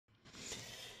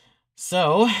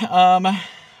So,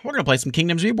 we're going to play some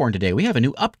Kingdoms Reborn today. We have a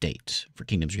new update for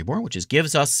Kingdoms Reborn, which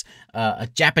gives us a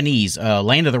Japanese,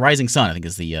 Land of the Rising Sun, I think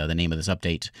is the name of this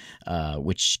update,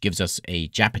 which gives us a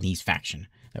Japanese faction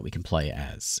that we can play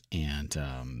as. And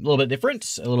a little bit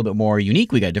different, a little bit more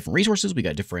unique. We got different resources, we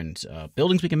got different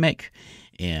buildings we can make,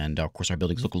 and of course our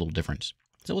buildings look a little different.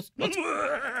 So let's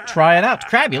try it out.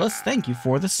 Crabulous, thank you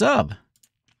for the sub.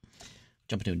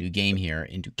 Jump into a new game here,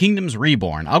 into Kingdoms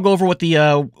Reborn. I'll go over what the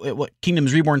what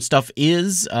Kingdoms Reborn stuff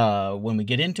is when we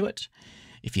get into it,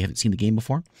 if you haven't seen the game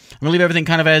before. I'm gonna leave everything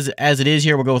kind of as it is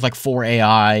here. We'll go with like 4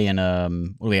 AI and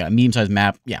what do we got? A medium-sized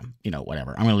map. Yeah, you know,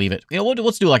 whatever. I'm gonna leave it. You know,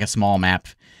 let's do like a small map,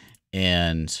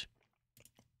 and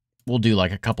we'll do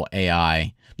like a couple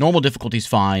AI. Normal difficulty's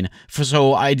fine.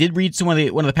 So I did read one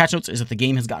of the patch notes is that the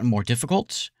game has gotten more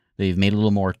difficult. They've made it a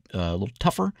little more a little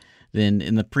tougher than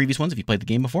in the previous ones if you played the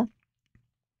game before.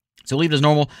 So leave it as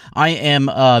normal. I am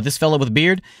this fellow with a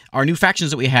beard. Our new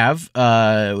factions that we have,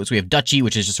 so we have Duchy,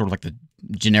 which is just sort of like the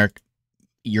generic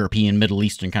European, Middle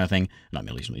Eastern kind of thing. Not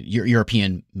Middle Eastern,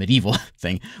 European medieval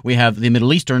thing. We have the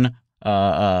Middle Eastern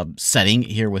setting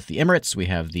here with the Emirates. We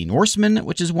have the Norsemen,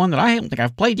 which is one that I don't think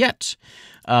I've played yet.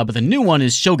 But the new one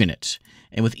is Shogunate.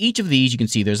 And with each of these, you can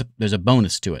see there's a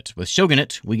bonus to it. With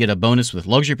Shogunate, we get a bonus with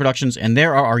luxury productions, and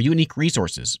there are our unique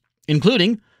resources,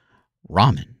 including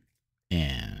ramen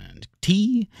and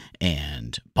tea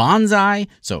and bonsai.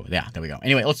 So yeah, there we go.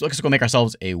 Anyway, let's go make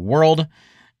ourselves a world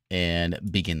and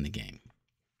begin the game.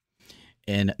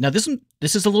 And now this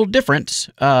is a little different.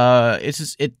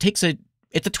 It's a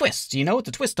twist, you know, it's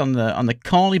a twist on the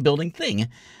colony building thing,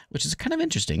 which is kind of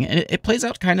interesting, and it plays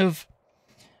out kind of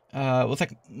with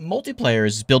like multiplayer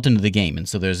is built into the game, and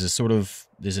so there's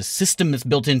a system that's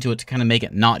built into it to kind of make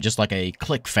it not just like a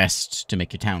click fest to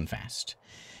make your town fast.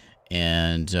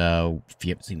 And if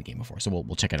you haven't seen the game before, so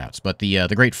we'll check it out. But the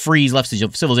Great Freeze left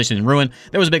civilization in ruin.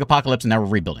 There was a big apocalypse, and now we're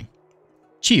rebuilding.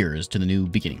 Cheers to the new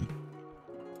beginning.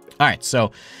 All right,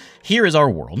 so here is our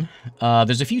world.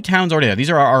 There's a few towns already there. These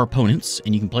are our opponents,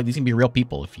 and you can play. These can be real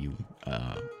people if you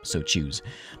so choose.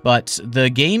 But the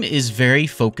game is very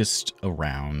focused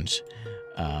around.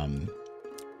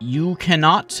 You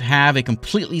cannot have a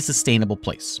completely sustainable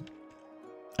place.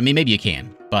 I mean, maybe you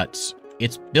can, but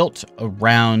it's built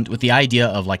around with the idea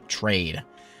of like trade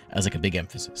as like a big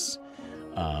emphasis.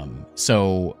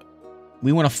 So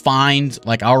we want to find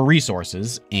like our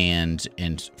resources and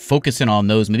focus in on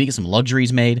those. Maybe get some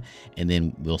luxuries made, and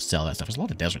then we'll sell that stuff. There's a lot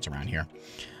of deserts around here.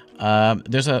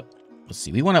 Let's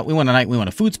see. We want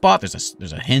a food spot. There's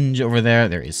a henge over there.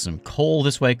 There is some coal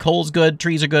this way. Coal's good.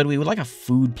 Trees are good. We would like a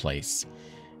food place.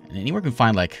 And anywhere we can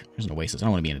find like there's an oasis. I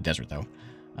don't want to be in a desert though.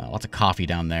 Lots of coffee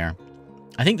down there.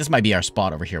 I think this might be our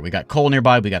spot over here. We got coal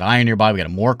nearby, we got iron nearby, we got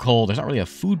more coal. There's not really a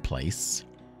food place.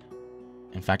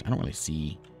 In fact, I don't really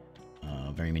see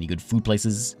very many good food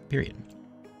places, period.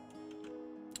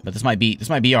 But this might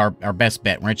be our best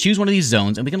bet. We're gonna choose one of these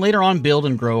zones, and we can later on build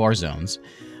and grow our zones,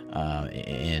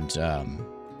 and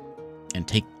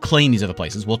claim these other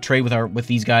places. We'll trade with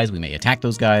these guys. We may attack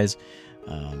those guys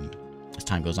as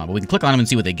time goes on. But we can click on them and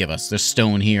see what they give us. There's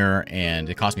stone here, and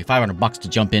it cost me $500 to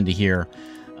jump into here.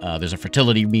 There's a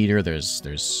fertility meter, there's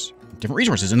different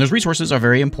resources, and those resources are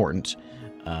very important.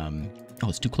 Oh,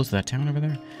 it's too close to that town over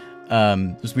there.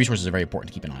 Those resources are very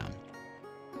important to keep an eye on.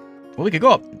 Well, we could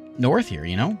go up north here,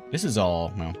 you know? This is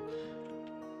all, well,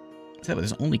 except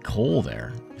there's only coal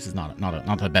there. This is not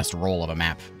the best roll of a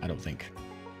map, I don't think.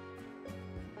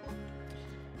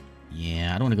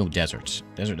 Yeah, I don't want to go desert.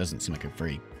 Desert doesn't seem like a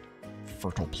very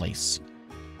fertile place.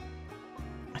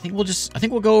 I think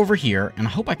we'll go over here, and I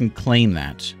hope I can claim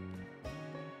that.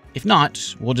 If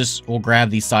not, we'll grab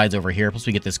these sides over here, plus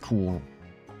we get this cool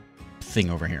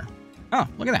thing over here. Oh,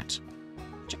 look at that.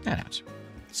 Check that out.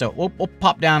 So we'll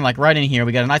pop down like right in here.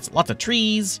 We got lots of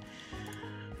trees.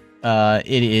 It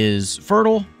is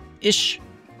fertile-ish.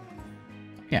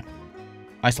 Yeah,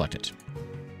 I select it.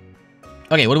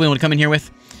 Okay, what do we want to come in here with?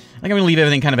 I think I'm going to leave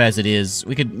everything kind of as it is.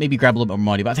 We could maybe grab a little bit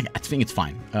more money, but I think it's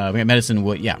fine. We got medicine,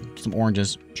 wood, yeah, some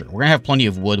oranges. Sure, we're going to have plenty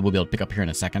of wood we'll be able to pick up here in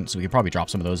a second, so we could probably drop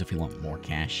some of those if we want more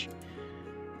cash.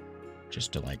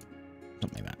 Just to, like,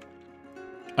 something like that.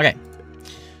 Okay,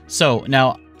 so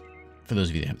now, for those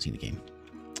of you that haven't seen the game,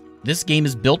 this game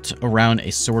is built around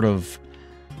a sort of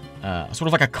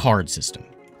like a card system,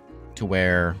 to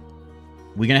where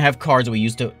we're going to have cards that we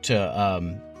use to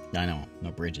I know,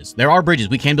 no bridges. There are bridges.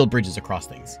 We can build bridges across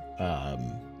things. I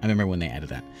remember when they added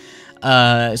that.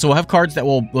 So we'll have cards that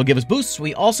will give us boosts.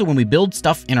 We also, when we build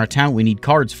stuff in our town, we need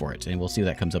cards for it. And we'll see what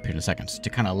that comes up here in a second to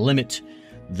kind of limit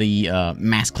the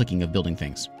mass clicking of building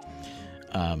things.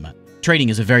 Trading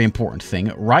is a very important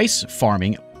thing. Rice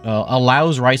farming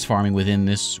allows rice farming within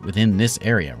this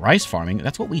area. Rice farming,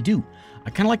 that's what we do. I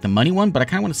kind of like the money one, but I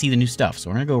kind of want to see the new stuff. So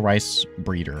we're going to go rice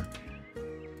breeder.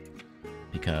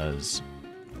 Because,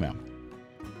 well,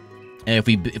 if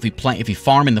we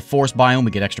farm in the forest biome,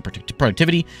 we get extra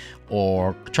productivity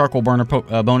or charcoal burner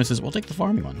bonuses. We'll take the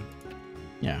farming one.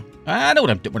 Yeah, I know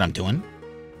what I'm doing.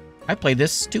 I played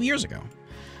this 2 years ago.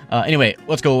 Anyway,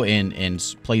 let's go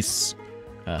and place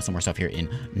some more stuff here in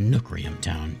Nookrium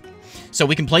town. So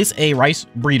we can place a rice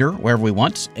breeder wherever we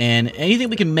want, and anything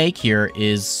we can make here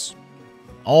is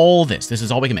all this. This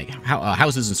is all we can make.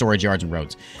 Houses and storage yards and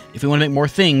roads. If we want to make more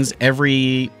things,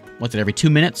 every 2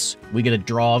 minutes, we get to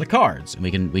draw the cards, and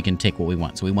we can take what we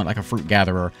want. So we want like a fruit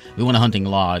gatherer, we want a hunting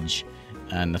lodge,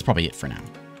 and that's probably it for now.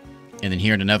 And then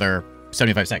here in another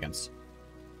 75 seconds,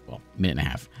 well, minute and a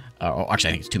half, actually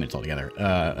I think it's 2 minutes altogether,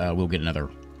 we'll get another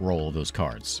roll of those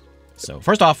cards. So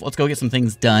first off, let's go get some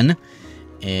things done.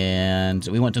 And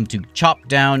we want them to chop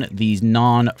down these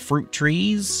non-fruit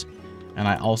trees. And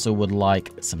I also would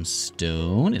like some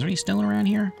stone. Is there any stone around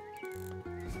here?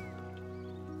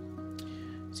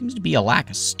 Seems to be a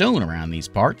lack of stone around these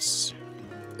parts.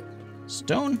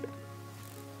 Stone?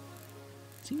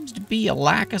 Seems to be a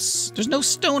lack of... There's no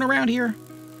stone around here.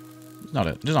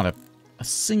 There's not a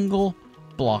single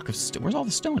block of stone. Where's all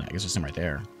the stone at? I guess there's some right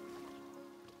there.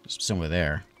 There's some over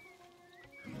there.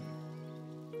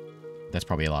 That's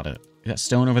probably a lot of... Is that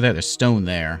stone over there? There's stone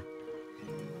there.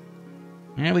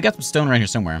 Yeah, we got some stone around here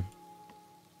somewhere.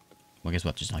 Well, I guess we'll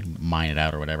have to just like mine it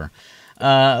out or whatever.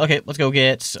 Okay, let's go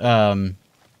get...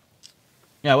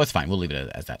 Yeah, that's fine. We'll leave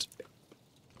it as that.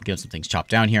 Get some things chopped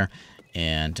down here.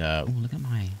 And, ooh, look at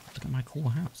my cool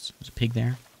house. There's a pig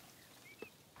there.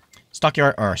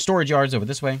 Stockyard, or storage yards over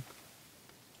this way.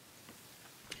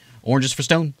 Oranges for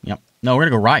stone. Yep. No, we're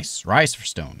gonna go rice. Rice for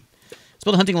stone. Let's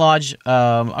build a hunting lodge.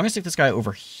 I'm gonna stick this guy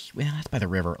over here. Well, that's by the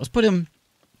river. Let's put him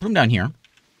down here.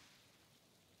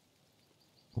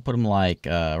 We'll put him like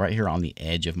right here on the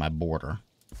edge of my border.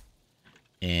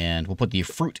 And we'll put the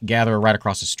fruit gatherer right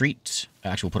across the street.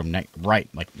 Actually, we'll put him right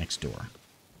like next door.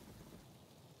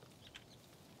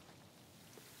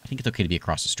 I think it's okay to be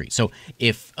across the street. So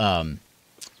if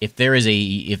there's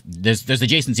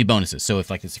adjacency bonuses. So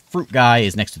if like this fruit guy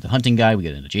is next to the hunting guy, we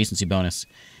get an adjacency bonus.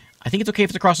 I think it's okay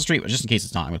if it's across the street, but just in case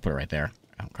it's not, I'm going to put it right there.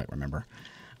 I don't quite remember.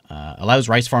 Allows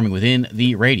rice farming within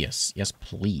the radius. Yes,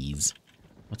 please.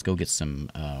 Let's go get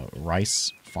some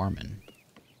rice farming.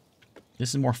 This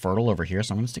is more fertile over here,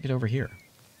 so I'm going to stick it over here.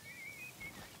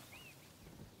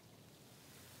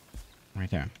 Right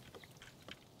there.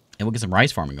 And we'll get some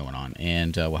rice farming going on.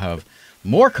 And we'll have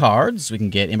more cards. We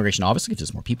can get immigration obviously gives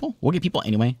us more people. We'll get people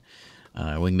anyway.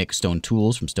 We can make stone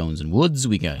tools from stones and woods.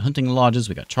 We got hunting lodges.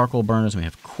 We got charcoal burners. And we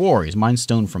have quarries. Mine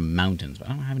stone from mountains. But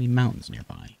I don't have any mountains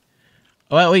nearby.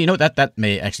 Oh, well, you know what? That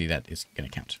is going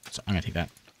to count. So I'm going to take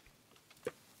that.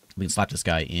 We can slap this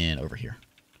guy in over here.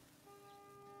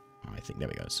 Oh, I think there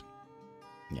we goes.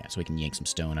 Yeah, so we can yank some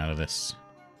stone out of this.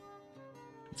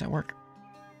 Does that work?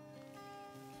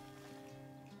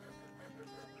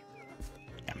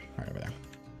 Yeah, right over there.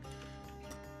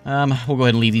 We'll go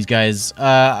ahead and leave these guys.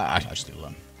 I'll just leave it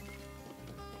alone.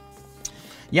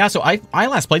 Yeah, so I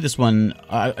last played this one,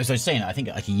 as I was saying, I think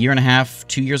like a year and a half,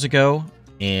 2 years ago.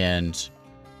 And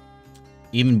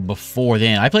even before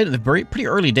then, I played it in the pretty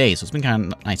early days, so it's been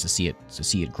kind of nice to see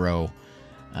it grow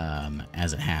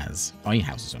as it has. Oh, I need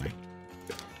houses, don't I?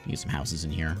 Need some houses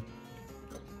in here.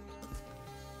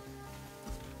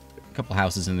 A couple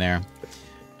houses in there.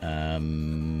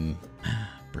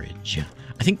 Bridge.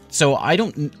 I think so. I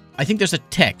think there's a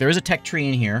tech. There is a tech tree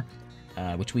in here,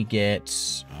 which we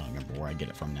get. I don't remember where I get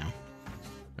it from now.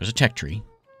 There's a tech tree.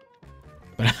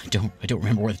 But I don't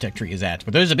remember where the tech tree is at.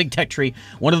 But there's a big tech tree.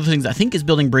 One of the things I think is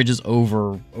building bridges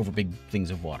over big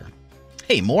things of water.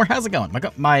 Hey, Moore, how's it going?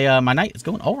 My night is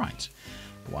going all right.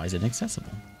 Why is it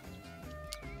inaccessible?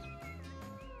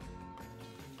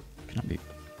 Cannot be.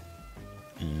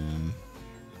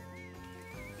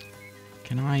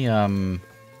 Can I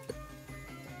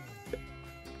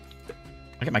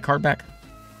get my card back?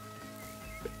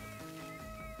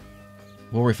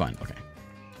 We'll refund. Okay.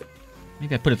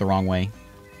 Maybe I put it the wrong way.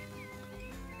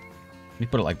 Let me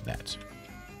put it like that.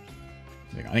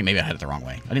 I think maybe I had it the wrong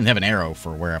way. I didn't have an arrow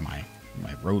for where my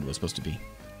road was supposed to be.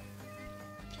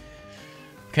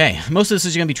 Okay, most of this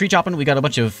is going to be tree chopping. We got a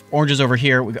bunch of oranges over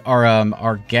here.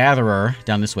 Our gatherer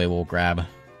down this way will grab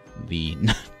the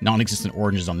non-existent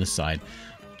oranges on this side,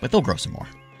 but they'll grow some more.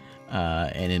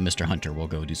 And then Mr. Hunter will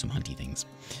go do some hunty things.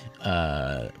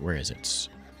 Where is it?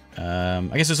 I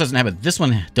guess this doesn't have it. This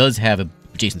one does have a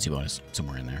adjacency bonus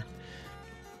somewhere in there.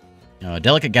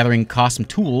 Delicate gathering costs some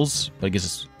tools, but it gives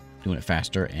us doing it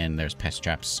faster. And there's pest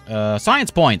traps.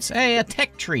 Science points. Hey, a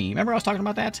tech tree. Remember I was talking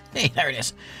about that? Hey, there it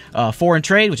is. Foreign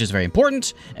trade, which is very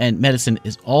important. And medicine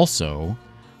is also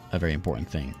a very important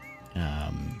thing.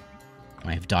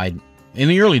 I have died... In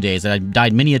the early days, I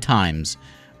died many a times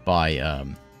by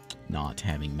not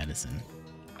having medicine.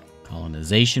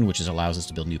 Colonization, which allows us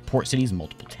to build new port cities,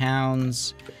 multiple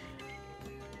towns.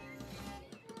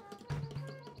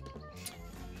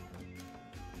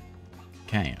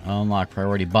 Okay, unlock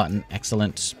priority button.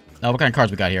 Excellent. What kind of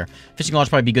cards we got here? Fishing lodge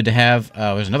probably be good to have.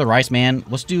 There's another rice man.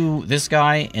 Let's do this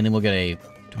guy, and then we'll get a...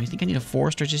 Do I think I need a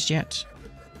forester just yet?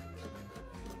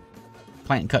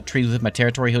 Plant and cut trees within my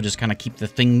territory. He'll just kind of keep the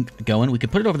thing going. We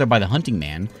could put it over there by the hunting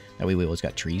man. That way we always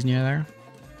got trees near there.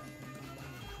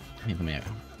 Do I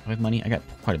have money? I got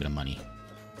quite a bit of money.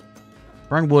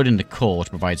 Burn wood into coal, which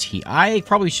provides heat. I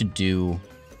probably should do...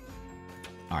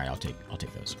 Alright, I'll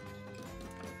take those.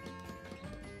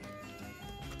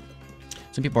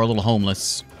 Some people are a little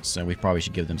homeless, so we probably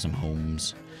should give them some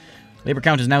homes. Labor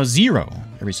count is now 0.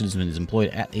 Every citizen is employed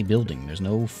at a building. There's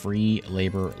no free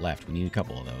labor left. We need a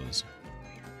couple of those.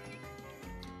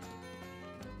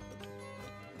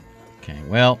 Okay,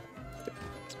 well,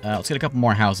 let's get a couple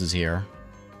more houses here.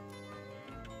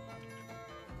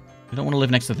 We don't want to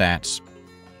live next to that,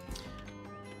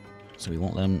 so we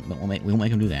won't let them. We won't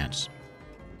make them do that.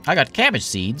 I got cabbage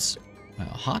seeds.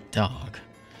 Hot dog,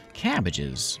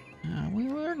 cabbages.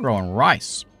 We're growing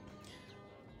rice.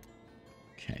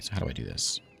 Okay, so how do I do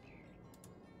this?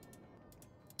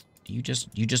 Do you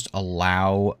just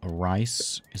allow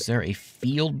rice? Is there a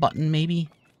field button maybe?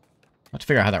 I'll have to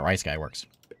figure out how that rice guy works.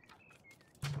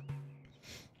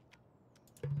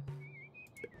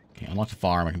 Okay, unlock the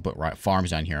farm. I can put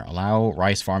farms down here. Allow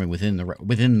rice farming within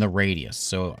the radius.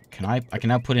 So I can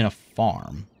now put in a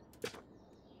farm.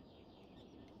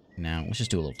 Now let's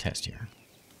just do a little test here.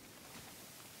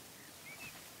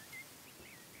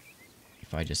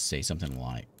 If I just say something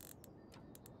like,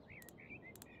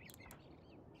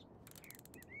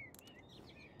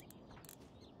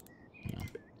 you know,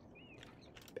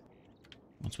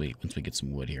 once we get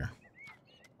some wood here,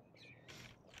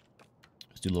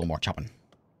 let's do a little more chopping.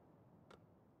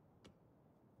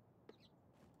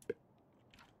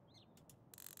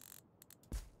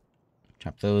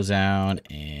 Chop those out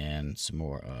and some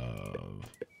more of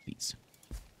these.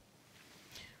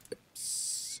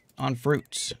 On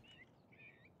fruit.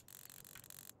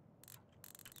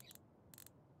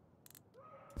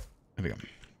 There we go.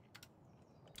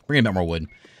 Bring in a bit more wood.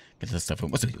 Get this stuff.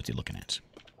 What's he looking at?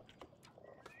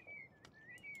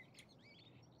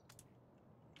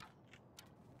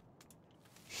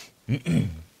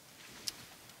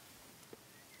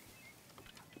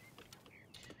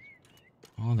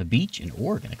 On the beach in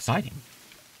Oregon. Exciting.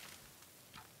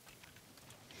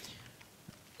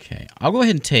 Okay. I'll go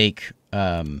ahead and take...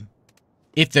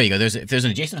 if there you go. If there's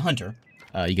an adjacent hunter,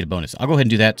 you get a bonus. I'll go ahead and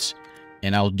do that.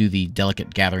 And I'll do the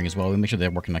delicate gathering as well. We'll make sure they're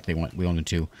working like we want them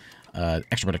to.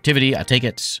 Extra productivity, I take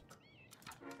it.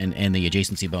 And the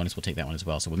adjacency bonus, we'll take that one as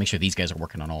well. So we'll make sure these guys are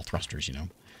working on all thrusters, you know.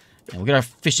 And we'll get our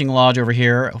fishing lodge over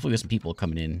here. Hopefully we get some people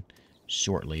coming in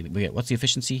shortly. What's the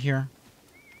efficiency here?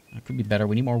 It could be better.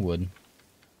 We need more wood.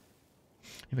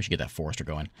 Maybe I should get that forester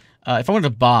going. If I wanted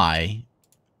to buy...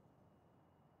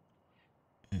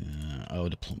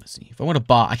 diplomacy. If I want to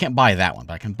buy... I can't buy that one,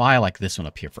 but I can buy like this one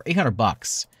up here for 800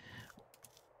 bucks.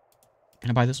 Can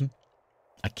I buy this one?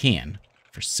 I can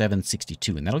for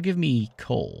 762, and that'll give me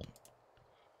coal.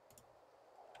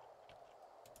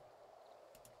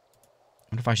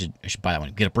 I wonder if I should buy that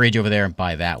one. Get a bridge over there and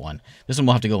buy that one. This one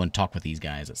we'll have to go and talk with these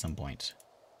guys at some point.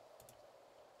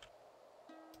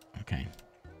 Okay.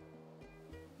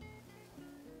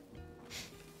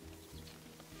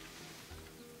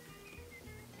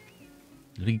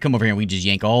 We can come over here and we just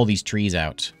yank all these trees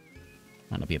out.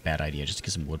 Might not be a bad idea, just to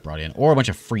get some wood brought in. Or a bunch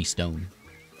of free stone.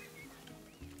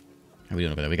 How are we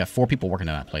doing over there? We got 4 people working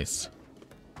on that place.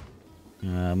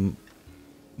 Mine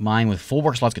with full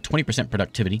work slots get 20%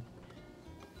 productivity.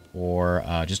 Or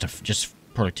just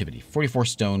productivity. 44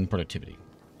 stone productivity.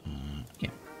 Yeah,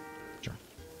 sure.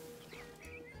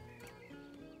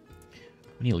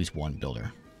 We need at least one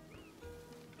builder.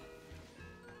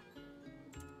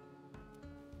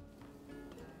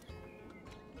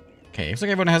 Okay, looks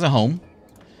like everyone has a home.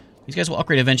 These guys will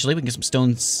upgrade eventually. We can get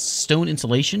some stone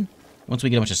insulation. Once we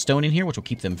get a bunch of stone in here, which will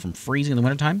keep them from freezing in the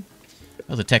wintertime.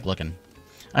 How's the tech looking?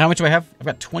 How much do I have? I've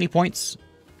got 20 points.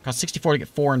 Cost 64 to get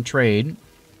foreign trade.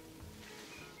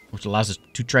 Which allows us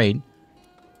to trade.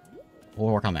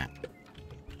 We'll work on that.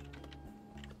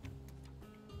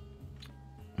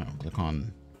 Oh, click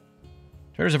on...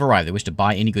 Traders have arrived. They wish to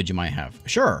buy any goods you might have.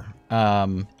 Sure.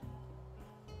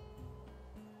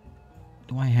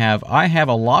 do I have? I have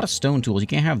a lot of stone tools. You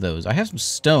can't have those. I have some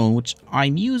stone, which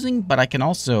I'm using, but I can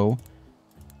also...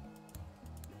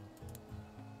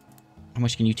 How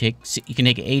much can you take? You can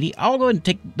take 80. I'll go ahead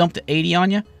and dump the 80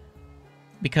 on you.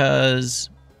 Because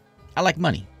I like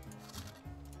money.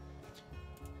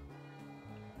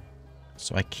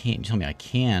 So I can't... Tell me I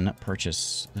can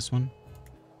purchase this one.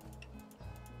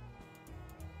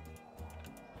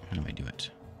 How do I do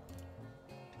it?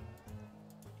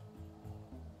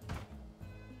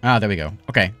 Ah, there we go.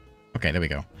 Okay. Okay, there we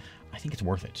go. I think it's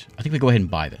worth it. I think we go ahead and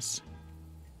buy this.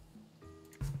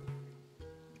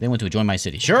 They want to join my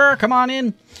city. Sure, come on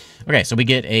in. Okay, so we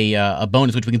get a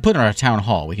bonus, which we can put in our town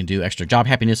hall. We can do extra job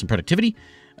happiness and productivity.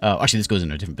 Actually, this goes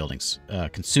into different buildings.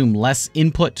 Consume less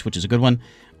input, which is a good one.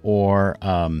 Or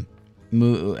every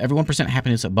 1%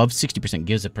 happiness above 60%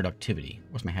 gives it productivity.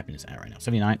 What's my happiness at right now?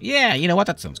 79? Yeah, you know what?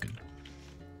 That sounds good.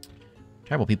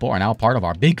 Tribal people are now part of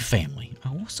our big family.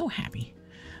 Oh, we're so happy.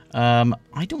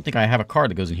 I don't think I have a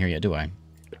card that goes in here yet, do I?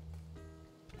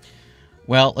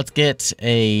 Well, let's get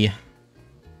a...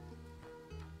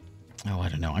 Oh, I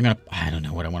don't know. I don't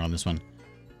know what I want on this one.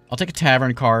 I'll take a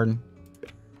tavern card.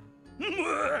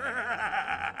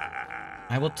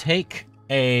 I will take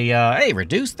a, hey,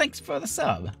 Reduce, thanks for the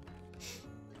sub.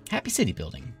 Happy city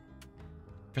building.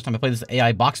 First time I played this,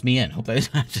 AI boxed me in. Hope that is...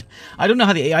 I don't know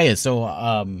how the AI is, so,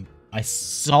 I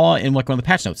saw in like one of the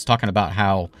patch notes talking about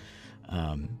how,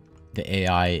 the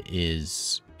AI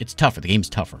is... It's tougher. The game's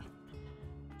tougher.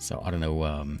 So, I don't know,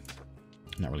 I'm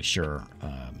not really sure,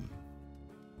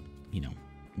 you know,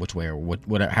 which way or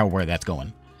where that's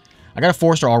going. I got a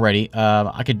forester already.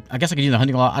 I guess I could use the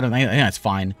hunting law. I think that's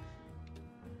fine.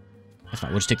 That's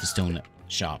fine. We'll just take the stone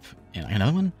shop. And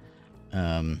another one?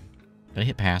 Did I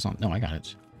hit pass on? No, I got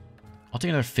it. I'll take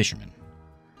another fisherman.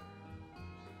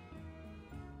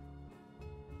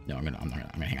 No, I'm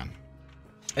gonna hang on.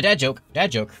 A dad joke.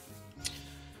 Dad joke.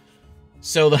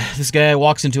 So this guy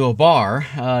walks into a bar.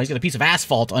 He's got a piece of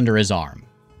asphalt under his arm.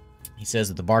 He says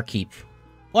that the barkeep,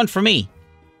 one for me,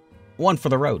 one for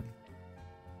the road.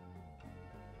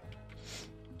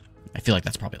 I feel like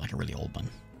that's probably like a really old one.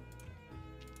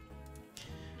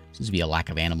 Seems to be a lack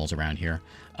of animals around here.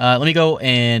 Let me go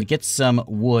and get some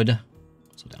wood.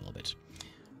 Slow down a little bit.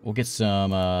 We'll get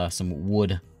some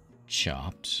wood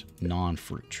chopped.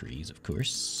 Non-fruit trees, of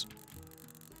course.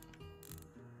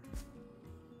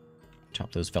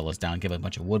 Chop those fellas down. Get a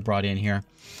bunch of wood brought in here.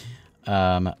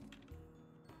 I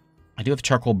do have a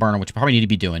charcoal burner, which I probably need to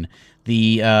be doing.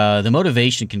 The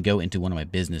motivation can go into one of my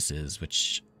businesses,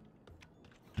 which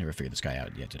I never figured this guy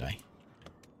out yet, did I?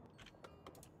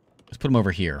 Let's put him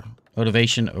over here.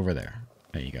 Motivation over there.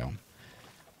 There you go.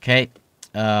 Okay.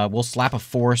 We'll slap a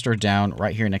forester down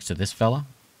right here next to this fella,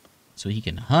 so he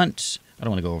can hunt. I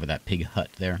don't want to go over that pig hut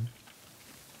there.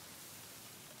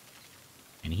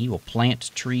 And he will plant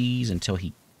trees until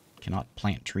he cannot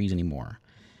plant trees anymore.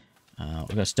 We've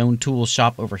got a stone tool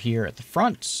shop over here at the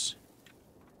front.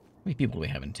 How many people do we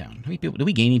have in town? How many people? Do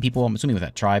we gain any people? I'm assuming with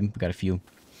that tribe, we've got a few.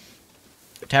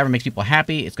 The tavern makes people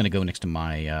happy. It's going to go next to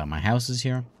my my houses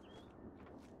here.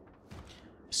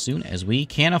 As soon as we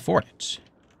can afford it.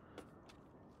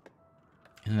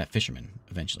 And then that fisherman,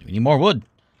 eventually. We need more wood.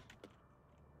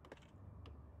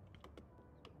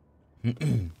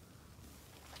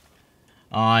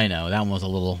 I know, that one was a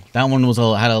little... That one was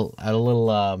had a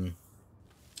little...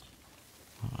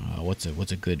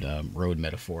 what's a good road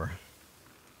metaphor?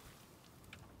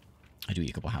 I do eat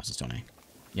a couple houses, don't I?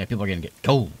 Yeah, people are gonna get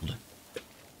cold.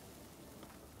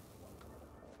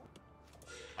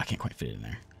 I can't quite fit it in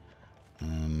there.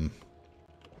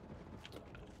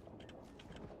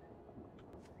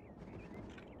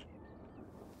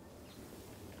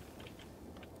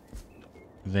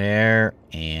 There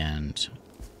and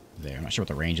there. I'm not sure what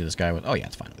the range of this guy was. Oh yeah,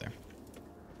 it's fine over there.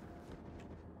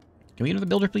 Can we get another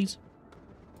builder, please?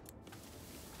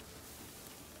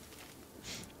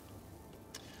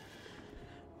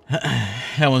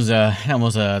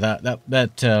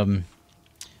 that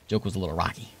joke was a little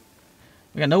rocky.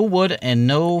 We got no wood and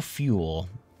no fuel.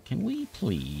 Can we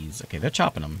please? Okay, they're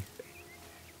chopping them.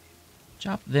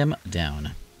 Chop them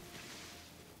down.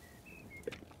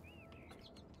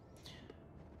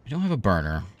 We don't have a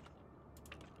burner.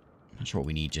 Not sure what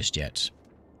we need just yet.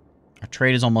 Our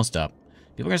trade is almost up.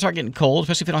 People are going to start getting cold,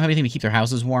 especially if they don't have anything to keep their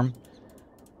houses warm.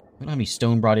 We don't have any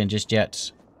stone brought in just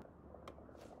yet.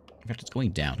 In fact, it's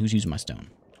going down. Who's using my stone?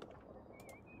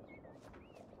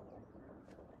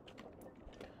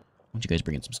 Why don't you guys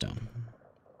bring in some stone?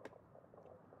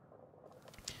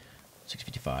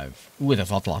 655. Ooh, that's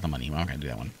a lot of money. We're not going to do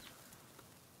that one.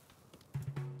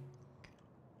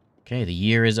 Okay, the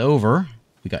year is over.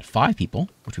 We got 5 people,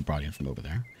 which we brought in from over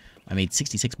there. I made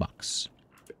 66 bucks.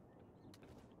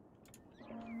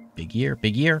 Big year,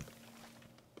 big year.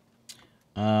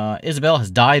 Isabel has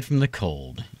died from the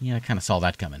cold. Yeah, I kind of saw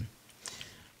that coming.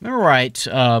 Remember right,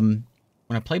 when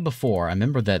I played before, I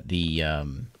remember that the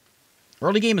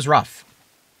early game is rough.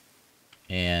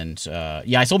 And,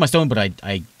 yeah, I sold my stone, but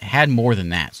I had more than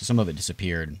that. So some of it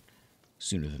disappeared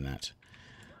sooner than that.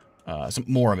 Some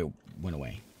more of it went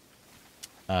away.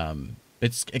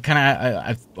 It kind of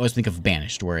I always think of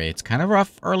Banished, where it's kind of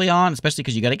rough early on, especially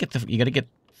because you got to get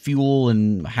fuel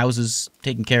and houses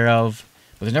taken care of.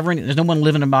 But there's no one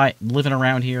living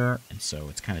around here, and so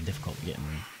it's kind of difficult getting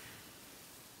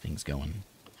things going.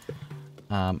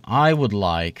 I would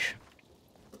like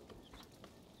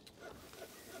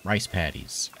rice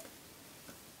paddies.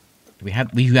 Do we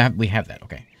have that?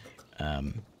 Okay.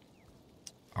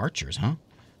 Archers, huh?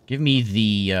 Give me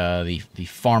the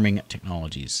farming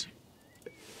technologies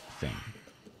thing.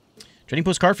 Trading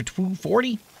postcard for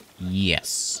 240?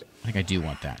 Yes. I think I do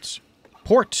want that.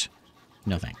 Port?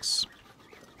 No thanks.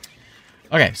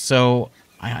 Okay, so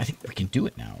I think we can do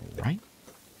it now, right?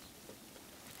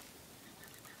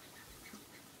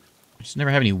 I just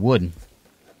never have any wood.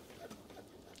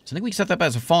 So I think we can set that up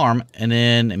as a farm, and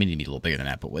then, I mean, it'd be a little bigger than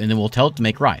that, but and then we'll tell it to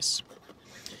make rice.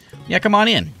 Yeah, come on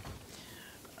in.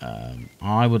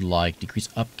 I would like decrease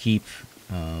upkeep,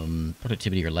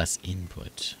 productivity, or less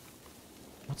input.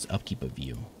 What's upkeep of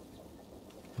you?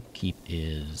 Upkeep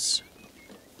is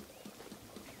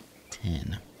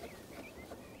 10.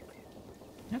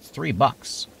 That's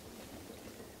 $3.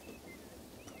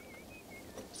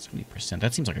 70%.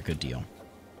 That seems like a good deal.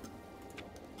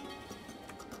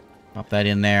 Pop that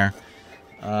in there.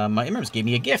 My immigrants gave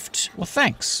me a gift. Well,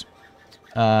 thanks.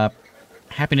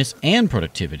 Happiness and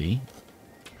productivity.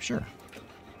 Sure.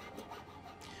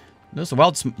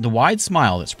 Notice the wide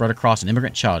smile that spread across an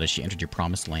immigrant child as she entered your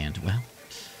promised land. Well,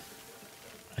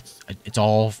 it's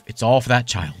all for that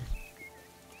child.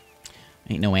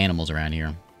 Ain't no animals around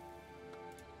here.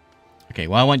 Okay,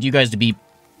 well, I want you guys to be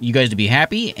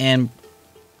happy and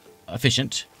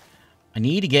efficient. I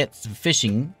need to get some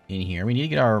fishing in here. We need to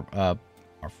get our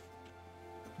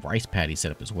rice paddy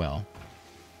set up as well.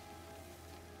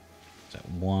 Is that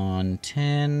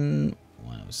 110,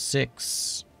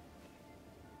 106?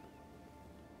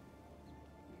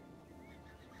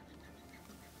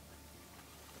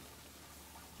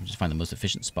 I'll just find the most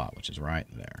efficient spot, which is right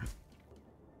there.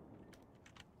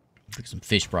 Get some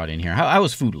fish brought in here. How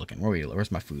was food looking?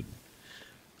 Where's my food?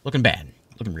 Looking bad.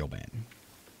 Looking real bad.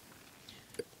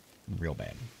 Real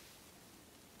bad.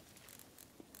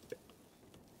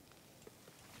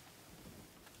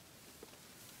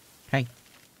 Okay.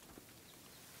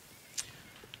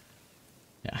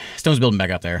 Yeah, stone's building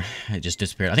back up there. It just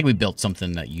disappeared. I think we built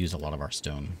something that used a lot of our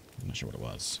stone. I'm not sure what it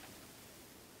was.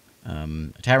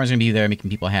 A tavern's gonna be there, making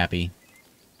people happy.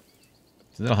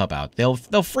 So that'll help out.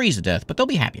 They'll freeze to death, but they'll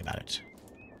be happy about it.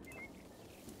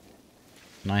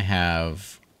 And I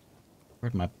have...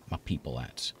 Where's my people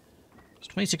at? There's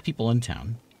 26 people in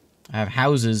town. I have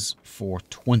houses for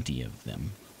 20 of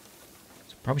them.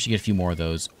 So probably should get a few more of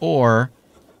those. Or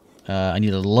I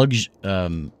need a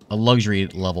luxury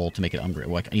level to make it upgrade.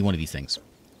 Well, I need one of these things.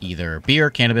 Either beer,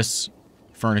 cannabis,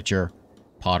 furniture,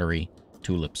 pottery,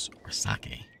 tulips, or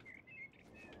sake.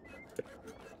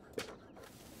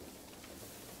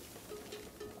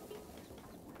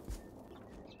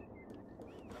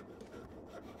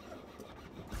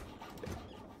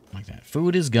 Like that.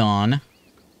 Food is gone.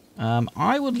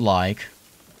 I would like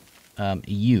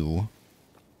you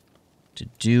to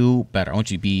do better. I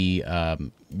want you to be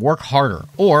work harder,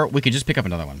 or we could just pick up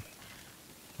another one.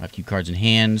 I have cue cards in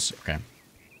hands. Okay.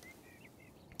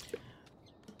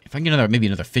 If I can get maybe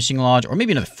another fishing lodge, or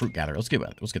maybe another fruit gatherer. Let's get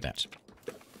that.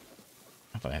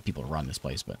 I thought I had people to run this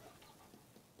place, but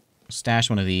I'll stash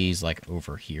one of these like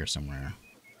over here somewhere.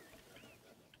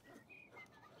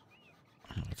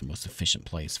 I don't know what's the most efficient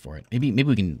place for it. Maybe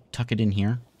we can tuck it in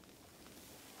here.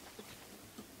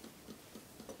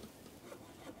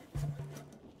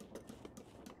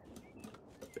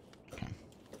 Okay.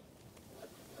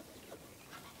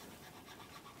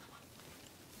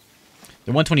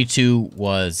 The 122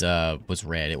 was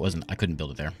red. It wasn't. I couldn't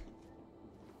build it there.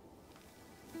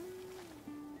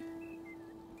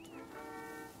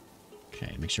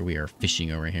 Okay, make sure we are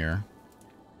fishing over here.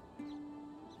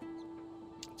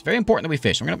 It's very important that we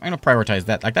fish. I'm gonna prioritize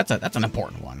that. Like that's an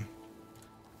important one.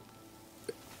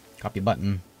 Copy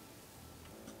button.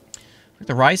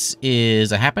 The rice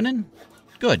is a happening.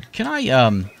 Good. Can I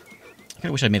kind of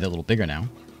wish I made that a little bigger now.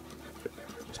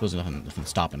 I suppose nothing's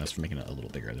stopping us from making it a little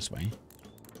bigger this way.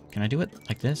 Can I do it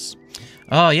like this?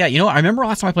 Oh, yeah. You know, I remember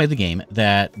last time I played the game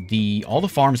that all the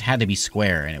farms had to be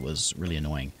square, and it was really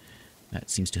annoying. That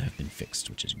seems to have been fixed,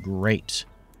 which is great.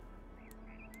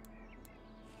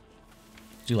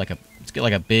 Let's get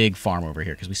like a big farm over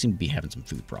here, because we seem to be having some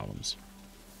food problems.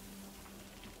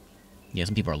 Yeah,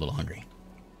 some people are a little hungry.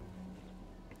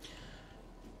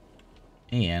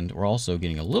 And we're also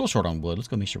getting a little short on wood. Let's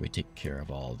go make sure we take care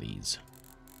of all these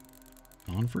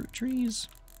non-fruit trees.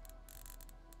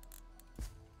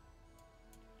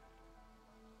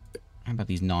 How about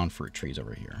these non-fruit trees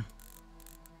over here?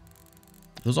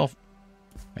 Those all...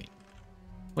 Wait.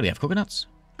 What do they have? Coconuts?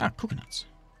 Ah, coconuts.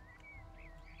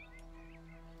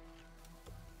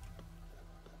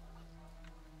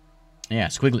 Yeah,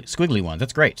 squiggly ones.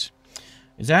 That's great.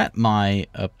 Is that my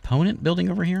opponent building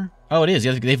over here? Oh, it is.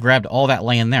 They've grabbed all that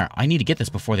land there. I need to get this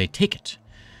before they take it.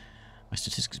 My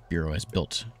statistics bureau has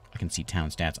built... I can see town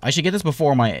stats. I should get this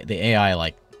before the AI,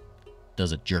 like,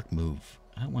 does a jerk move.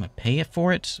 I don't want to pay it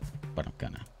for it, but I'm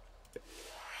gonna.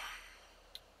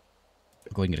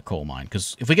 I'll go ahead and get a coal mine,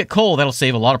 because if we get coal, that'll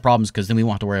save a lot of problems, because then we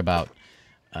won't have to worry about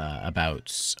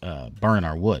burning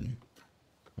our wood,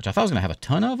 which I thought I was going to have a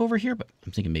ton of over here, but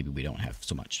I'm thinking maybe we don't have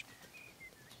so much.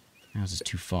 How's this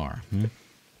too far?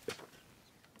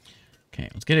 Okay,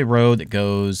 let's get a road that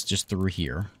goes just through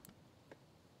here.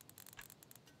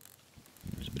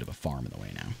 There's a bit of a farm in the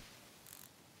way now.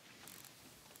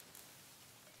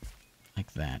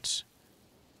 Like that.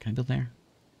 Can I build there?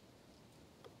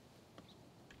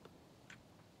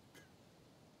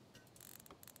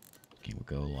 Okay, we'll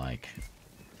go like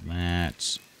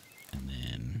that. And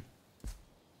then...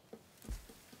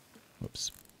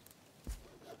 Whoops.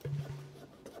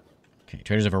 Okay,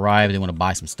 traders have arrived. They want to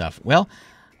buy some stuff. Well,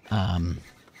 you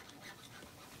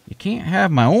can't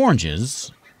have my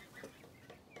oranges.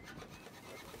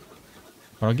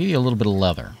 But I'll give you a little bit of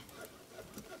leather.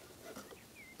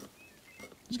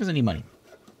 Just because I need money.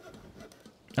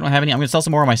 I don't have any. I'm going to sell some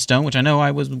more of my stone, which I know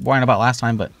I was whining about last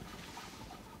time, but...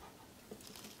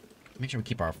 Make sure we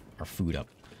keep our food up.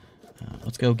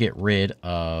 Let's go get rid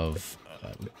of...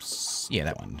 oops. Yeah,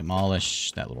 that one.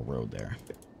 Demolish that little road there.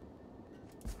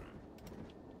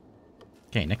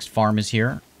 Okay, next farm is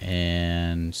here.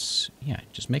 And... yeah,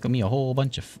 just make me a whole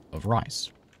bunch of rice.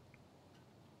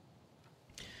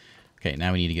 Okay,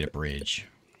 now we need to get a bridge.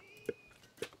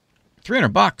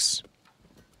 $300!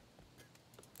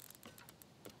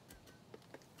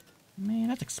 Man,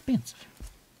 that's expensive.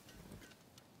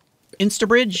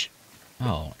 Instabridge?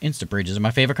 Oh, Instabridges are my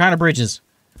favorite kind of bridges.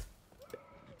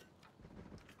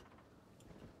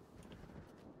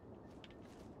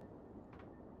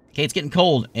 Okay, it's getting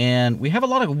cold, and we have a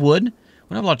lot of wood. We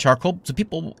don't have a lot of charcoal, so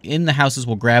people in the houses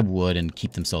will grab wood and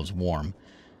keep themselves warm.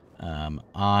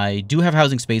 I do have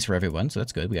housing space for everyone, so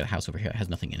that's good. We got a house over here that has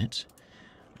nothing in it.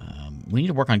 We need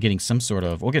to work on getting some sort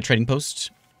of... We'll get a trading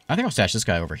post. I think I'll stash this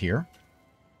guy over here.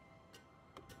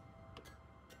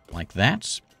 Like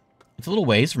that. It's a little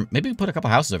ways from... Maybe we put a couple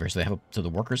houses over here so the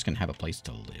workers can have a place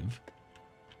to live.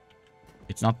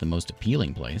 It's not the most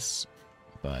appealing place,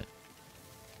 but...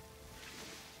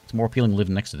 It's more appealing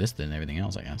living next to this than everything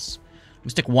else, I guess. Let me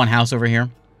stick one house over here.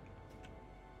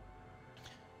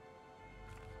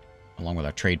 Along with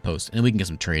our trade post. And then we can get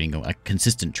some trading going, like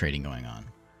consistent trading going on.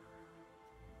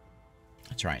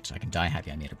 That's right. So I can die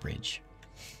happy I made a bridge.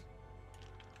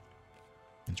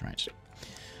 That's right.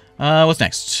 What's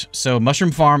next? So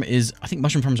mushroom farm is... I think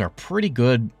mushroom farms are a pretty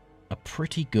good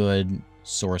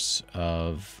source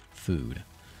of food.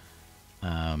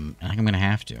 And I think I'm gonna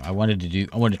have to. I wanted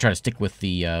to try to stick with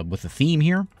the theme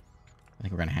here. I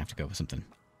think we're gonna have to go with something.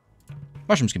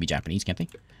 Mushrooms can be Japanese, can't they?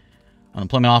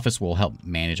 Unemployment office will help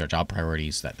manage our job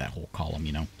priorities. That whole column,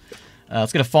 you know.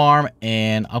 Let's get a farm,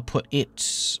 and I'll put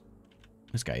it.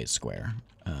 This guy is square.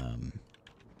 I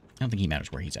don't think he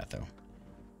matters where he's at though.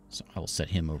 So I will set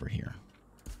him over here.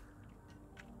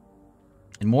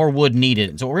 And more wood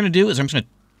needed. So what we're gonna do is I'm just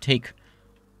gonna take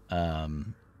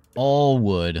all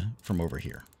wood from over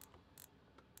here.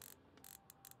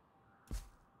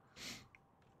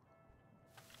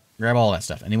 Grab all that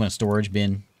stuff. Anyone a storage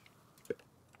bin?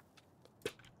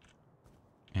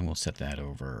 And we'll set that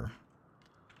over.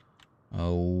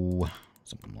 Oh,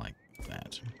 something like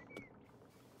that.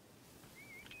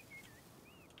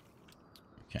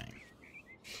 Okay.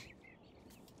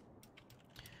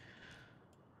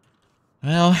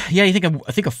 Well, yeah, I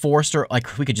think a forester,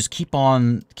 like we could just keep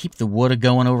the wood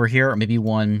going over here, or maybe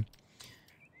one.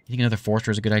 You think another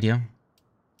forester is a good idea?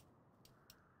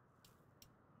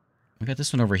 We got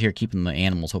this one over here, keeping the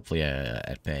animals hopefully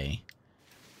at bay.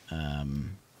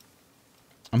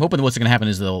 I'm hoping that what's going to happen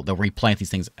is they'll replant these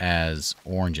things as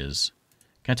oranges,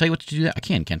 Can I tell you what to do that? I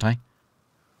can, can't I?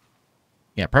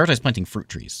 Yeah, prioritize planting fruit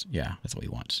trees. Yeah, that's what we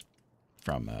want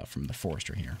from the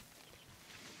forester here.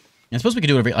 And I suppose we could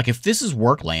do it, like, if this is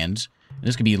work land,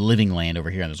 this could be living land over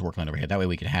here, and there's work land over here. That way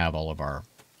we could have all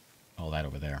that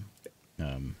over there.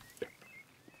 Let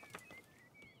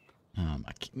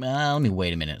me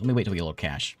wait a minute. Let me wait till we get a little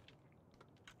cash.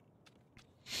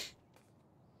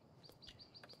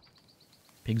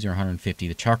 Pigs are 150.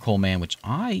 The charcoal man, which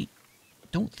I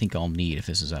don't think I'll need if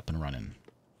this is up and running.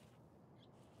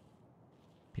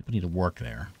 People need to work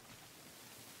there.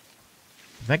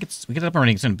 If that gets, we get it up and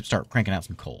running, it's going to start cranking out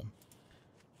some coal.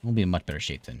 We'll be in much better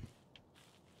shape then.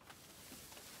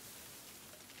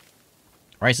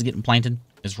 Rice is getting planted.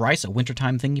 Is rice a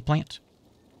wintertime thing you plant?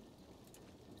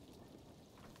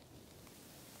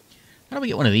 How do we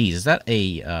get one of these? Is that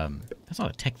a, that's not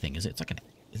a tech thing, is it? It's like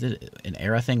is it an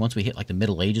era thing? Once we hit, like, the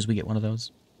Middle Ages, we get one of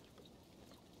those?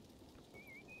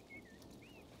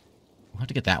 We'll have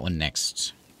to get that one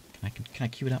next. Can I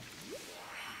queue it up?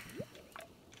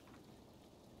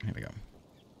 There we go.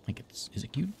 I think it's, is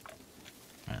it queued?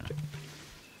 I don't know.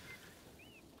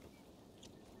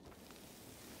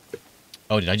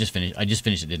 Oh, did I just finish? I just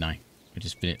finished it, didn't I? I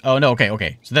just finished. Oh, no,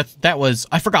 okay. So that was,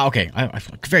 I forgot, okay. I'm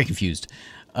very confused.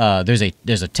 There's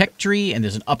a tech tree and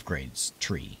there's an upgrades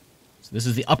tree. So this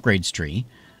is the upgrades tree.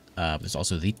 There's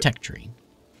also the tech tree.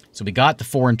 So we got the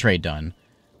foreign trade done.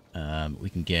 We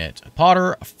can get a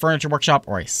potter, a furniture workshop,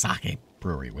 or a sake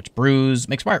brewery, which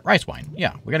makes rice wine.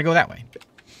 Yeah, we gotta go that way.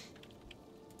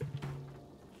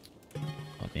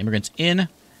 Let the immigrants in,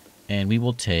 and we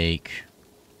will take,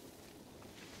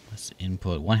 let's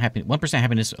input 1%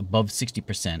 happiness above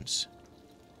 60%.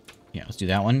 Yeah, let's do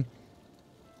that one.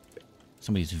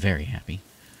 Somebody's very happy.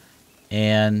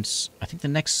 And I think the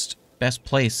next best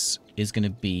place is going to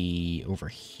be over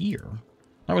here.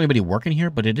 Not really anybody working here,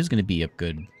 but it is going to be a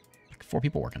good, like, 4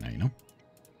 people working there, you know?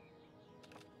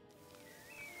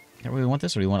 Is that where we want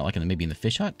this? Or do we want it, like, maybe in the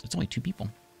fish hut? It's only 2 people.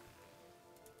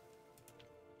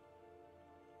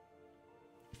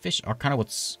 Fish are kind of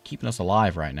what's keeping us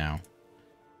alive right now.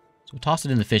 So we'll toss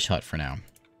it in the fish hut for now.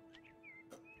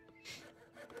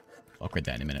 I'll upgrade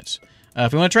that in a minute.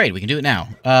 If we want to trade, we can do it now.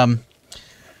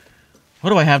 What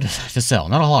do I have to sell?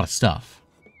 Not a lot of stuff.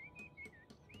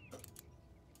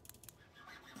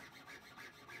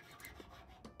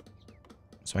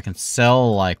 So I can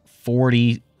sell, like,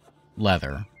 40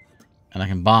 leather. And I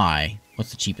can buy...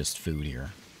 What's the cheapest food here?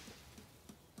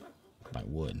 Buy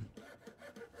wood.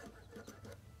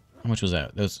 How much was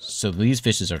that? So these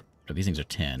fishes are... These things are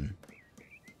 10.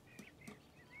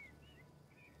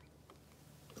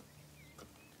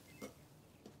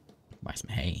 Buy some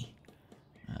hay.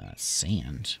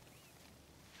 Sand.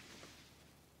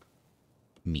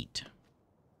 Meat.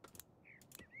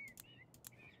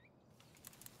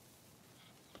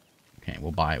 Okay,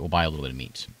 we'll buy a little bit of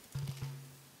meat.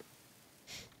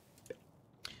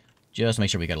 Just to make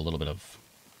sure we got a little bit of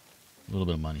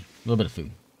money, a little bit of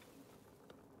food.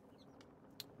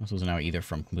 Those are now either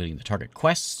from completing the target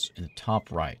quests in the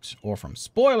top right, or from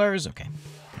spoilers. Okay.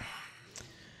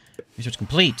 Research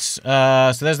complete. So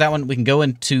there's that one. We can go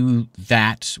into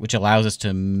that, which allows us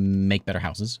to make better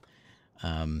houses.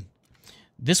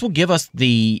 This will give us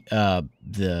the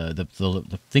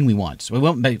thing we want. So we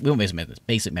won't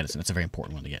basic medicine. That's a very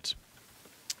important one to get.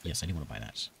 Yes, I do want to buy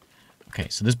that. Okay,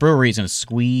 so this brewery is going to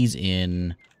squeeze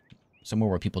in somewhere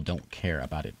where people don't care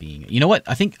about it being. You know what?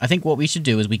 I think what we should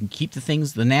do is we can keep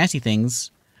the nasty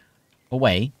things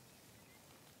away,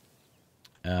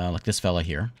 like this fella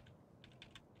here.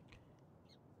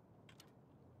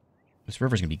 This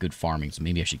river's gonna be good farming, so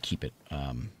maybe I should keep it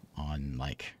on,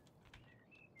 like,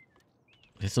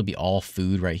 this will be all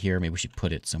food right here. Maybe we should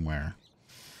put it somewhere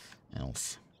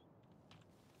else.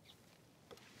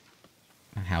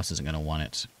 My house isn't gonna want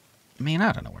it. I mean,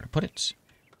 I don't know where to put it.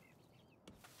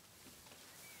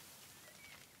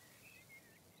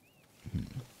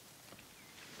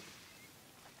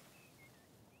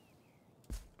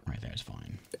 Right there is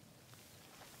fine.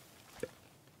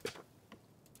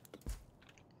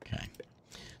 Okay.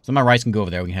 So my rice can go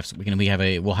over there. We'll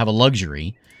have a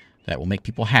luxury that will make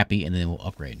people happy, and then we'll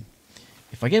upgrade.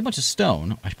 If I get a bunch of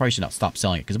stone, I probably should not stop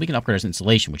selling it, because we can upgrade our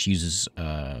insulation, which uses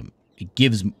it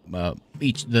gives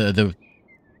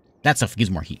that stuff gives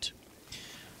more heat.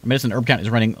 Our medicine herb count is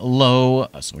running low,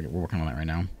 so we're working on that right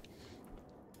now.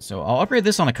 So I'll upgrade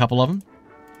this on a couple of them.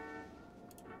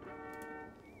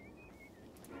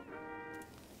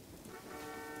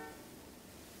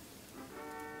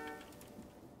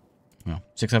 Well,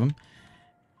 6 of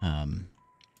them.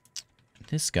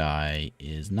 This guy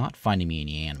is not finding me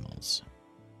any animals.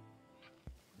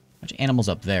 Bunch of animals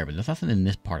up there, but there's nothing in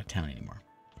this part of town anymore.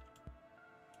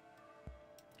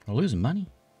 We're losing money.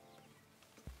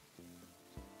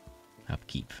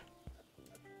 Upkeep.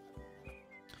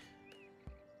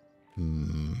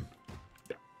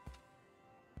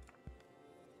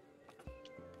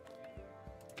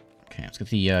 Okay, let's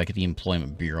get the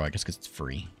employment bureau. I guess because it's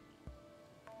free.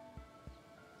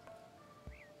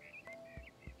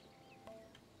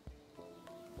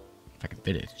 If I can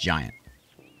fit it, it's giant.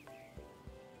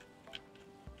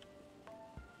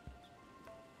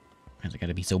 Why's it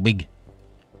gotta be so big?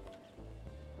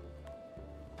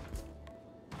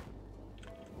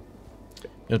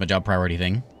 There's my job priority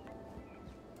thing.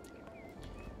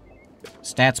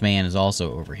 Stats man is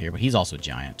also over here, but he's also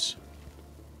giant.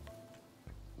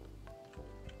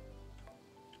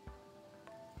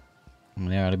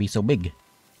 They ought to be so big.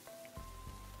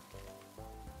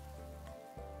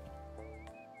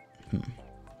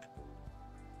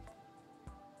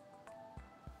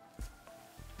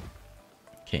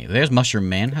 Okay, there's Mushroom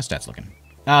Man. How's stats looking?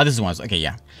 This is one. Okay,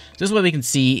 yeah. So this is where we can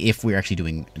see if we're actually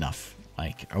doing enough.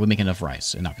 Like, are we making enough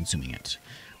rice and not consuming it?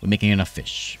 We're making enough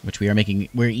fish, which we are making.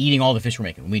 We're eating all the fish we're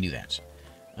making. We do that.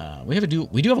 We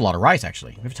do have a lot of rice,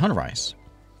 actually. We have a ton of rice.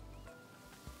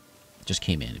 It just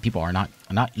came in. People are not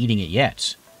eating it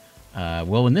yet.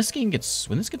 Well, when this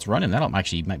gets running, that'll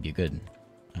actually might be a good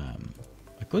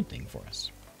thing for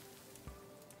us.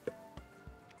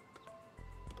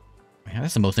 Yeah,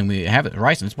 that's the most thing we have at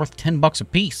rice, and it's worth $10 a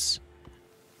piece.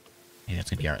 Hey, that's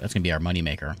gonna be our money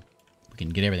maker. We can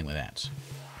get everything with that.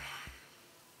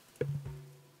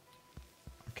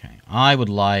 Okay, I would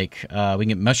like we can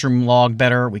get mushroom log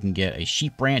better. We can get a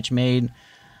sheep ranch made.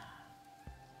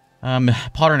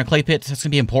 Potter and a clay pit. That's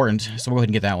gonna be important, so we'll go ahead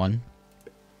and get that one.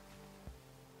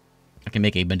 I can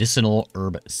make a medicinal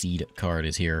herb seed card.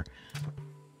 Is here.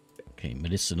 Okay,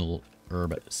 medicinal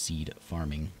herb seed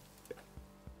farming.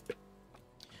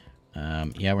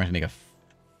 Yeah, we're gonna have to make a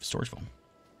storage vault.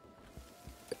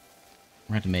 We're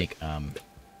gonna have to make,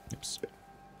 oops.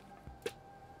 Let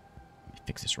me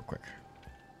fix this real quick.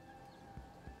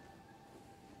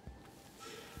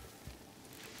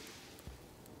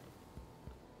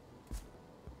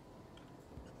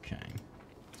 Okay.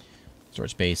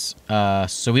 Storage space.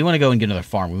 So we want to go and get another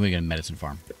farm. We want to get a medicine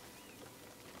farm.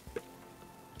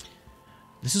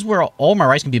 This is where all my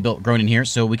rice can be grown in here,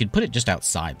 so we could put it just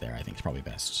outside there. I think it's probably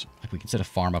best. Like we can set a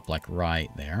farm up like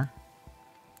right there.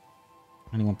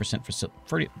 91% for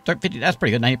 50. That's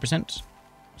pretty good. 90%.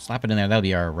 Slap it in there. That'll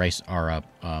be our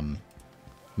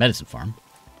medicine farm.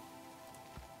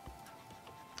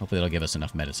 Hopefully, it'll give us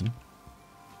enough medicine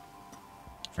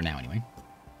for now, anyway.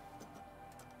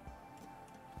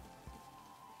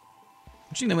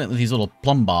 Interesting they went with these little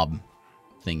plumb bob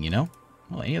thing, you know.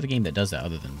 Well, any other game that does that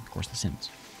other than, of course, The Sims.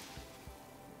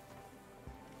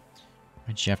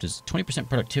 Red shaft is 20%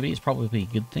 productivity is probably a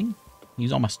good thing.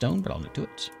 Use all my stone, but I'll do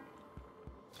it.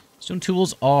 Stone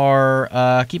tools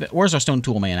are, keep it. Where's our stone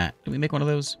tool man at? Did we make one of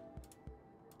those?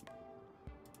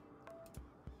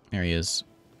 There he is.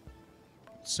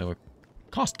 So it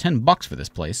cost $10 for this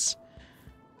place.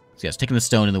 So yes, taking the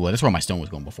stone in the wood. That's where my stone was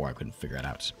going before. I couldn't figure it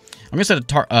out. I'm going to set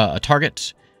a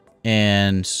target.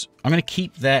 And I'm going to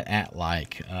keep that at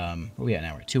like, where are we at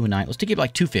now? We're at 209. Let's take it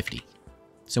like 250.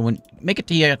 So make it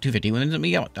to 250.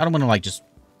 I don't want to like just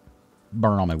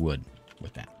burn all my wood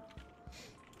with that.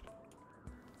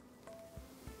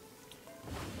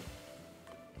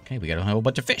 Okay, we got a whole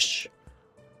bunch of fish.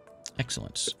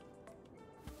 Excellent.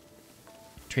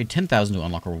 Trade 10,000 to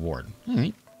unlock a reward.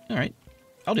 All right.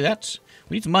 I'll do that.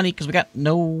 We need some money because we got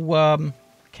no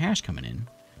cash coming in.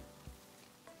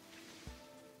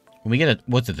 When we get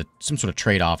some sort of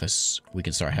trade office, we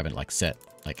can start having it like set,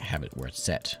 like have it where it's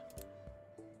set.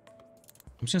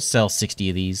 I'm just gonna sell 60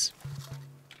 of these.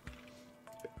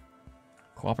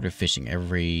 Cooperative fishing.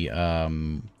 Every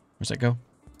where's that go?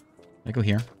 That go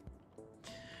here.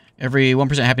 Every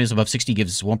 1% happiness above 60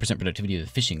 gives 1% productivity to the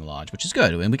fishing lodge, which is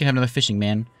good. And we can have another fishing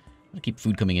man. I'll keep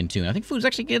food coming in too. And I think food's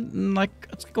actually getting like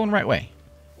it's going the right way.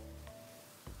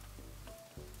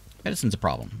 Medicine's a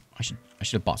problem. I should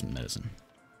have bought some medicine.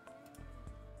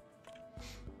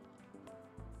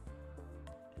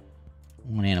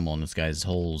 One animal in this guy's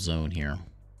whole zone here.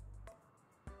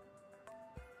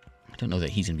 I don't know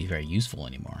that he's going to be very useful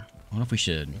anymore. I wonder if we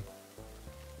should...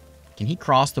 Can he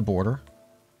cross the border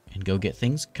and go get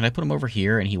things? Can I put him over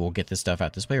here and he will get this stuff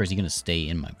out this way? Or is he going to stay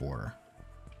in my border?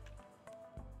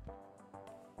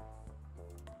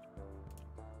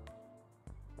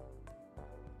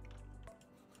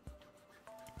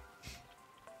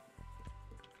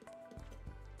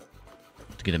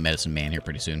 To get a medicine man here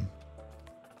pretty soon.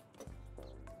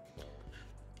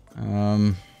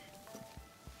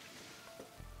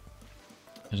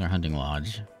 There's our hunting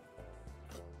lodge.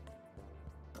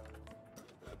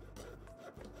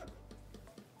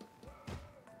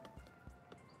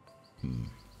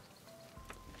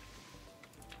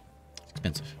 It's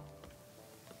expensive.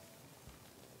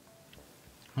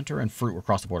 Hunter and fruit will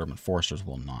cross the border, but foresters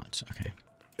will not. Okay.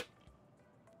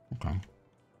 Okay.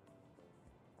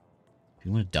 If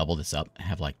you want to double this up,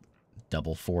 have like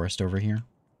double forest over here.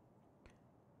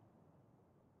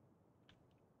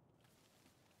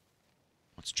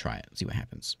 Let's try it. See what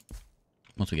happens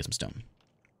once we get some stone.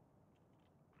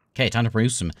 Okay, time to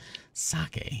produce some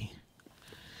sake.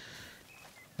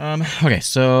 Okay,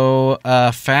 so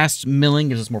fast milling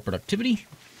gives us more productivity.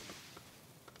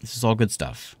 This is all good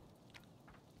stuff.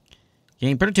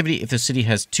 Gain productivity if the city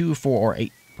has 2, 4, or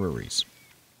 8 breweries.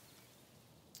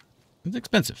 It's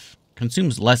expensive.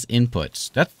 Consumes less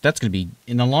inputs. That's going to be,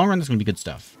 in the long run, that's going to be good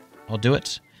stuff. I'll do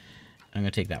it. I'm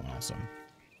going to take that one also.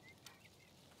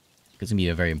 It's going to be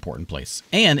a very important place.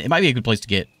 And it might be a good place to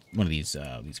get one of these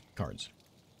cards.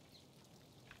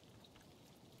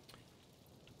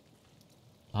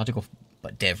 Logical,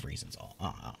 but dev reasons.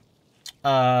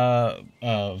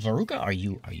 Veruca, are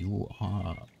you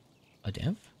a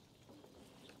dev?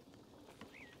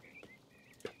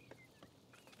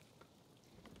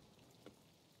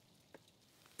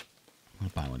 I'm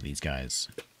gonna buy one of these guys.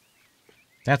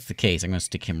 If that's the case, I'm gonna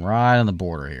stick him right on the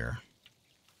border here.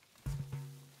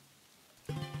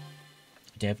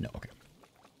 Dev? No, okay.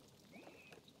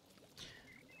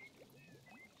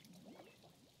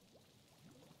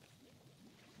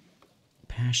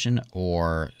 Passion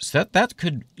or... So that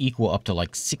could equal up to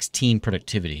like 16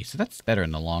 productivity. So that's better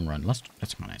in the long run. That's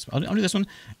kind of nice. I'll do this one.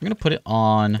 I'm going to put it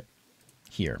on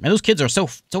here. Man, those kids are so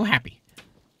happy.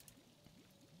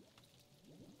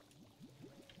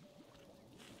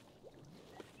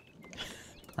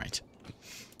 Right.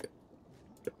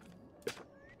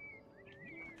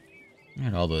 Look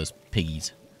at all those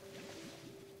piggies.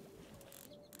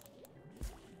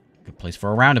 Good place for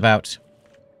a roundabout.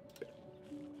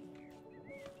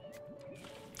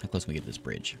 How close can we get to this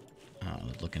bridge? Oh,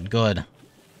 it's looking good. Looking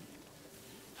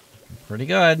pretty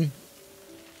good.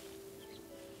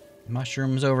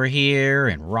 Mushrooms over here,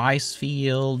 and rice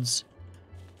fields.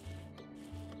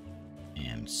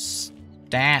 And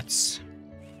stats.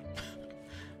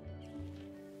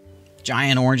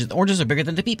 Giant oranges. The oranges are bigger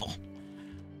than the people.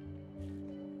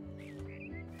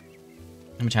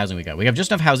 How much housing we got? We have just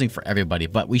enough housing for everybody,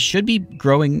 but we should be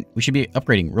growing. We should be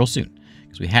upgrading real soon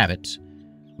because we have it.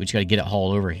 We just got to get it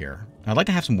hauled over here. I'd like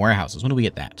to have some warehouses. When do we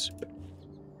get that?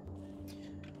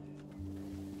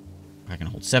 I can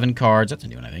hold 7 cards. That's a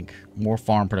new one, I think. More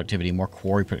farm productivity, more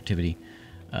quarry productivity.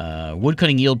 Wood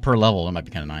cutting yield per level. That might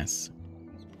be kind of nice.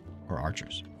 Or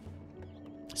archers.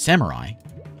 Samurai.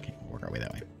 Okay, we'll work our way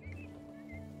that way.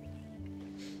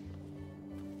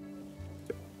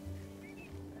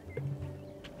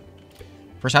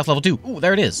 First house level 2. Ooh,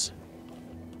 there it is.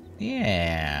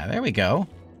 Yeah, there we go.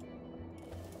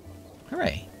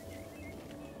 Hooray.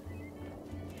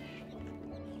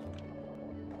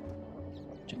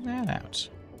 Check that out.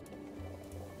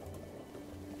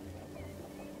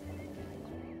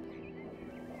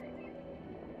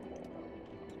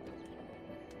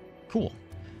 Cool.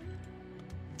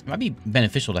 It might be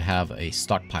beneficial to have a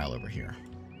stockpile over here.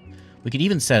 We could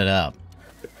even set it up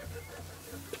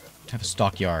to have a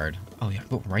stockyard. Oh, yeah,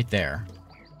 go right there.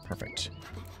 Perfect.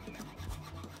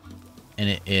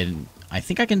 And I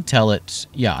think I can tell it,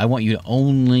 yeah, I want you to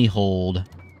only hold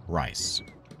rice.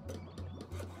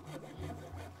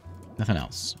 Nothing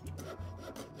else.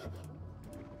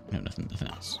 No, nothing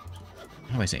else.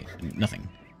 How do I say it? Nothing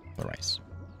but rice.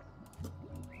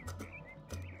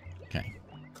 Okay.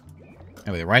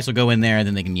 Anyway, the rice will go in there, and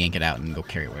then they can yank it out and go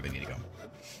carry it where they need to go.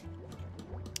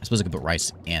 I suppose I could put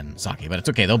rice and sake, but it's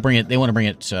okay. They'll bring it. They want to bring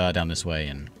it down this way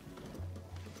and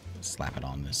slap it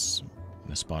on this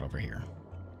spot over here.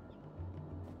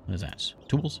 What is that?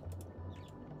 Tools?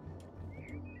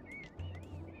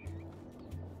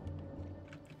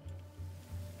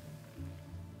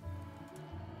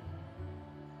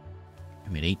 I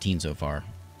made 18 so far.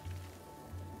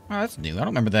 Oh, that's new. I don't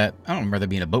remember that. I don't remember there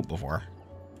being a boat before.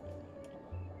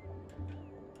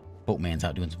 Boatman's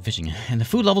out doing some fishing. And the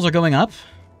food levels are going up.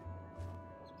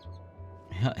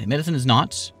 Medicine is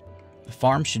not. The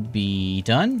farm should be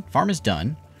done. Farm is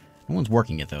done. No one's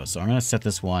working it, though, so I'm going to set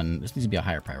this one. This needs to be a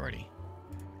higher priority.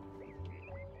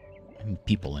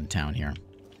 People in town here.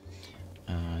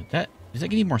 Does that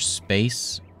give you more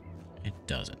space? It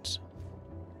doesn't.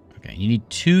 Okay, you need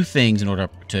 2 things in order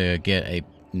to get a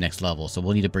next level, so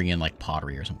we'll need to bring in, like,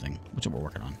 pottery or something, which we're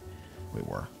working on. We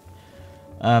were.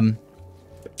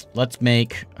 Let's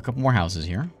make a couple more houses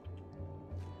here.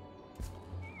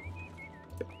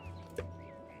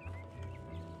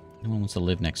 No one wants to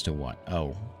live next to what?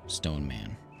 Oh, Stone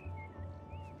Man.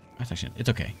 That's actually, it's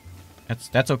okay.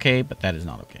 That's okay, but that is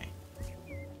not okay.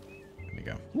 There we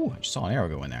go. Ooh, I just saw an arrow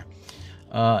go in there.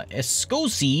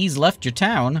 Escosies left your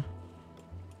town.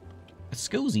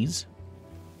 Escosies.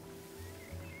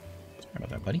 Sorry about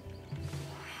that, buddy.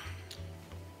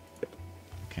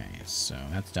 Okay, so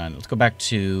that's done. Let's go back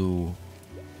to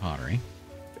pottery.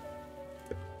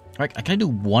 All right, can I do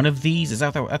one of these? Is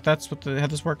that's what how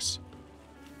this works?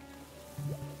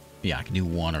 Yeah, I can do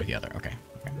one or the other. Okay.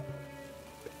 Okay.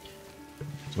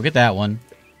 So we'll get that one.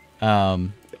 I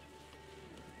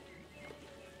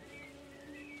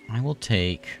will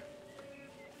take...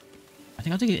 I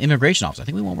think I'll take an immigration officer. I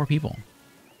think we want more people.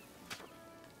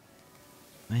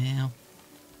 Well...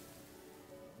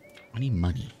 I need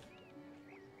money.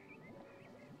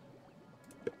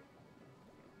 I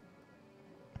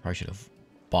probably should have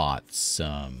bought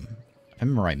some... If I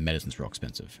remember right, medicine's real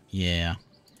expensive. Yeah.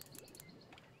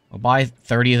 We'll buy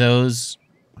 30 of those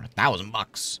for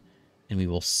 $1,000. And we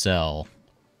will sell...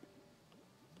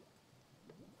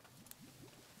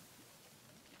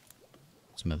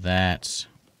 some of that,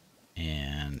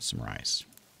 and some rice.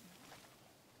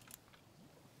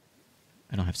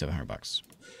 I don't have $700.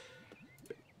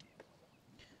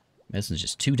 Medicine's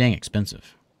just too dang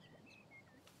expensive.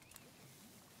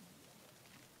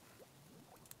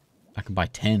 I can buy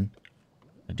 10.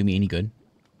 That'd do me any good.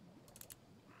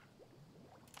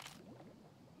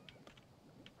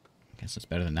 I guess it's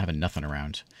better than having nothing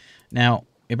around. Now,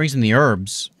 it brings in the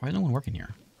herbs. Why is no one working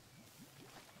here?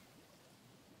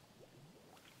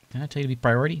 Can I tell you to be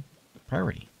priority?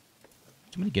 Priority.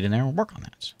 Somebody get in there and work on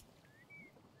that.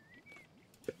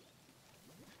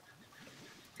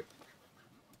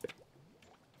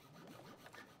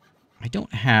 I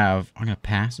don't have... I'm going to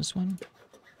pass this one.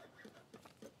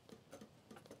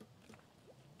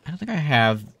 I don't think I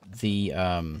have the... Do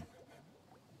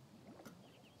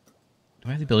I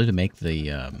have the ability to make the...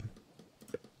 to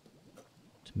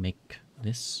make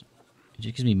this? It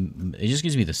just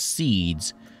gives me the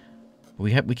seeds...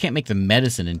 We can't make the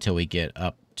medicine until we get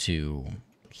up to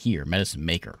here, medicine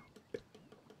maker.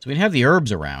 So we can have the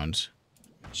herbs around.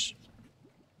 Which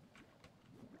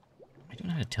I don't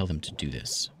know how to tell them to do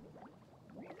this.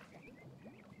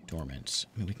 Dormant.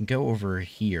 I mean, we can go over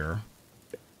here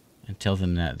and tell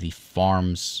them that the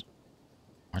farms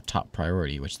are top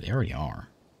priority, which they already are.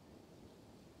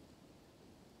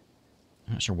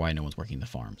 I'm not sure why no one's working the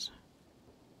farms.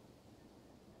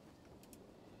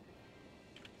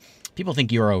 People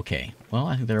think you're okay. Well,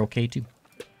 I think they're okay, too.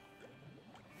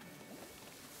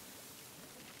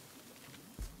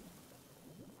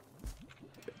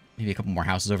 Maybe a couple more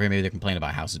houses over here. Maybe they're complaining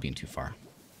about houses being too far.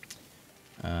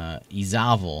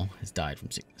 Izavel has died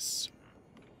from sickness.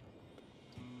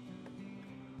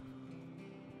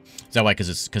 Is that why? Because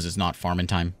it's not farming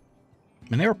time? I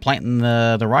mean, they were planting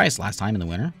the rice last time in the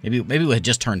winter. Maybe it had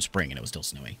just turned spring and it was still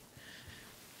snowy.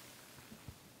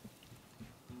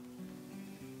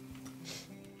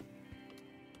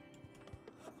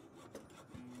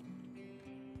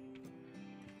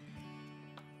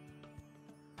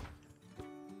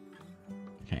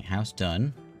 House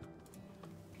done.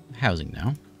 Housing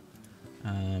now.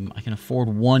 I can afford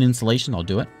one insulation. I'll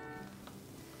do it.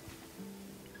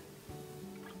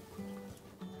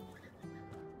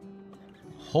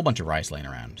 Whole bunch of rice laying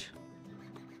around.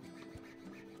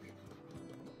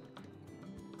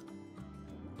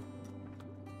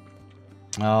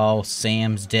 Oh,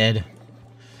 Sam's dead.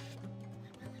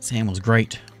 Sam was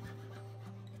great.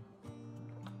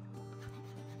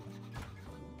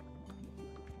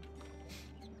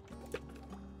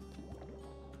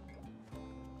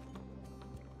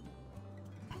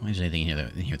 Is there anything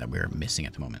in here that we're missing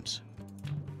at the moment?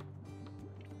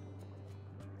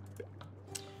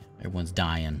 Everyone's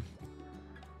dying.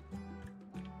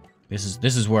 This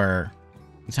is where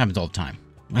this happens all the time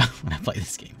when I play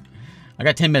this game. I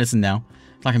got 10 medicine now.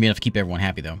 It's not gonna be enough to keep everyone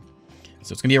happy though.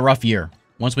 So it's gonna be a rough year.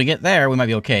 Once we get there, we might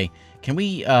be okay. Can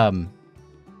we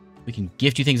we can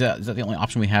gift you things? Is that the only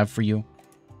option we have for you?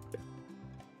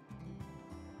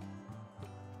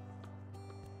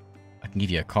 I can give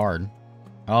you a card.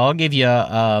 I'll give you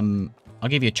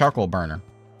a charcoal burner.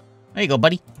 There you go,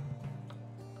 buddy.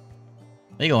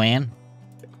 There you go, Anne.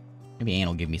 Maybe Anne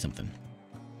will give me something.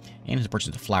 Anne has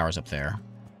purchased the flowers up there.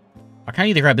 I kind of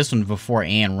need to grab this one before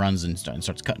Anne runs and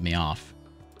starts cutting me off.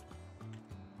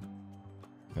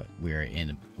 But we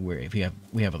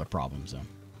have other problems though.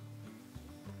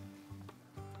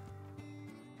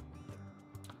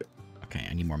 Okay,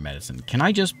 I need more medicine. Can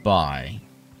I just buy?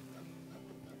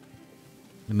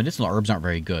 The medicinal herbs aren't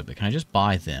very good, but can I just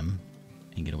buy them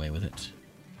and get away with it?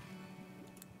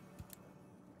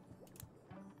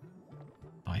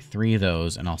 Buy 3 of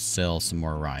those, and I'll sell some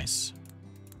more rice.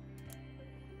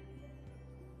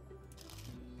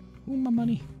 Ooh, my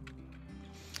money.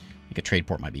 I think a trade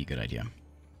port might be a good idea.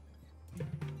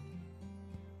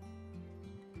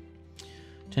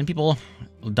 10 people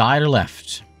died or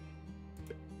left.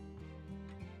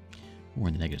 We're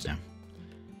in the negatives now.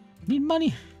 Need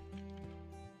money.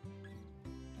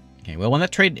 Okay, well, when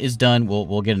that trade is done,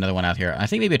 we'll get another one out here. I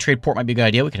think maybe a trade port might be a good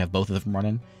idea. We could have both of them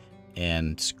running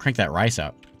and crank that rice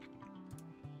out.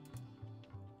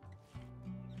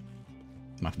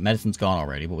 My medicine's gone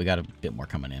already, but we got a bit more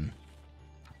coming in.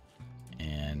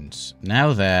 And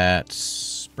now that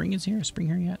spring is here, is spring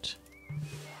here yet?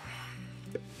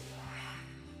 So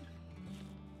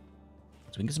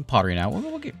we can get some pottery now.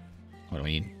 We'll get. What do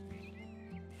we need?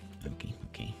 Okay,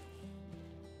 okay.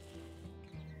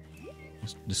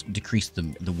 Let's just decrease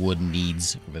the wood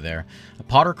needs over there. A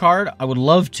potter card, I would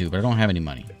love to, but I don't have any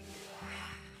money.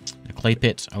 A clay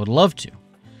pit, I would love to.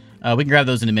 We can grab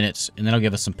those in a minute, and then it'll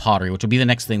give us some pottery, which will be the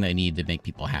next thing that I need to make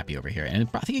people happy over here. And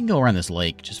I think you can go around this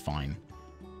lake just fine.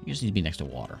 You just need to be next to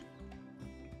water.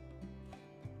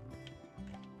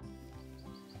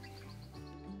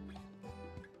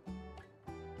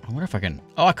 I wonder if I can...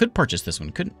 Oh, I could purchase this one.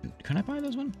 Couldn't I buy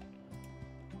this one?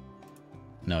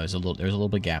 No, there's a little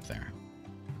bit of gap there.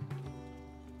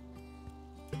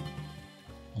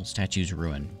 Old statue's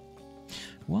ruined.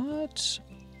 What?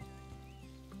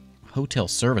 Hotel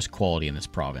service quality in this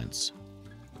province.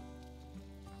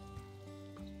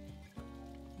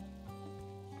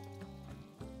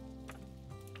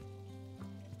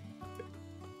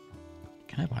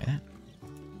 Can I buy that?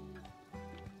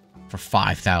 For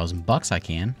 5,000 bucks I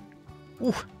can.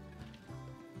 Ooh.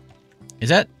 Is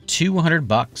that 200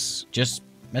 bucks? Just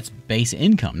that's base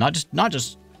income, not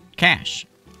just cash.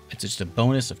 It's just a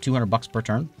bonus of 200 bucks per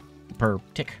turn, per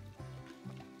tick.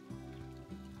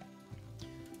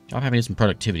 Job happiness and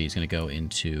productivity is going to go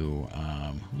into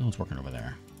who's working over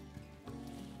there.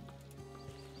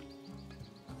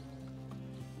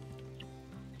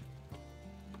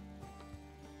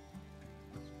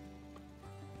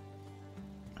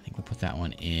 I think we'll put that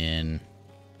one in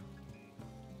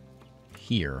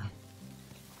here.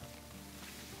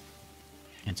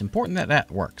 And it's important that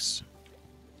that works.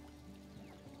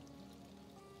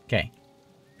 Okay.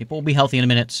 People will be healthy in a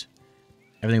minute.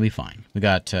 Everything will be fine. We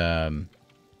got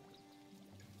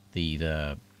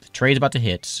the trade's about to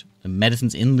hit. The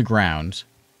medicine's in the ground.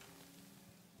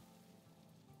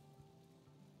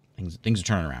 Things are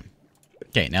turning around.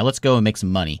 Okay, now let's go and make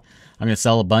some money. I'm going to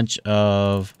sell a bunch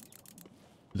of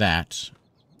that.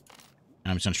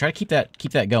 And I'm just going to try to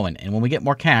keep that going. And when we get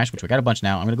more cash, which we got a bunch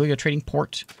now, I'm going to go get a trading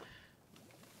port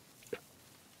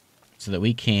so that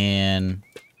we can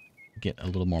get a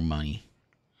little more money.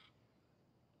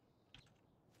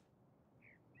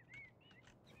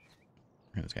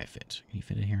 Where does this guy fit? Can he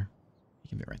fit in here? He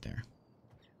can fit right there.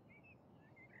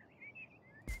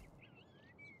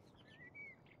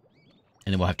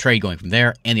 And then we'll have trade going from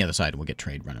there and the other side. We'll get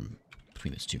trade running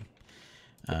between those two.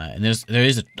 And there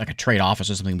is like a trade office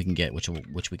or something we can get, which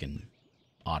we can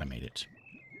automate it.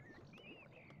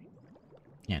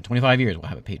 Yeah, in 25 years we'll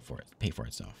have it pay for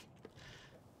itself.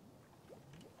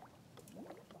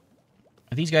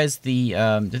 Are these guys the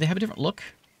do they have a different look?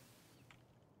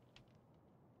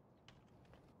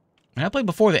 When I played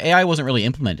before, the AI wasn't really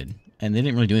implemented, and they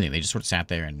didn't really do anything. They just sort of sat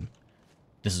there, and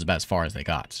this is about as far as they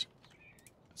got.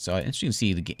 So it's interesting to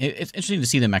see it's interesting to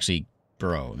see them actually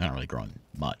grow. They're not really growing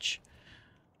much.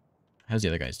 How's the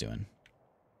other guys doing?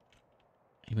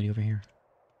 Anybody over here?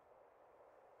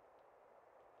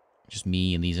 Just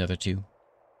me and these other two.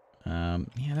 Yeah,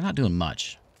 they're not doing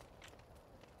much.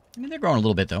 I mean, they're growing a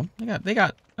little bit though.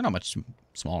 They're not much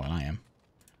smaller than I am.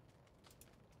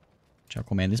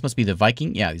 Charcoal man. This must be the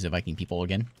Viking. Yeah, these are Viking people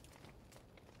again.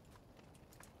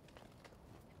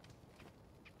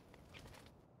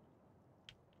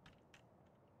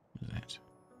 What is that?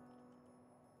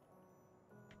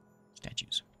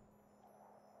 Statues.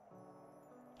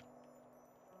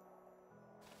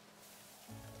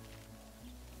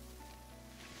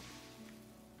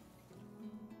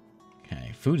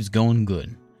 Okay, food is going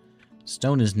good.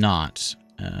 Stone is not.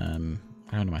 I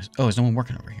don't know. Oh, there's no one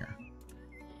working over here.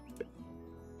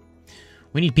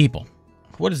 We need people.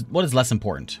 What is less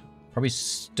important? Probably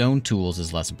stone tools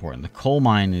is less important. The coal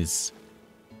mine is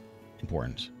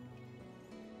important.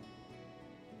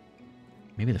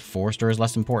 Maybe the forester is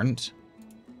less important.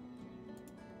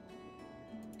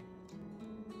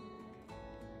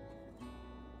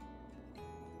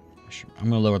 I'm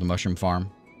going to lower the mushroom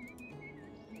farm.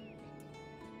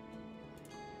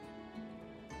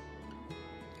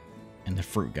 And the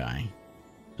fruit guy.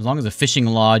 As long as the fishing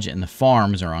lodge and the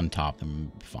farms are on top,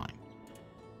 then we're fine.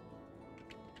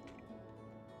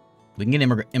 We can get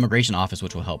an immigration office,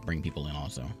 which will help bring people in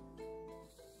also.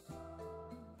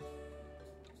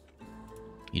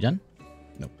 You done?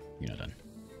 Nope, you're not done.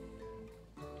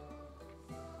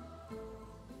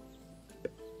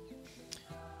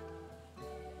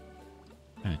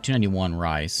 $291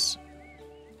 rice.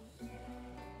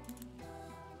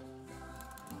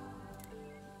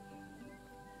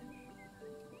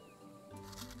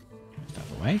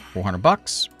 Stuff away.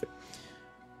 $400.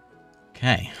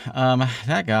 Okay.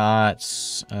 That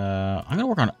got. I'm gonna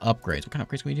work on upgrades. What kind of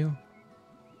upgrades can we do?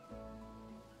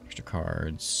 Extra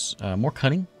cards. More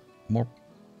cutting. More.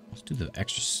 Let's do the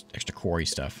extra quarry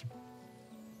stuff.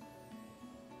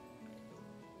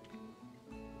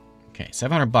 Okay,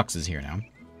 $700 is here now.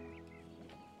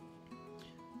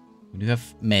 We do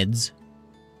have meds.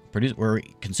 We're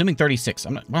consuming 36.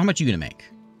 How much are you gonna make?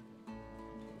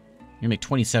 You're gonna make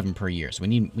 27 per year, so we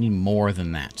need more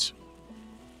than that.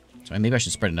 So maybe I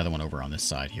should spread another one over on this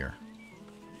side here.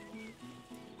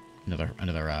 Another one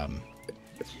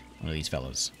of these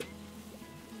fellows.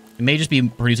 It may just be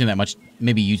producing that much,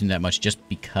 maybe using that much just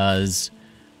because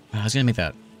I was gonna make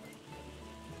that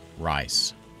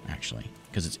rice actually,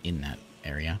 because it's in that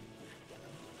area.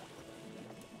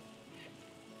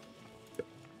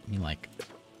 Let me like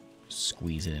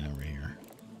squeeze it in over here.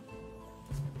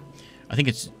 I think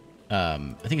it's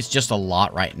just a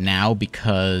lot right now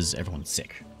because everyone's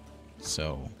sick.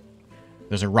 So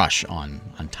there's a rush on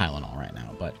Tylenol right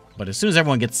now, but as soon as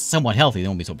everyone gets somewhat healthy, they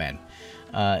won't be so bad.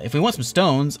 If we want some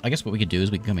stones, I guess what we could do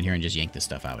is we can come in here and just yank this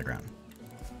stuff out of the ground.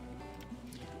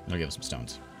 That'll give us some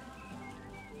stones.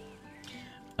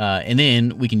 And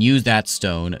then we can use that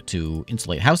stone to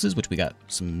insulate houses, which we got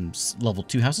some level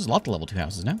 2 houses, lots of level 2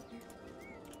 houses now.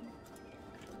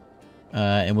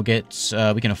 And we'll get,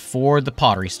 we can afford the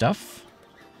pottery stuff.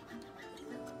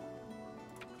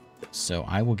 So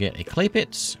I will get a clay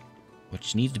pit,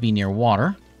 which needs to be near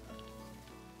water.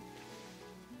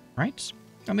 Right?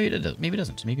 Oh, maybe it does. Maybe it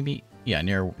doesn't. Maybe it can be, yeah,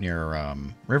 near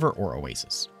river or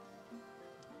oasis.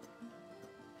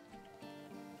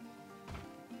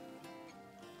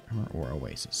 River or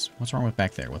oasis. What's wrong with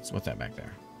back there? What's that back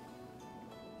there?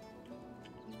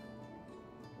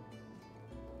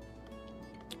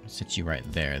 Sit you right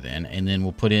there then, and then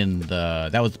we'll put in the,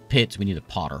 that was the pit, so we need a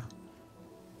potter.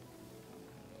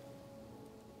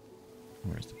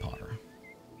 Where's the potter?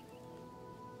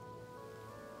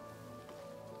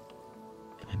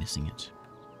 Am I missing it?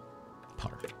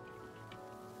 Potter.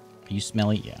 Are you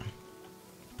smelly? Yeah.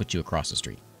 Put you across the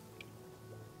street.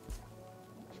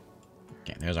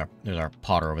 Okay, there's our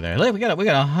potter over there. Look, we got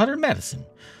 100 medicine.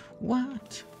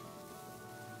 What?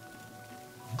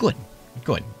 Good.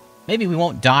 Good. Maybe we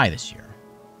won't die this year.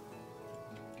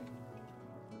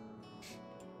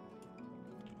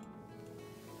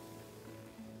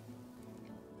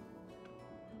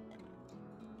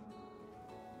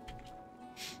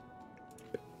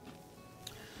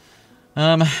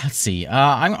 Let's see.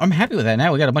 I'm happy with that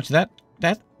now. We got a bunch of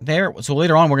that there. So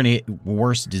later on, we're gonna get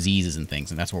worse diseases and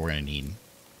things, and that's what we're gonna need.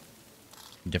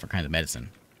 Different kinds of medicine.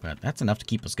 But that's enough to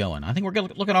keep us going. I think we're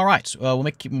looking all right. We'll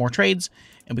keep more trades,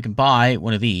 and we can buy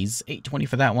one of these. $820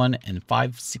 for that one, and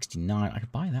 $569. I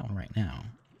could buy that one right now.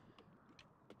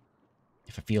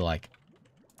 If I feel like...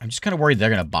 I'm just kind of worried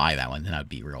they're going to buy that one, then I'd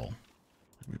be real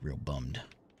bummed.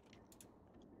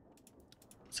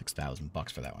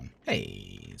 $6,000 for that one.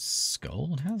 Hey,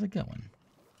 Skull, how's it going?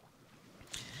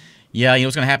 Yeah, you know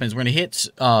what's going to happen is we're going to hit...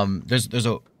 there's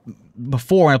a...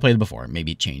 Before, when I played before,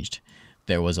 maybe it changed.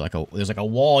 There's like a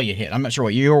wall you hit. I'm not sure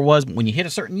what year it was, but when you hit a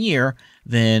certain year,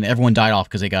 then everyone died off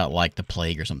because they got like the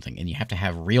plague or something, and you have to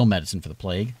have real medicine for the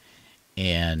plague,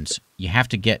 and you have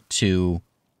to get to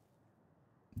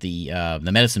the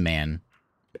medicine man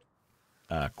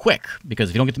quick, because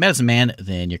if you don't get the medicine man,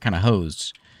 then you're kind of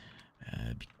hosed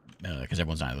because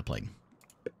everyone's dying of the plague.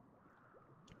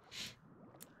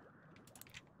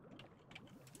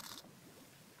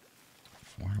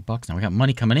 $400. Now we got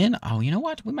money coming in. Oh, you know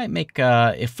what? We might make,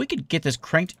 if we could get this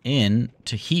cranked in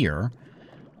to here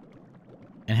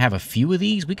and have a few of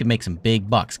these, we could make some big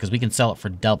bucks because we can sell it for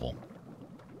double.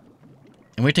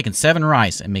 And we're taking 7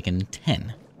 rice and making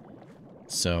 10.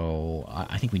 So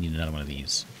I think we need another one of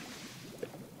these.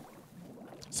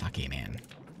 Sake man.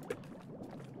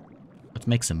 Let's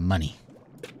make some money.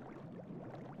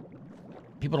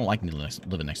 People don't like me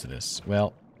living next to this.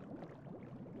 Well,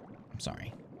 I'm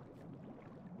sorry.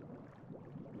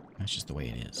 That's just the way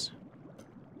it is.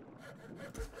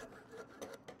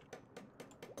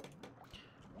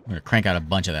 We're going to crank out a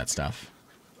bunch of that stuff.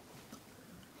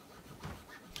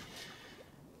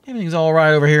 Everything's all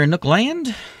right over here in Nook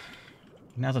Land.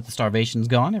 Now that the starvation's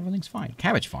gone, everything's fine.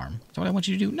 Cabbage farm. Is that what I want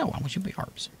you to do? No, I want you to be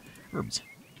herbs. Herbs.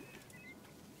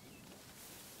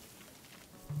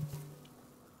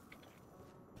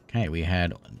 Okay, we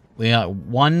got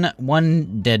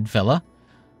one dead fella.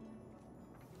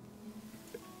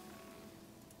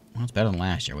 Well, it's better than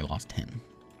last year. We lost 10.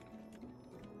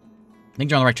 I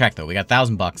think you're on the right track, though. We got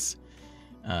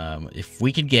 $1,000. If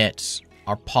we could get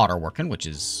our potter working, which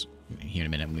is here in a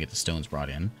minute when we get the stones brought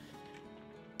in,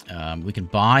 we can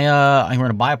buy a. We're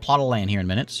gonna buy a plot of land here in a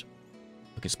minute.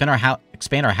 We can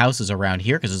expand our houses around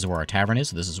here because this is where our tavern is.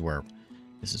 So this is where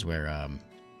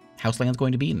house land's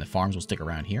going to be, and the farms will stick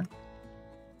around here.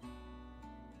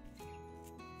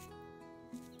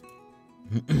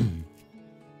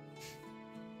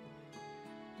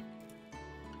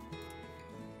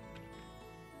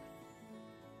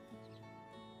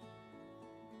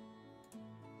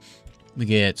 We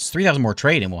get 3,000 more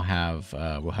trade, and we'll have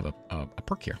a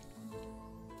perk here.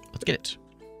 Let's get it.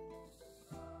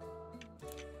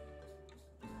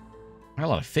 I got a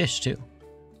lot of fish too.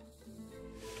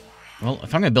 Well,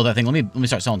 if I'm gonna build that thing, let me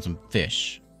start selling some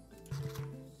fish.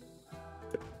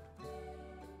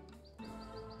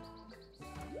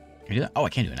 Can I do that? Oh, I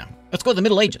can't do it now. Let's go to the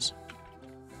Middle Ages.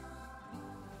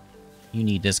 You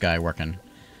need this guy working.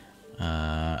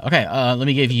 Okay, let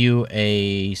me give you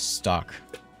a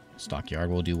stockyard.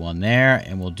 We'll do one there,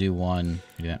 and we'll do one.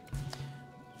 Do that.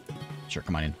 Sure,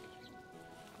 come on in.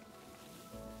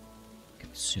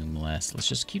 Consume less. Let's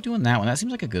just keep doing that one. That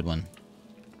seems like a good one.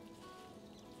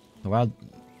 The wild,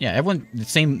 yeah. Everyone, the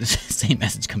same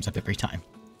message comes up every time.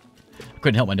 I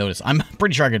couldn't help but notice. I'm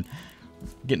pretty sure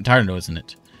getting tired of noticing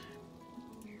it.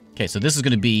 Okay, so this is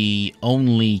going to be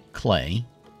only clay.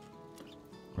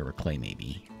 Wherever clay may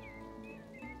be.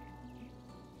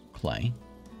 Clay.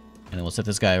 And then we'll set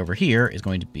this guy over here is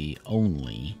going to be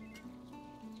only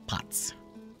pots.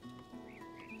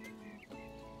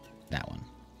 That one.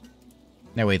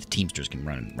 That way the teamsters can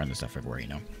run the stuff everywhere, you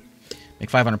know. Make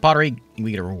 500 pottery, and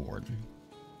we get a reward.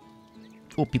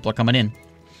 Oh, people are coming in.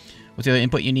 What's the other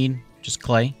input you need? Just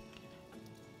clay?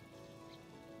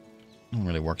 No one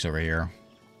really works over here.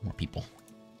 More people.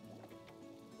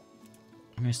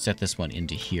 I'm going to set this one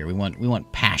into here. We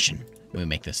want passion when we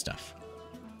make this stuff.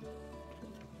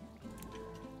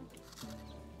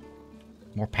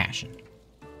 More passion.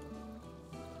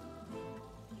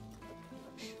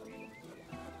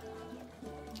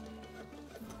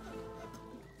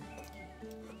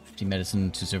 Medicine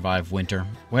to survive winter.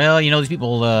 Well, you know, these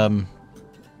people,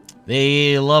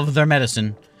 they love their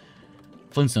medicine.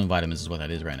 Flintstone vitamins is what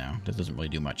that is right now. That doesn't really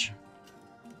do much.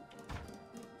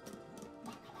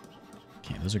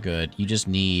 Okay, those are good. You just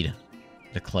need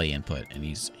the clay input, and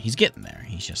he's getting there.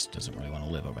 He just doesn't really want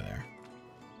to live over there.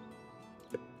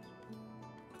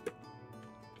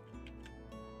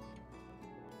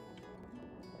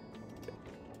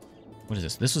 What is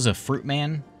this? This was a fruit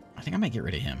man? I think I might get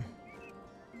rid of him.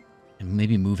 And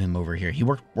maybe move him over here. He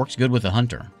works good with a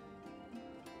hunter.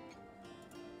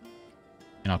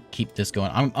 And I'll keep this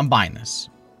going. I'm buying this.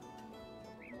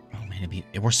 Oh man, it'd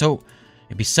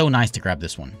be so nice to grab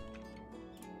this one.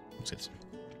 What's this?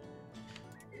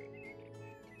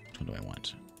 Which one do I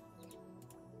want?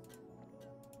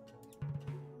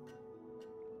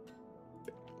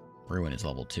 Ruin is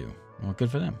level 2. Well, good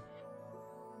for them.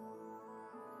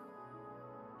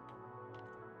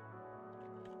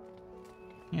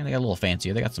 Yeah, they got a little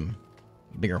fancier. They got some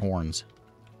bigger horns.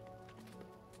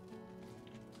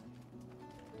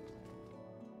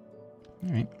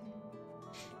 Alright.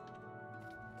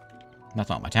 That's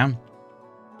not my town.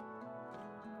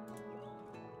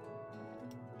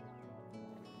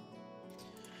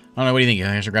 I don't know, what do you think?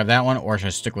 I should grab that one, or should I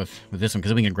stick with this one?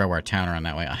 Because we can grow our town around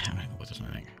that way. I'm gonna go with this one,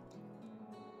 I think.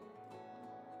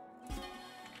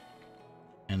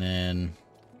 And then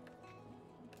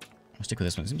I'll stick with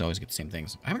this one. It seems to always get the same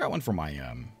things. I haven't got one for my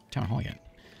town hall yet.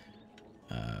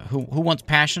 Who wants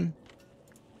passion?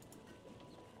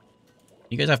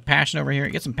 You guys have passion over here?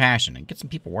 Get some passion and get some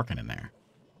people working in there.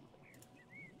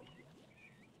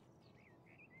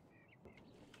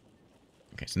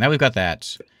 Okay, so now we've got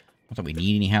that. Not that we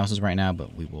need any houses right now,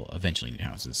 but we will eventually need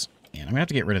houses. And I'm going to have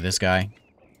to get rid of this guy.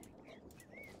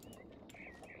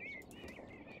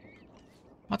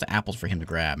 Lots of apples for him to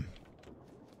grab.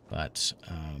 But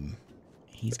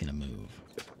he's going to move.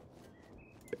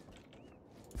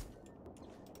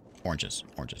 Oranges.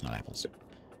 Oranges, not apples.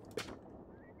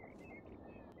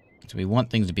 So we want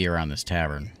things to be around this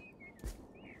tavern.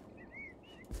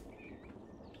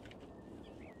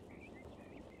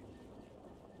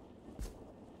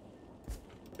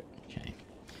 Okay.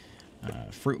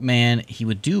 Fruit Man, he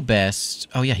would do best.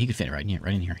 Oh yeah, he could fit right in here.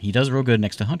 Right in here. He does real good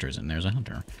next to hunters, and there's a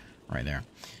hunter right there.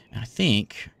 And I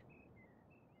think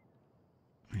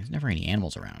there's never any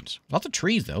animals around. Lots of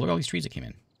trees though. Look at all these trees that came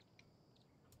in.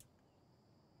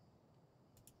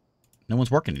 No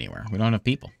one's working anywhere. We don't have enough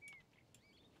people.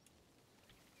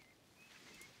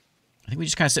 I think we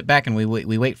just kind of sit back and we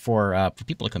wait for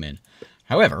people to come in.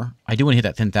 However, I do want to hit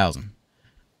that 10,000.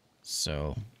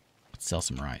 So let's sell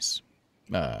some rice.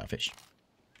 Fish.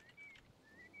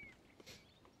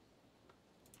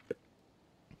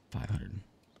 500.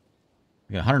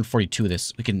 We got 142 of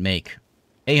this. We can make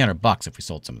 800 bucks if we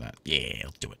sold some of that. Yeah,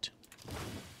 let's do it.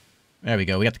 There we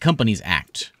go. We got the Companies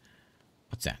Act.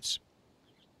 What's that?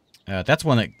 That's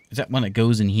one that is that one that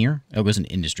goes in here. Oh, it goes in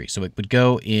industry. So it would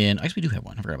go in. I guess we do have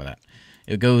one. I forgot about that.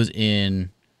 It goes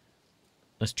in.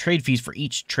 Let's trade fees for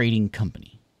each trading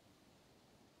company.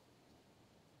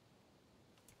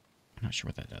 I'm not sure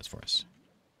what that does for us.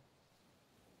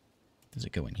 Does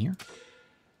it go in here?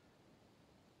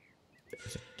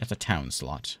 That's a town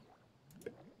slot.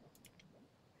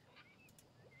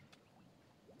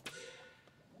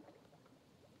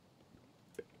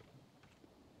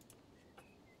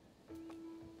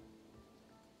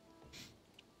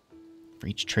 For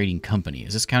each trading company.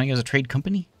 Is this counting as a trade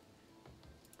company?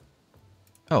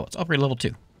 Oh, it's upgrade level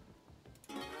 2.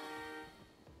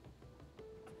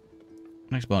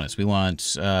 Next bonus. We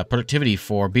want productivity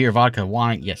for beer, vodka,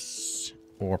 wine. Yes.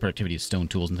 Or productivity of stone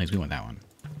tools and things. We want that one.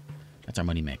 That's our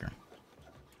money maker.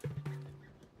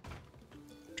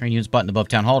 Train units button above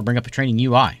Town Hall to bring up the training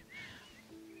UI.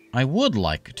 I would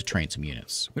like to train some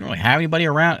units. We don't really have anybody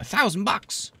around. 1,000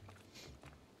 bucks.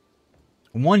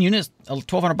 One unit,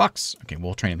 1,200 bucks. Okay,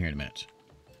 we'll train him here in a minute.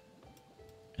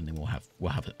 And then we'll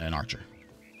have an archer.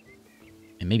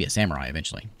 And maybe a samurai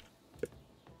eventually.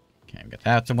 Okay, we got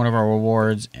that's one of our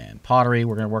rewards. And pottery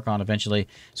we're going to work on eventually.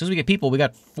 As soon as we get people, we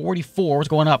got 44. It's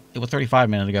going up. It was 35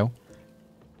 minutes ago.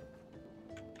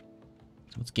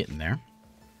 So let's get in there.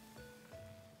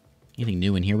 Anything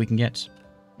new in here we can get?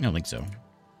 I don't think so.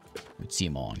 We'd see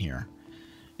them all in here.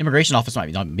 Immigration office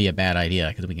might not be a bad idea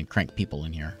because we can crank people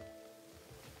in here.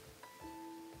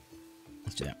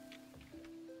 Let's do that.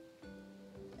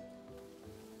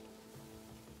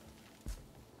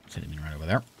 Set him in right over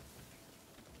there.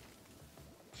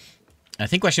 I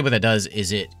think actually what that does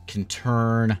is it can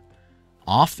turn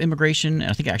off immigration,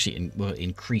 and I think it actually will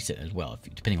increase it as well,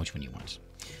 depending on which one you want.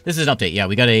 This is an update. Yeah,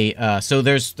 we got a so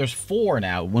there's 4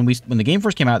 now. When the game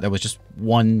first came out, there was just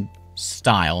one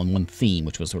style and one theme,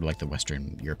 which was sort of like the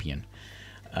Western European,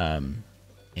 and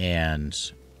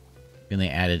then they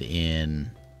added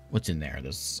in what's in there.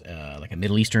 There's like a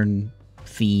Middle Eastern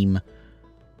theme,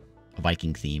 a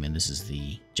Viking theme, and this is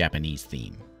the Japanese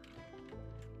theme.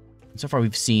 And so far,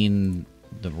 we've seen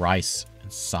the rice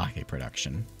and sake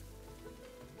production.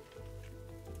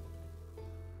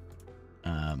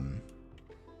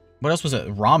 What else was it?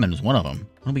 Ramen was one of them.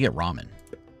 When did we get ramen?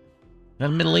 Is that a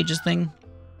Middle Ages thing?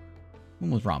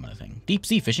 When was ramen a thing? Deep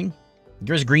sea fishing.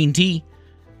 Here's green tea.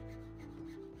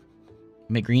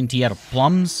 Make green tea out of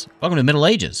plums. Welcome to the Middle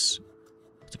Ages.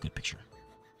 That's a good picture.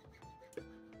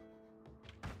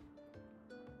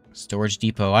 Storage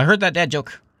depot. I heard that dad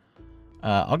joke.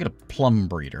 I'll get a plum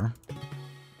breeder.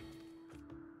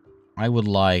 I would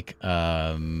like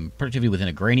productivity within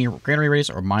a granary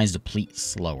radius or mines deplete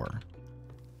slower.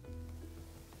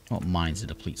 I want mines to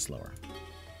deplete slower.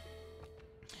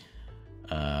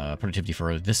 Productivity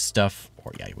for this stuff.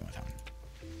 Or yeah, you went with that one.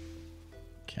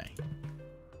 Okay.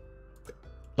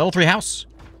 Level 3 house.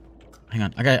 Hang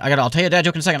on. I'll tell you a dad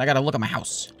joke in a second. I gotta look at my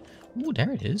house. Ooh,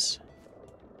 there it is.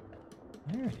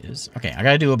 There it is. Okay, I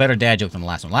gotta do a better dad joke than the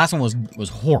last one. The last one was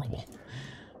horrible.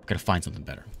 I've gotta find something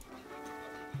better.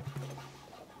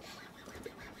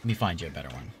 Let me find you a better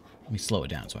one. Let me slow it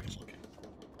down so I can look.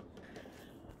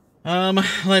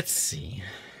 Let's see.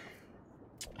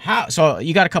 So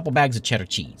you got a couple bags of cheddar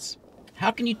cheese.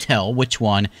 How can you tell which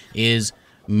one is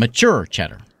mature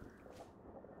cheddar?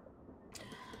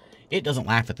 It doesn't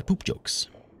laugh at the poop jokes.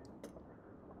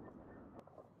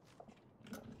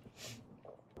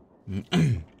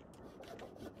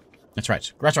 That's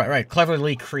right. That's right. Right.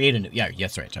 Cleverly created. Yeah.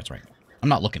 Yes. Right. That's right. I'm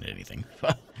not looking at anything.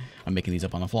 I'm making these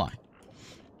up on the fly.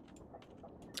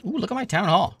 Ooh, look at my town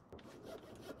hall.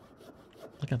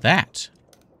 Look at that.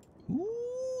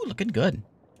 Ooh, looking good.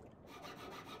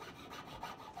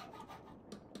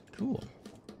 Cool.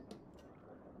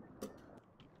 It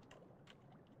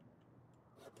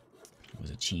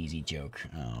was a cheesy joke.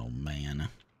 Oh, man.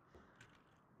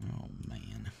 Oh,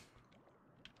 man.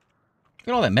 Look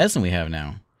at all that medicine we have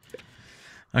now.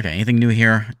 Okay, anything new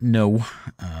here? No.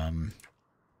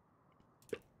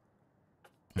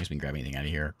 I guess we can grab anything out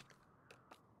of here.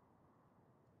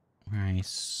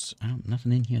 Rice.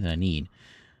 Nothing in here that I need.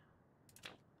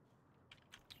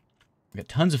 We got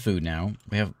tons of food now.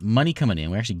 We have money coming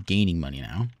in. We're actually gaining money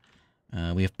now.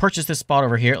 We have purchased this spot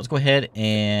over here. Let's go ahead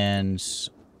and...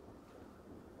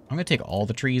 I'm going to take all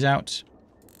the trees out.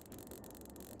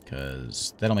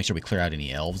 Because that'll make sure we clear out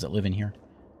any elves that live in here.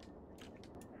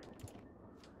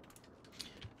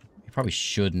 We probably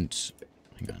shouldn't...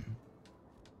 Hang on.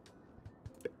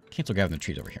 Cancel grabbing the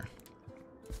trees over here.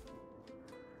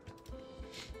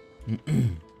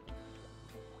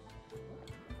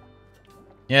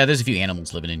 Yeah, there's a few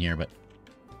animals living in here, but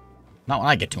not when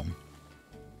I get to them.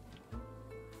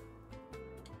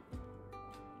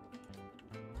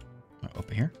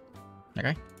 Over here. That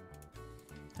guy.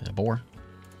 There's a boar.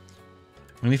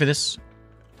 What do we need for this?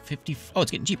 50. Oh,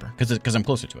 it's getting cheaper because I'm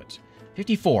closer to it.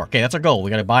 54. Okay, that's our goal.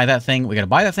 We got to buy that thing. We got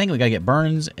to get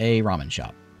Burns a ramen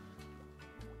shop.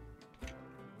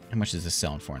 How much is this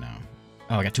selling for now?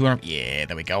 Oh, I got 200. Yeah,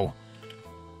 there we go.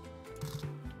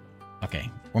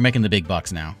 Okay, we're making the big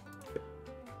bucks now.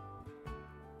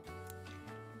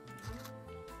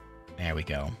 There we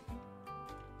go.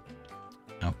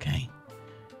 Okay.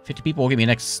 50 people will give me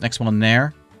next one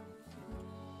there.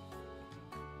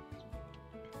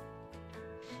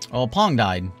 Oh, Pong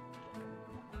died.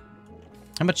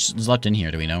 How much is left in here,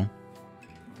 do we know?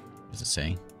 What does it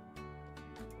say?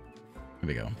 Here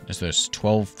we go. There's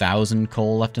 12,000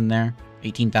 coal left in there.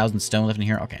 18,000 stone left in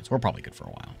here. Okay, so we're probably good for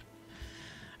a while.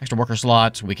 Extra worker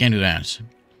slots. We can do that.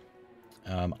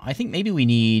 I think maybe we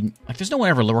need... Like, there's no one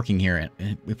ever working here.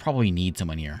 And we probably need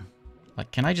someone here.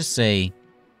 Like, can I just say...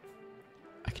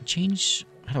 I can change...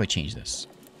 How do I change this?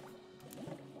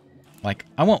 Like,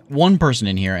 I want one person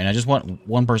in here, and I just want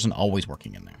one person always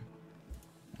working in there.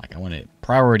 Like, I want a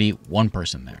priority one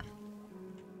person there.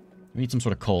 We need some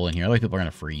sort of coal in here. Otherwise people are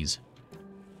going to freeze.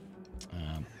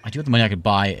 I do have the money I could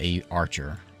buy a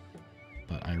archer.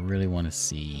 But I really want to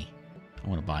see... I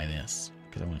want to buy this.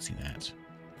 Because I want to see that.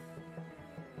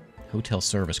 Hotel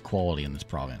service quality in this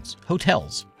province.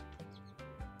 Hotels.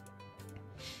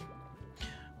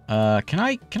 Can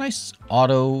I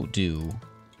auto do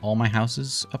all my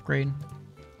houses upgrade?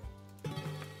 That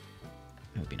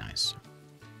would be nice.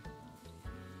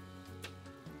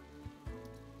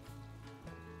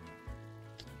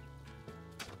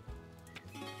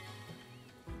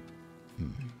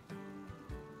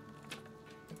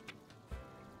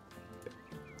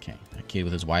 Okay, that kid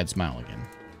with his wide smile again.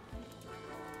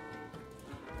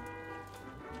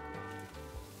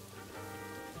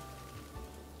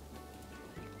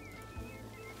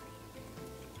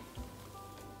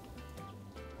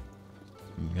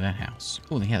 Look at that house.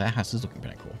 Oh, yeah, that house is looking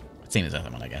pretty cool. Same as the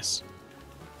other one, I guess.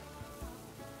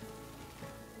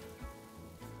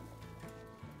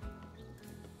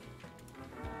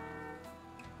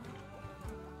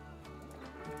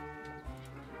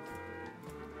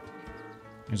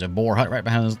 There's a boar hut right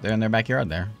behind us there in their backyard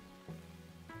there.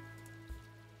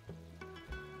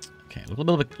 Okay, a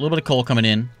little bit of coal coming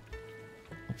in.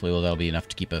 Hopefully that'll be enough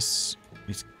to keep us, at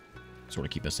least sort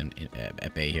of keep us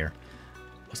at bay here.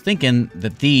 I was thinking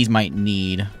that these might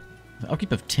need... I'll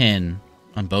keep of 10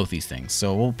 on both these things.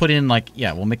 So we'll put in, like,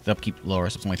 yeah, we'll make the upkeep lower,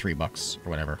 so it's only $3 or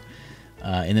whatever.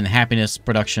 And then the happiness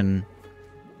production...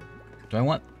 Do I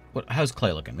want... How's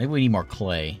clay looking? Maybe we need more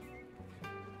clay.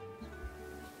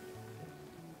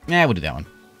 Yeah, we'll do that one.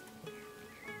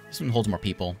 This one holds more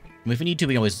people. I mean, if we need to,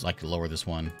 we can always, like, lower this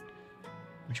one.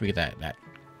 Make sure we get that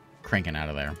cranking out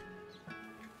of there.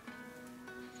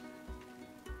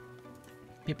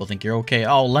 People think you're okay.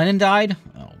 Oh, Lennon died?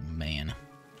 Oh, man.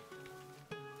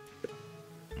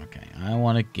 Okay, I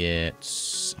want to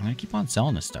get... I'm going to keep on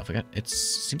selling this stuff. It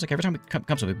seems like every time it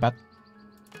comes up,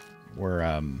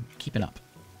 we're keeping up.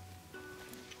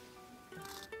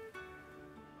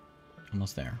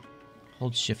 Almost there.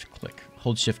 Hold shift, click.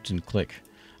 Hold shift and click.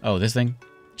 Oh, this thing?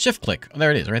 Shift click. Oh, there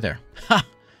it is, right there. Ha!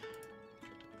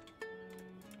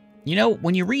 You know,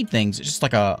 when you read things, it's just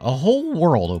like a whole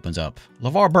world opens up.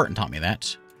 LeVar Burton taught me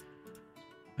that.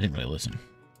 I didn't really listen.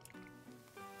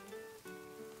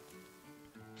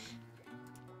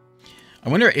 I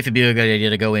wonder if it'd be a good idea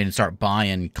to go in and start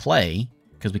buying clay,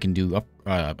 because we can do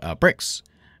bricks.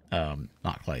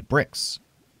 Not clay, bricks.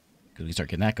 Because we can start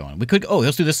getting that going. We could... Oh,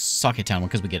 let's do this Socket Town one,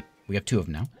 because we have 2 of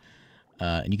them now.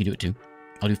 And you can do it too.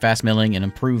 I'll do fast milling and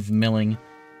improved milling.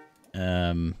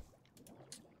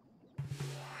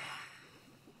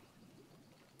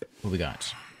 What we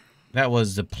got? That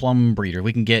was the plum breeder.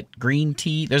 We can get green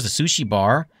tea. There's a sushi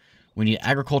bar. We need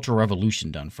agricultural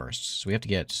revolution done first. So we have to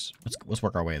get... Let's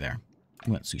work our way there.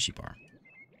 We want sushi bar.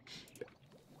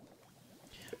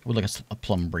 We'd like a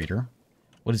plum breeder.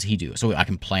 What does he do? So I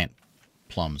can plant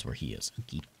plums where he is.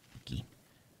 Okay. Okay.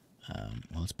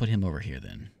 Well, let's put him over here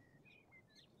then.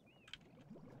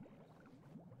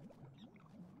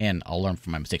 And I'll learn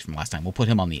from my mistakes from last time. We'll put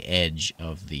him on the edge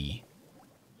of it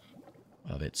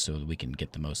so that we can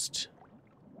get the most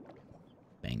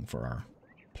bang for our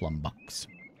plum bucks.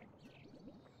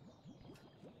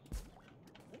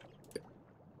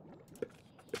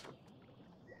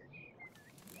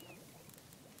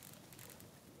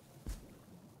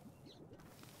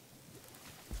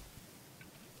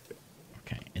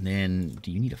 Okay, and then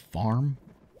do you need a farm?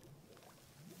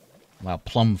 Allow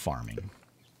plum farming.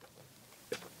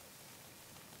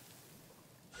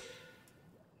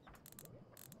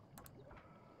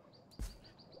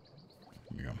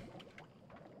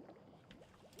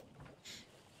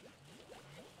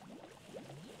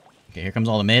 Okay, here comes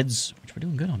all the meds, which we're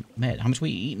doing good on med. How much we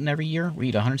eating every year? We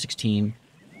eat 116,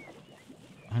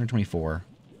 124.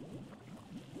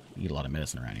 We eat a lot of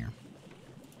medicine around here.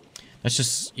 That's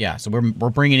just, yeah, so we're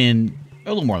bringing in a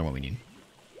little more than what we need.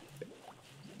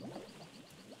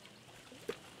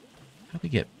 Where do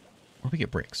we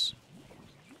get bricks?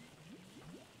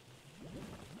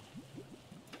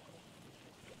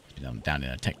 Down in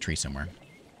a tech tree somewhere.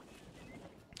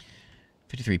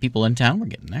 53 people in town, we're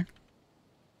getting there.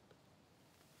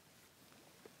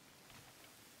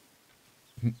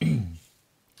 We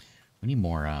need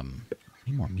more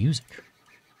music.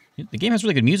 The game has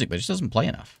really good music, but it just doesn't play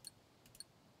enough.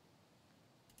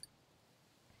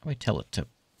 How do I tell it to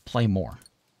play more?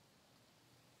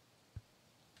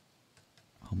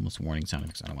 Homeless warning sound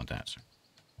effects. I don't want that.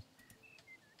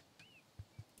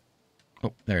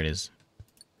 Oh, there it is.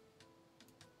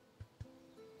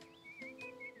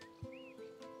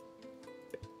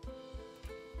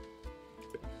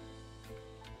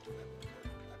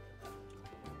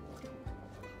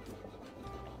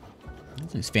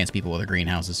 These fancy people with their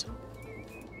greenhouses.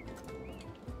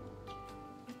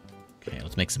 Okay,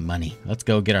 let's make some money. Let's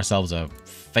go get ourselves a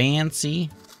fancy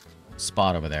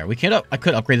spot over there. I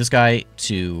could upgrade this guy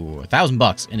to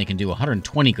 $1,000 and it can do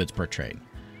 120 goods per trade.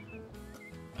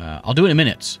 I'll do it in a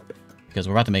minute because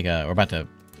we're about to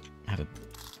have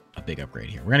a big upgrade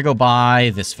here. We're gonna go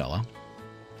buy this fella.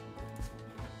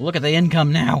 Look at the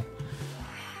income now.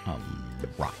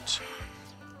 Right.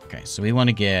 Okay, so we want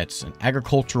to get an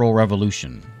agricultural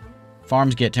revolution.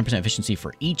 Farms get 10% efficiency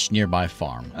for each nearby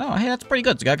farm. Oh, hey, that's pretty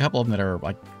good. It's got a couple of them that are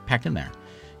like packed in there.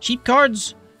 Sheep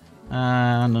cards?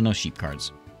 No sheep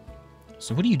cards.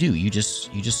 So what do? You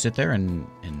just sit there and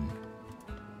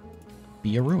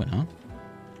be a ruin, huh?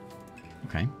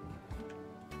 Okay.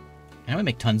 And we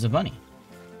make tons of money.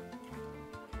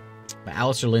 By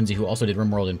Alistair Lindsay, who also did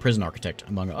RimWorld and Prison Architect,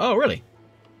 among. Oh, really?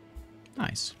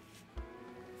 Nice.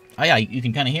 Oh yeah, you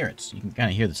can kind of hear it. You can kind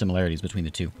of hear the similarities between the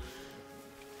two.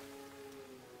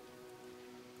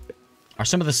 Are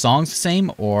some of the songs the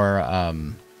same, or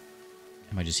am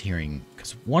I just hearing?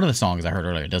 Because one of the songs I heard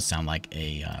earlier does sound like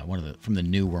a from the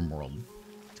new RimWorld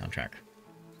soundtrack.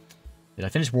 Did I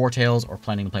finish War Tales or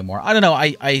planning to play more? I don't know.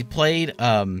 I played.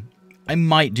 I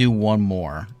might do one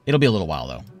more. It'll be a little while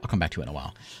though. I'll come back to it in a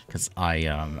while because I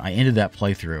ended that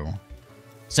playthrough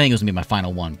saying it was gonna be my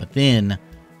final one, but then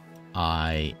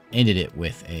I ended it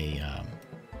with a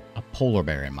polar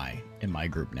bear in my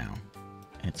group now.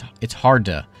 And it's hard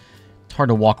to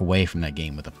walk away from that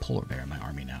game with a polar bear in my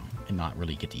army now and not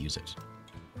really get to use it.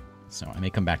 So I may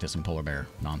come back to some polar bear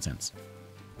nonsense.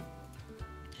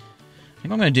 I think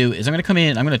what I'm going to do is I'm going to come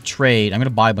in, I'm going to trade, I'm going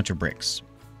to buy a bunch of bricks.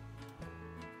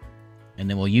 And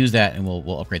then we'll use that and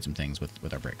we'll upgrade some things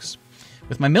with our bricks.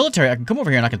 With my military, I can come over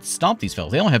here and I can stomp these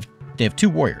fellas. They have 2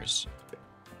 warriors.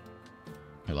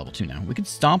 They're level 2 now. We can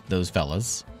stomp those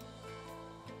fellas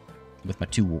with my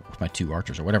two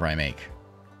archers or whatever I make.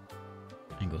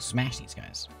 And go smash these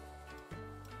guys.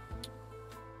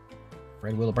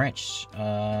 Red Willow Branch.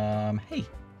 Hey.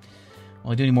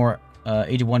 Will I do any more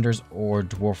Age of Wonders or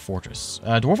Dwarf Fortress?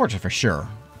 Dwarf Fortress for sure.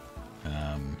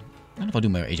 I don't know if I'll do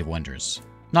more Age of Wonders.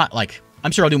 Not like,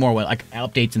 I'm sure I'll do more when like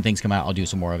updates and things come out. I'll do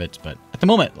some more of it, but at the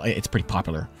moment, it's pretty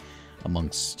popular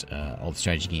amongst all the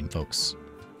strategy game folks,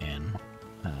 and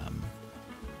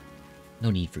no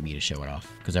need for me to show it off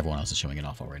because everyone else is showing it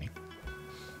off already.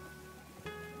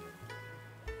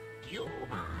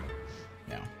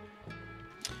 Yeah.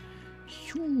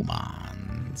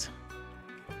 Humans.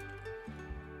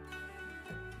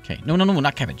 Okay, no,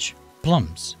 not cabbage.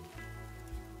 Plums.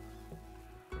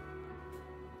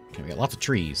 Okay, we got lots of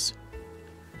trees.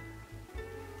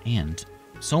 And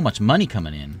so much money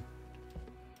coming in.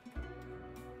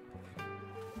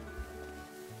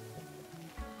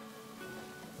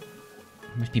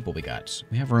 How much people we got?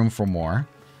 We have room for more.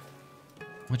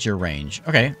 What's your range?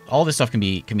 Okay, all this stuff can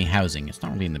be housing. It's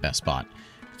not really in the best spot.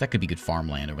 That could be good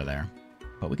farmland over there.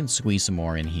 But we can squeeze some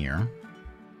more in here.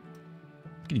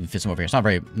 We can even fit some over here. It's not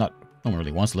very... no one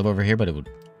really wants to live over here, but it would...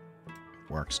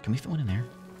 works. Can we fit one in there?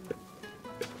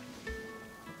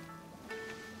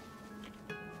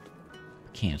 We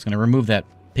can. It's going to remove that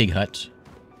pig hut.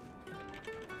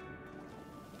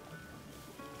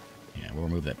 Yeah, we'll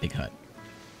remove that pig hut.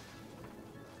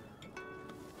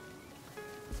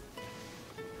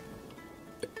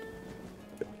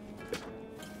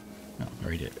 Oh,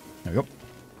 already did. There we go.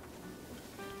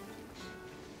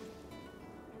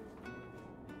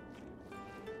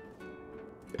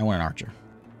 I want an archer.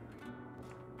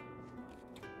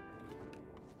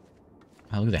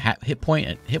 Oh, look at the hit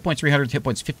point. Hit points 300, hit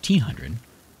points 1500.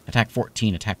 Attack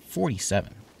 14, attack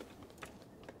 47.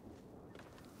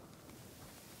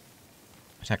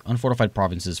 Attack unfortified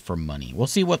provinces for money. We'll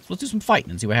see what. Let's do some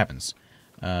fighting and see what happens.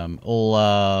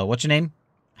 What's your name?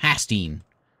 Hastine.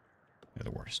 They're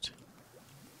the worst.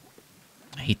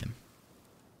 I hate them.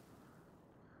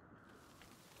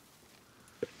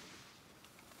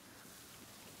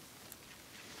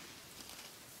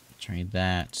 Trade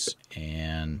that,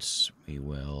 and we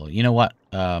will... You know what?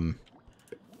 I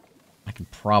can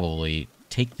probably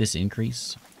take this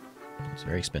increase. It's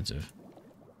very expensive.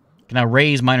 Can I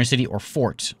raise minor city or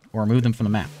fort, or remove them from the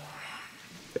map?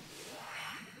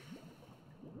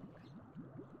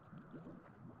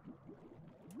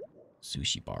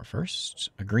 Sushi bar first.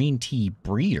 A green tea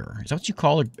breeder. Is that what you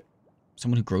call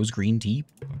someone who grows green tea?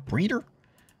 A breeder?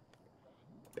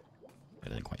 That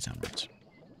doesn't quite sound right.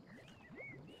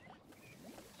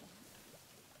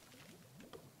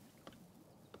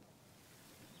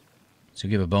 So you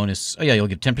give a bonus. Oh yeah, you'll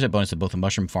give 10% bonus to both the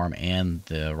mushroom farm and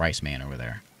the rice man over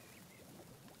there.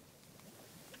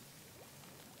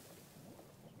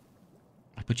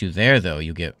 I put you there though,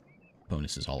 you get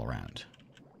bonuses all around.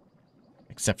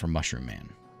 Except for mushroom man.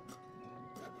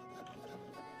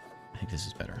 I think this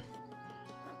is better.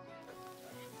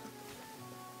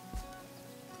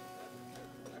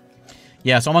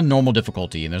 Yeah, so I'm on normal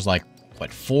difficulty and there's like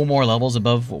what, 4 more levels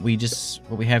above what we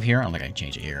have here? I don't think I can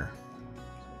change it here.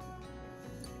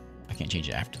 I can't change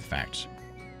it after the fact.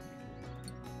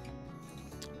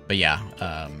 But yeah,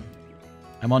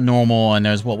 I'm on normal, and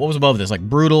there's what was above this? Like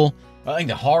brutal. I think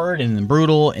the hard and then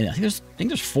brutal, and I think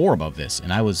there's 4 above this, and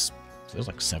so there's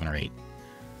like 7 or 8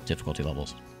 difficulty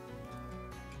levels.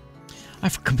 I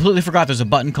completely forgot there's a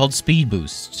button called speed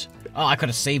boost. Oh, I could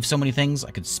have saved so many things.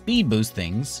 I could speed boost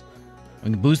things.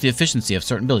 We can boost the efficiency of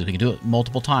certain abilities. We can do it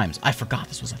multiple times. I forgot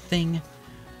this was a thing,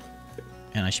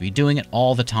 and I should be doing it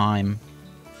all the time.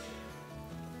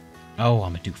 Oh,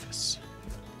 I'm a doofus.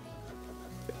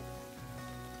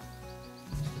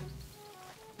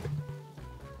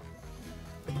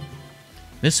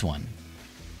 This one.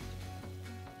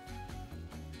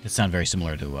 It sounds very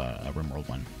similar to a RimWorld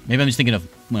one. Maybe I'm just thinking of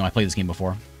when I played this game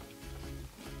before.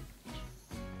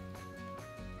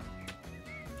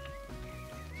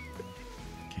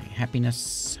 Okay,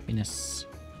 happiness, happiness.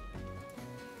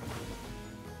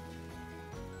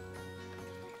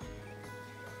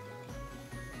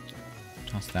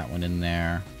 Toss that one in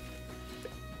there.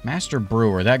 Master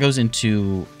Brewer, that goes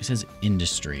into, it says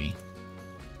industry.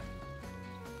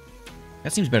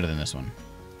 That seems better than this one.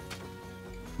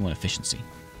 We want efficiency.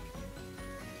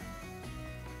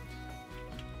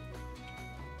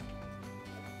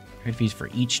 Trade fees for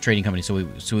each trading company, so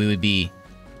we would be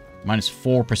minus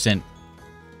 4%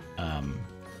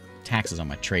 taxes on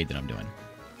my trade that I'm doing.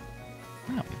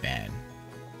 Not be bad.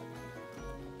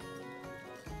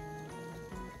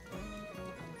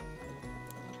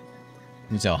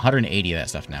 You can sell 180 of that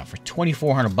stuff now for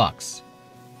 2,400 bucks.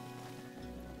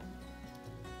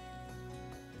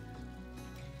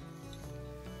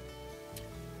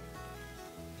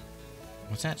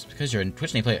 What's that? It's because your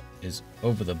Twitch nameplate is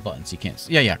over the button, so you can't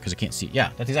see. Yeah, because I can't see.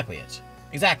 Yeah, that's exactly it.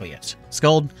 Exactly it.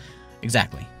 Scold.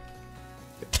 Exactly.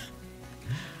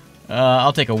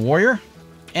 I'll take a warrior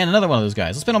and another one of those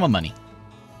guys. Let's spend all my money.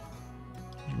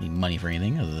 I don't need money for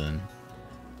anything other than,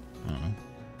 I don't know.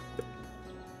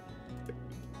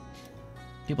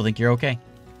 People think you're okay.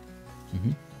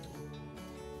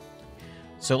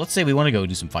 So let's say we want to go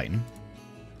do some fighting.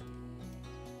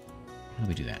 How do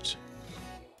we do that?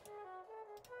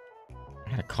 I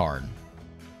had a card.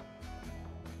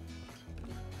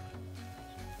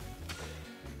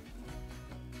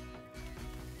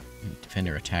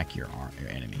 Defender attack your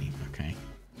enemy. Okay.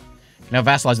 Now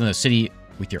vassalizing the city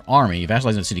with your army.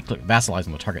 Vassalizing the city, click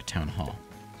vassalizing the target town hall.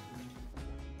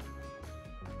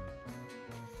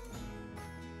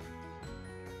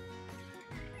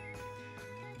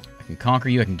 I can conquer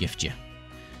you, I can gift you.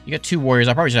 You You got 2 warriors.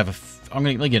 I probably should have I'm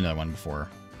gonna get another one before.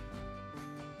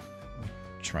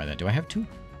 Try that. Do I have 2?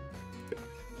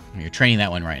 You're training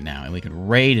that one right now, and we could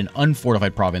raid an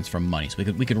unfortified province for money. So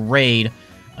we could raid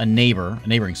a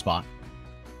neighboring spot.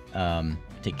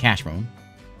 Take cash from them.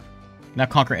 Now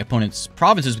conquer opponents'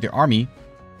 provinces with your army.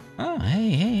 Oh,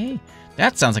 hey.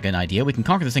 That sounds like an idea. We can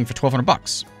conquer this thing for 1,200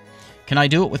 bucks. Can I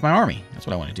do it with my army? That's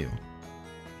what I want to do.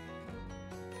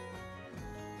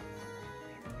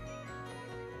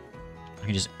 I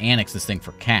can just annex this thing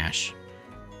for cash.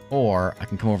 Or I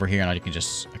can come over here and I can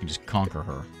just conquer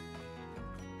her.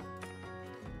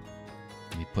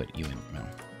 Let me put you in, no,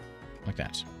 like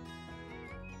that.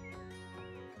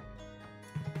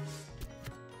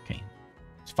 Okay,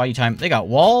 it's fighty time. They got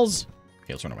walls.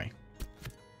 Okay, let's run away.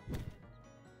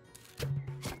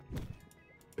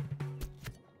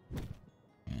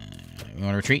 We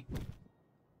want to retreat?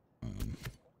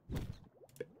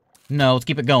 No, let's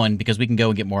keep it going because we can go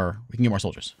and get more. We can get more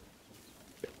soldiers.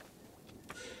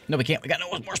 No, we can't. We got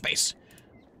no more space.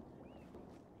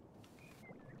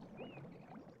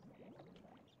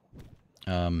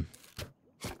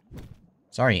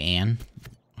 Sorry, Anne.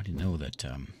 I didn't know that,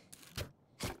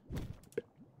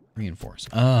 reinforce.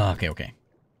 Oh, okay.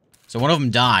 So one of them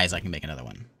dies, I can make another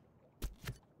one.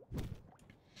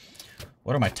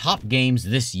 What are my top games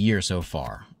this year so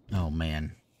far? Oh,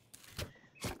 man.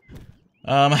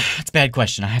 That's a bad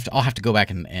question. I'll have to go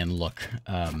back and look.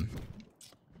 I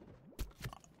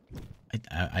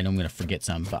know I'm gonna forget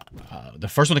some, but the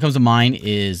first one that comes to mind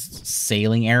is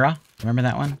Sailing Era. Remember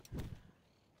that one?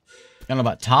 I don't know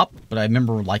about top, but I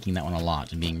remember liking that one a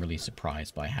lot and being really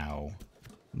surprised by how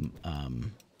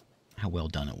well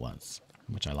done it was.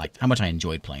 How much I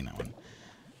enjoyed playing that one.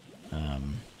 I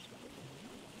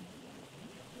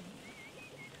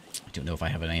don't know if I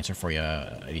have an answer for you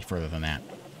any further than that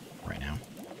right now.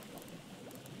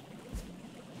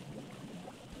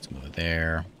 Let's go over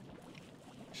there.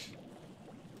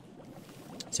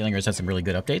 Sailing Rose had some really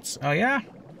good updates. Oh, yeah?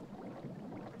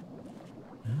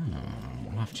 Oh,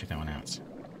 we'll have to check that one out.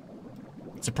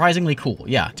 Surprisingly cool.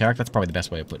 Yeah, Tarek, that's probably the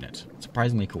best way of putting it.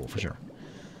 Surprisingly cool, for sure.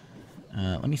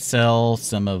 Let me sell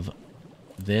some of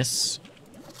this.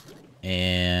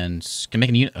 And can make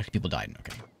a unit. Oh, people died.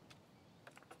 Okay.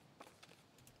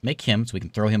 Make him so we can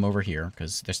throw him over here,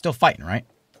 because they're still fighting, right?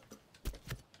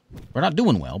 We're not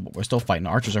doing well, but we're still fighting.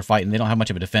 Archers are fighting. They don't have much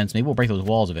of a defense. Maybe we'll break those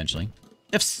walls eventually.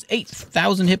 They have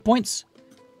 8,000 hit points?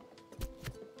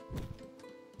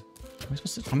 How am I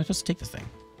supposed to take this thing?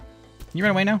 Can you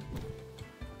run away now?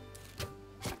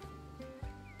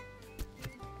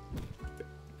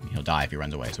 He'll die if he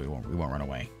runs away, so we won't run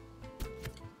away.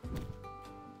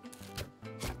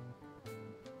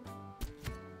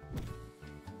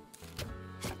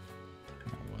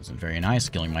 That wasn't very nice,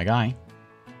 killing my guy.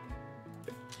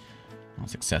 Not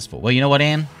successful. Well, you know what,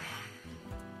 Anne?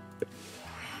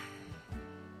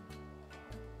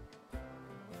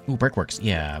 Ooh, brickworks.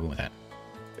 Yeah, I went with that.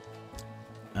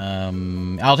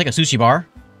 I'll take a sushi bar.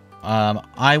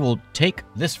 I will take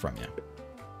this from you.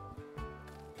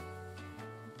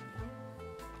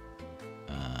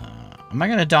 Am I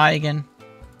gonna die again?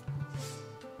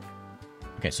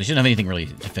 Okay, so she doesn't have anything really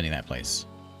defending that place.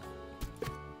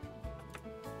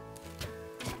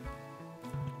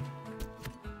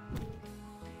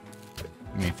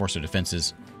 Reinforce their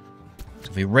defenses.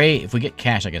 So if we get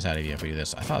cash, I guess, out of you if we do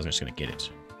this. I thought I was just gonna get it.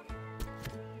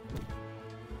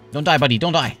 Don't die, buddy.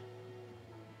 Don't die.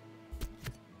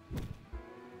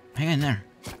 Hang in there.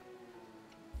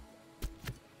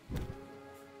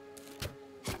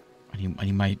 I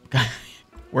need my...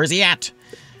 Where's he at?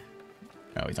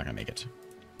 Oh, he's not gonna make it.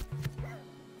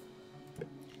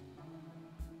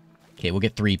 Okay, we'll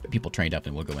get 3 people trained up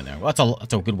and we'll go in there. Well,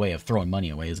 that's a good way of throwing money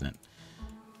away, isn't it?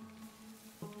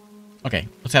 Okay,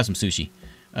 let's have some sushi.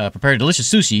 Prepare a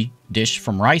delicious sushi dish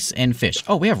from rice and fish.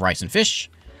 Oh, we have rice and fish.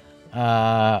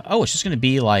 Oh, it's just gonna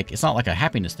be like, it's not like a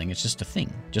happiness thing, it's just a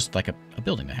thing. Just like a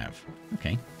building to have.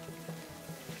 Okay.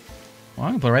 Well,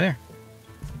 I'm gonna put it right there.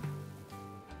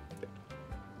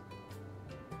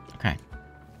 Okay.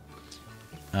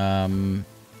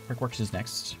 Brickworks is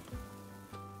next.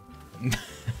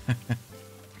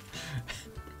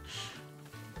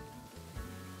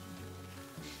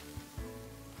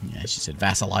 Yeah, she said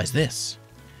vassalize this.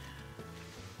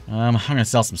 I'm gonna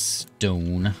sell some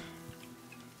stone.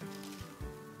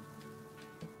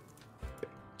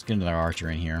 Let's get another archer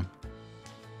in here.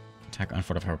 Attack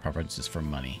unfortified provinces for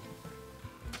money.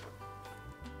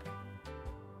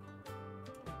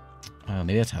 Oh,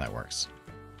 maybe that's how that works.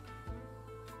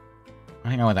 I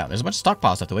hang on with that. There's a bunch of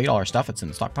stockpile stuff. Do we get all our stuff that's in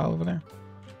the stockpile over there?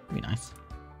 That'd be nice.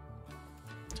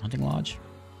 Hunting lodge.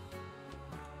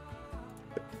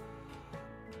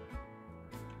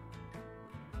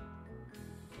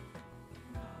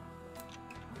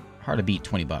 hard to beat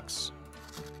 20 bucks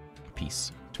a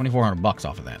piece. 2,400 bucks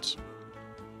off of that.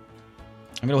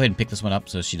 I'm gonna go ahead and pick this one up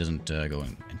so she doesn't go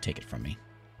and take it from me.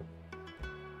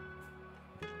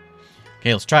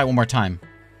 Okay, let's try it one more time.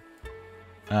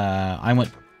 I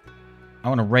want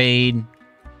to raid.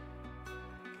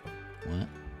 What?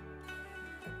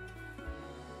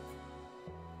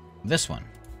 This one.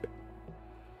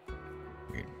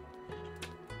 Weird.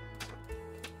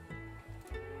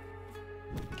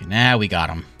 Okay, now we got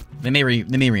them. They may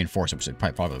reinforce them, which they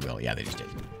probably will. Yeah, they just did.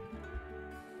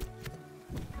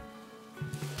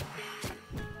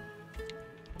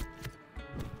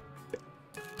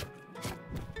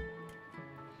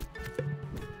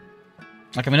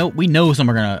 Like, I mean, we know some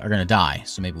are gonna die,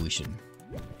 so maybe we should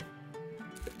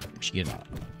get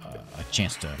a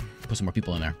chance to put some more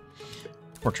people in there.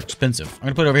 Porks are expensive. I'm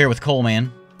gonna put it over here with Coal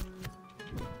Man.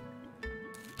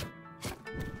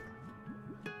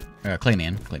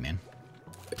 Clayman.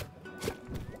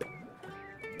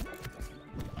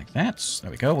 Like that.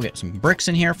 There we go. We'll get some bricks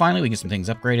in here finally. We get some things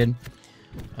upgraded.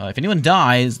 If anyone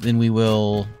dies, then we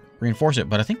will reinforce it,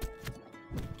 but I think...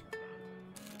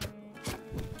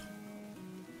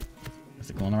 Is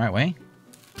it going the right way?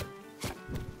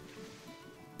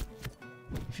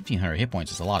 1,500 hit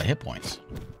points is a lot of hit points.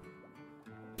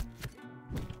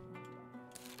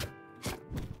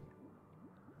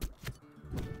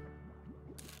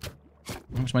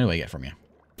 How much money do I get from you?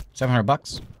 700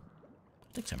 bucks?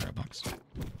 I'll take 700 bucks.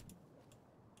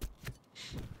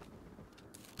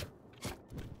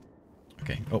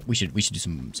 Okay. Oh, we should do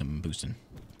some boosting.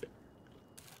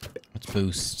 Let's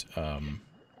boost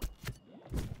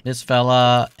this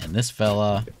fella and this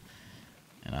fella,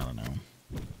 and I don't know.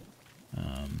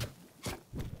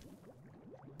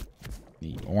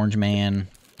 The Orange Man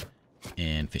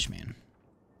and Fish Man.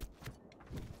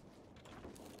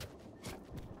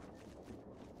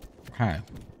 Hi.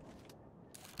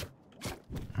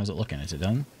 How's it looking? Is it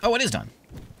done? Oh, it is done.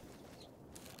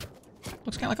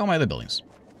 Looks kind of like all my other buildings.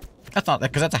 That's not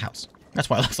that, because that's a house. That's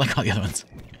why it looks like all the other ones.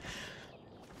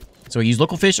 So I use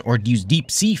local fish or use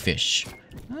deep sea fish.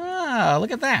 Ah,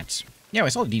 look at that. Yeah, I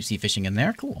saw deep sea fishing in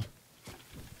there. Cool.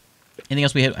 Anything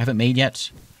else we haven't made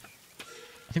yet?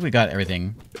 I think we got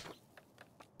everything.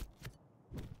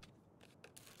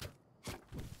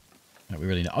 No, we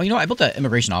really know. Oh, you know what? I built that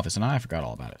immigration office and I forgot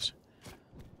all about it.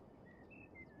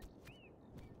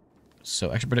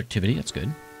 So extra productivity, that's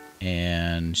good.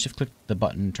 And shift click the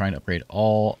button trying to upgrade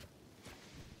all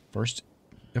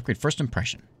upgrade first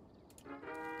impression.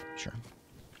 Sure.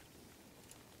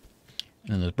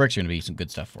 And then the bricks are gonna be some good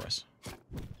stuff for us.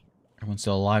 Everyone's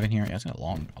still alive in here? Yeah, it's been a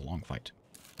long fight.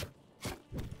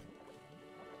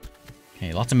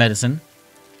 Okay, lots of medicine.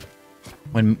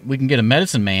 When we can get a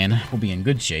medicine man, we'll be in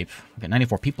good shape. We've got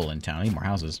 94 people in town. I need more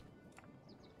houses.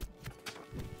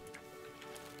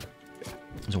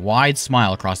 There's a wide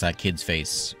smile across that kid's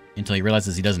face until he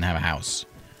realizes he doesn't have a house.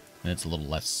 And it's a little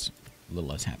less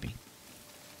happy.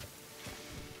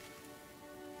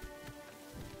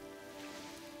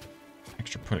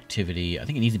 Extra productivity. I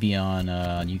think it needs to be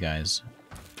on you guys.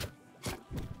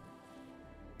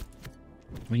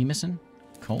 What are you missing?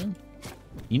 Coal?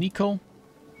 You need coal?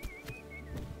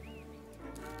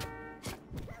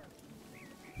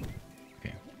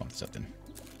 Okay, bump this up then.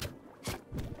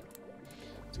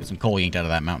 Let's get some coal yanked out of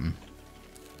that mountain.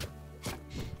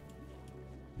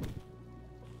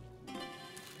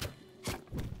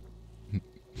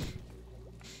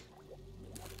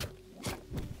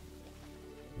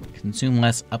 Consume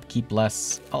less, upkeep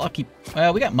less. I'll upkeep...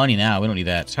 Well, we got money now. We don't need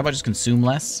that. How about just consume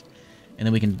less? And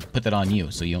then we can put that on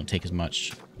you so you don't take as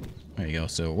much. There you go.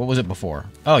 So what was it before?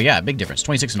 Oh, yeah, big difference.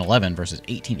 26 and 11 versus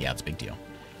 18. Yeah, it's a big deal.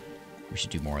 We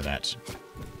should do more of that.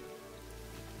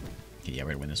 Okay, yeah, we're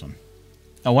going to win this one.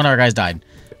 Oh, one of our guys died.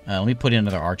 Let me put in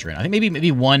another archer in. I think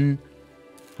maybe one...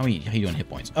 How are you doing hit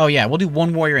points? Oh, yeah, we'll do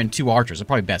one warrior and two archers. That's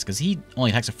probably best because he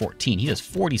only attacks at 14. He does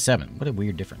 47. What a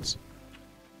weird difference.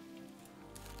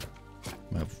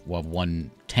 We'll have one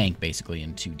tank, basically,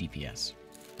 and two DPS.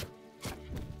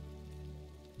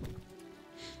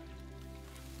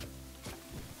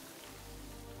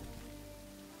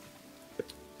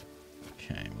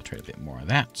 Okay, we'll trade a bit more of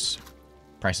that.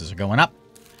 Prices are going up.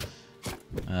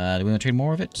 Do we want to trade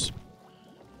more of it?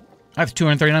 I have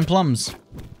 239 plums.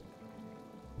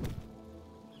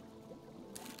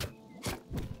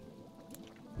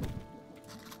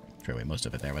 Trade away most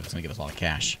of it there, but it's going to give us a lot of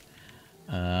cash.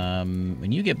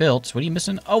 When you get built, what are you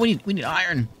missing? Oh, we need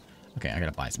iron. Okay, I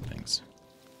gotta buy some things.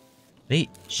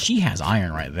 She has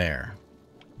iron right there.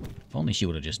 If only she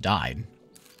would have just died.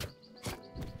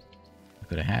 I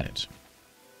could have had it.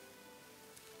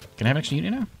 Can I have an extra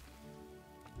unit now?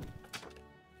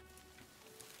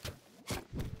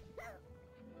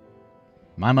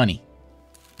 My money.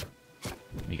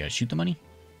 You gotta shoot the money?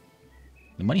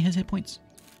 The money has hit points.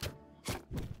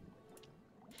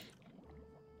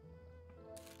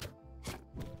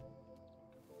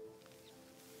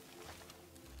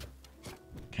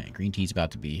 Okay, green tea's about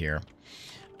to be here.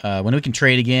 When we can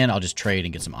trade again, I'll just trade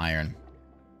and get some iron.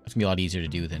 It's gonna be a lot easier to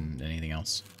do than anything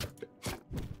else.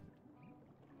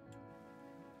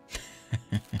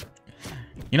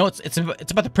 You know, it's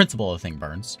about the principle of the thing,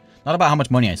 Burns. Not about how much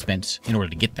money I spent in order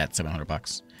to get that 700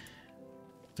 bucks.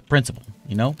 The principle,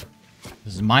 you know?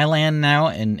 This is my land now,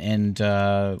 and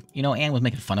you know, Anne was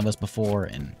making fun of us before,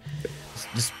 and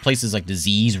this place is like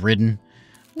disease-ridden.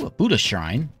 Ooh, a Buddha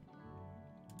shrine.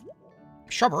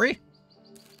 Shrubbery.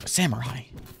 A samurai.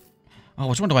 Oh,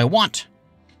 which one do I want?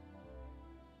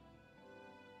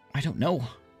 I don't know.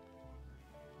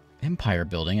 Empire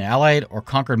building. An allied or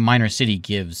conquered minor city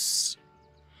gives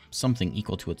something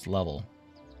equal to its level.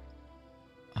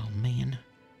 Oh, man.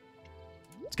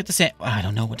 Let's get the I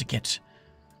don't know what to get.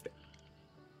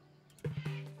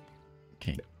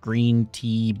 Okay, green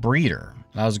tea breeder.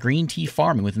 Allows green tea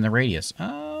farming within the radius.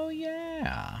 Oh,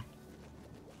 yeah.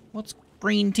 What's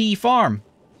green tea farm?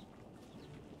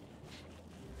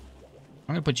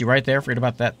 I'm going to put you right there. Forget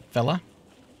about that fella.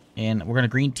 And we're going to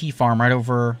green tea farm right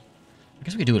over... I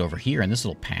guess we could do it over here in this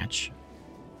little patch.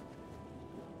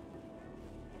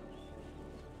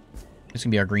 This is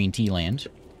going to be our green tea land.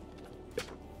 I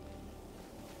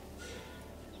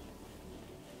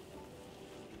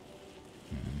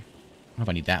don't know if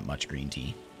I need that much green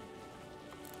tea.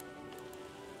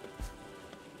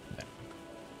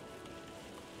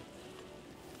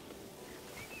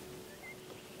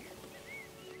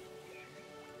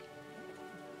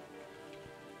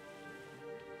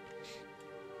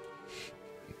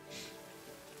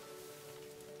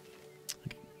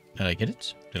 Did I get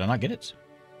it? Did I not get it?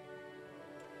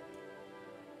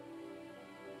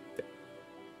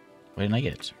 Why didn't I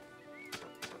get it?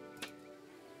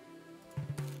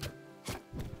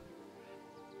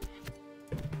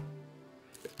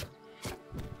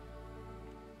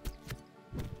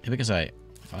 Maybe because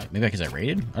maybe because I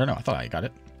raided? I don't know. I thought I got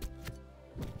it.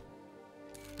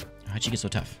 How'd she get so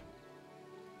tough?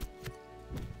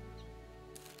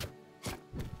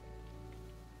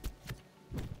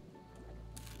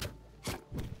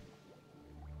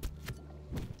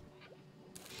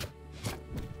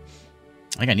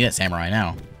 I think I need that samurai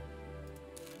now.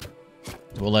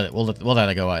 We'll let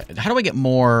it go. How do I get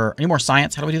more? Any more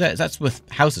science? How do we do that? That's with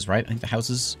houses, right? I think the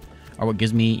houses are what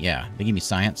gives me. Yeah, they give me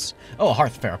science. Oh, a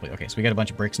hearth fair plate. Okay, so we got a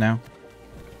bunch of bricks now.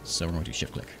 So we're going to do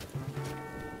shift click.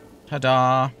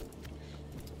 Ta-da!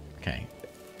 Okay.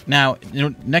 Now,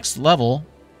 next level,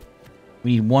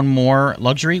 we need one more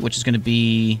luxury, which is going to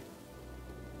be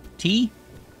tea,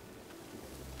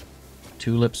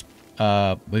 tulips.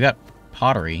 We got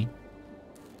pottery.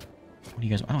 What do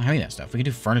you guys... I don't have any of that stuff. We can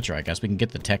do furniture, I guess. We can get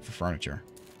the tech for furniture.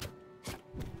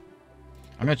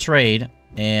 I'm going to trade,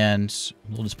 and I'm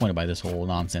a little disappointed by this whole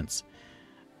nonsense.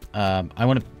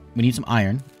 We need some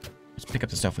iron. Let's pick up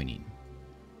the stuff we need.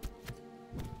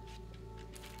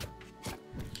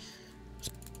 Let's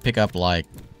pick up, like,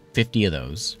 50 of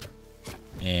those.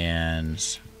 And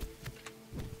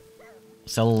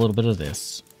sell a little bit of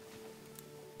this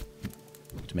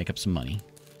to make up some money.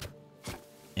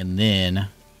 And then...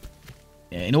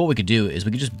 you know what we could do is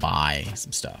we could just buy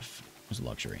some stuff as a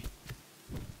luxury.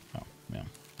 Oh, yeah.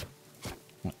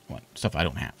 What? Stuff I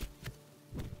don't have.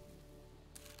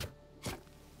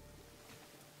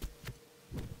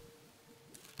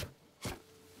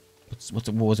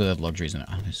 What was the luxuries in it?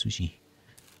 Oh, there's sushi.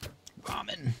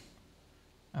 Ramen.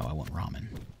 Oh, I want ramen.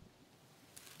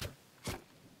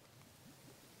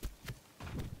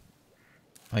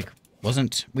 Like,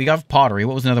 we got pottery.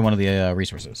 What was another one of the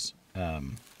resources?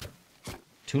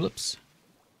 Tulips?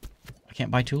 I can't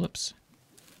buy tulips.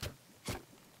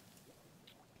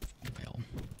 Fail.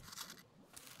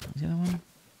 What was the other one?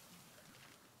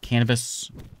 Cannabis,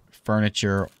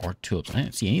 furniture, or tulips. I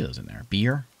didn't see any of those in there.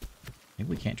 Beer? Maybe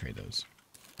we can't trade those.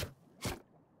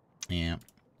 Yeah.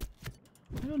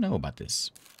 I don't know about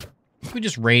this. If we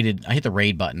just raided... I hit the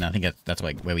raid button. I think that's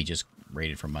why we just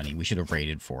raided for money. We should have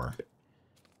raided for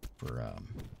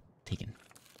taken.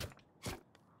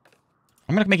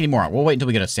 I'm not gonna make any more. We'll wait until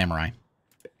we get a samurai.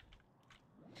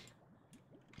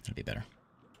 That'd be better.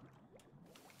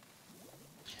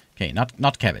 Okay,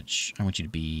 not cabbage. I want you to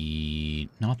be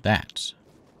not that.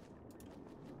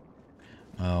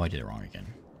 Oh, I did it wrong again.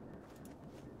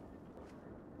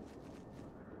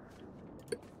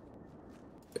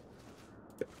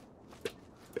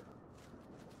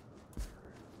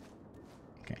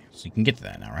 Okay, so you can get to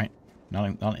that now, right?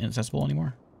 Not inaccessible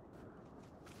anymore.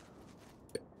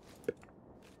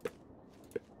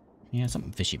 Yeah,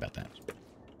 something fishy about that.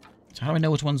 So how do I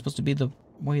know which one's supposed to be the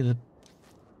way where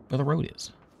the road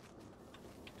is?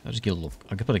 I'll just get a little...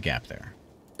 I could put a gap there.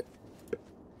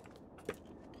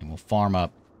 And we'll farm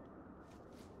up.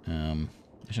 I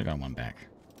should have got one back.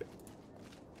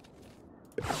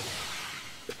 What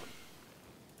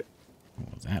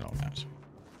was that all about?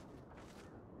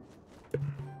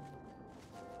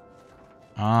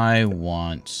 I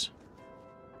want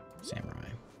samurai.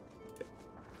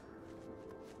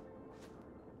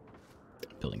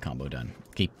 Building combo done.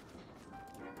 Keep.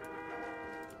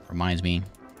 Reminds me.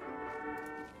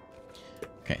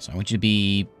 Okay, so I want you to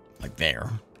be like there.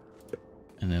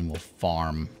 And then we'll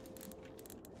farm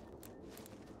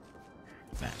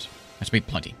that. That should be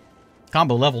plenty.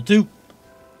 Combo level 2.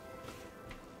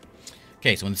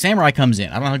 Okay, so when the samurai comes in,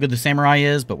 I don't know how good the samurai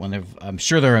is, but when I'm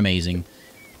sure they're amazing.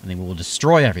 And then we will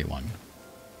destroy everyone.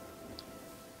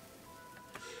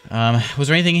 Was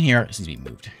there anything in here? It needs to be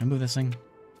moved. Can I move this thing?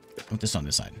 Put this on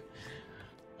this side.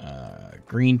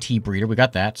 Green tea breeder. We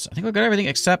got that. I think we got everything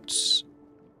except...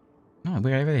 No, we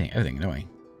got everything. Everything, don't we?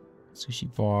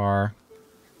 Sushi bar.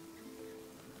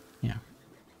 Yeah.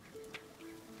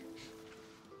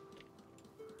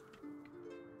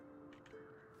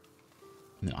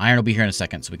 And then iron will be here in a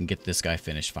second, so we can get this guy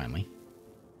finished finally.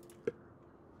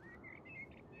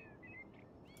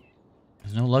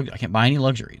 There's no I can't buy any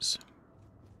luxuries.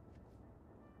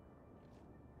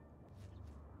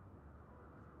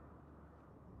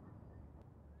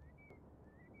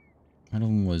 One of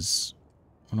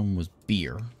them was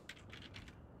beer.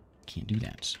 Can't do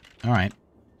that. All right.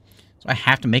 So I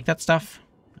have to make that stuff.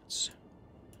 That's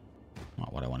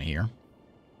not what I want to hear.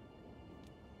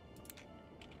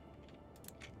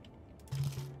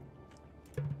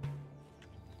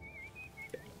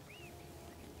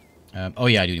 Oh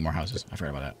yeah, I do need more houses. I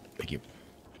forgot about that. Thank you.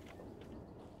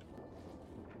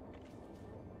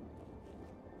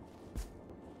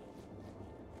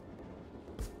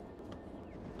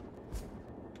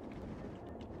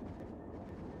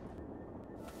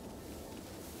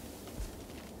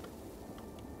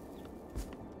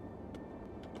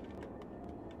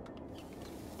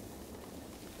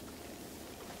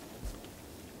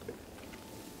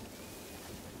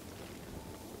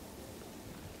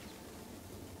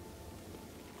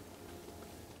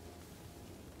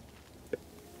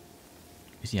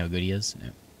 You see how good he is? Yeah.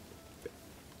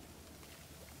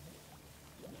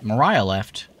 Mariah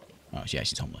left. Oh, yeah,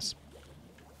 she's homeless.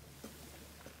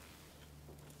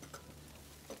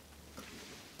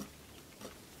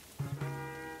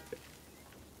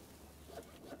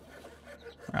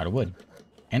 We're out of wood.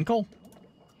 And coal.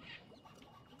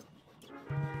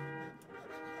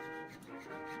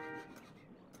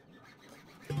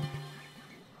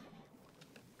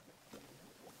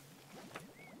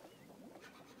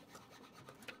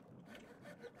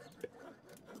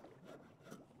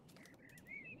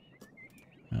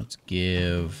 Let's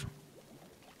give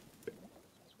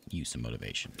you some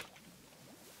motivation.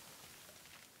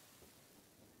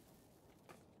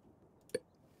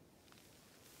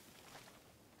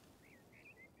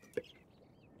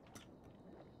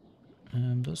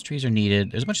 Those trees are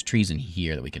needed. There's a bunch of trees in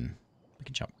here that we can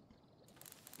chop.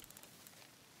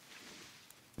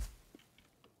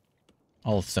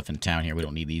 All the stuff in town here, we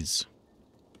don't need these.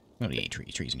 We don't need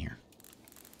any trees in here.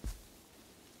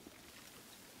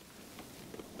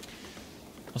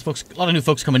 A lot of new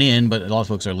folks coming in, but a lot of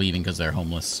folks are leaving because they're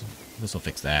homeless. This will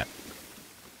fix that.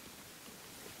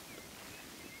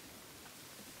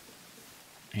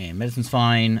 And medicine's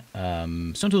fine.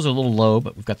 Stone tools are a little low,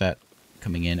 but we've got that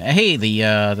coming in. Hey, the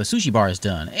sushi bar is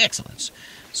done. Excellent.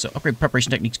 So upgrade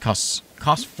preparation techniques cost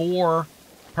 4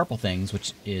 purple things,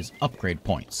 which is upgrade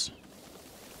points.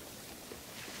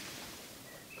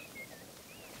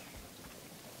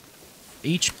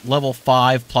 Each level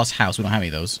 5 plus house. We don't have any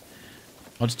of those.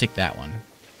 I'll just take that one.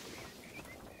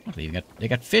 Oh, they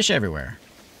got fish everywhere.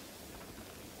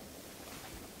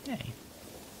 Yay.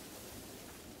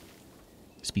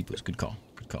 Speed boost. Good call.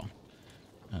 Good call.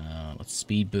 Let's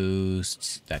speed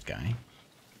boost that guy.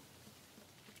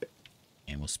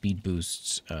 And we'll speed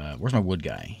boost... where's my wood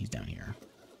guy? He's down here.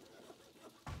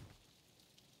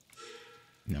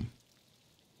 No.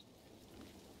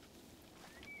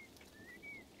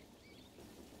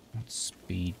 Let's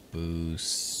speed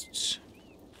boost...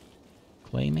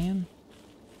 Clayman.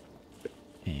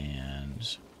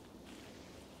 And...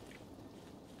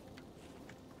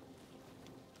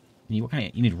 What kind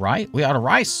of... You need rice? We out of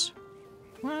rice?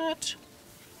 What?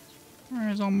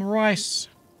 Where's all my rice?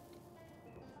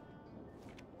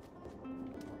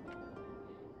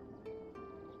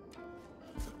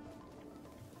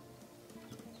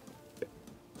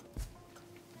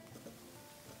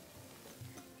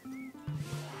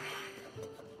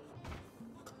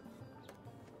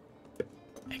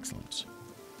 Excellent.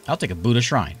 I'll take a Buddha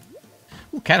shrine.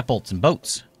 Ooh, catapults and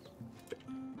boats.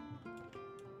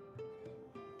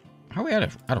 How are we out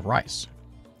of rice?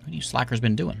 What have you slackers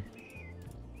been doing?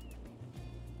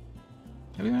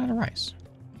 Have we run out of rice?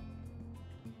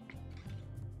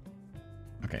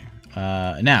 Okay.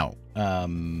 Now, I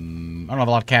don't have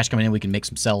a lot of cash coming in. We can make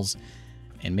some cells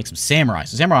and make some samurai.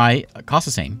 So samurai cost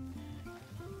the same.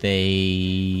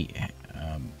 They...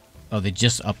 oh, they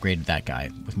just upgraded that guy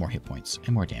with more hit points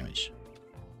and more damage.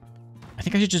 I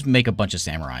think I should just make a bunch of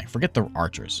samurai. Forget the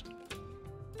archers.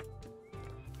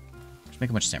 Just make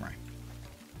a bunch of samurai.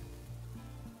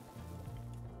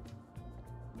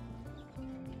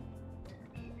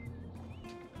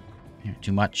 Here,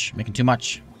 too much. Making too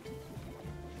much.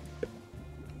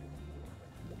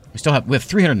 We have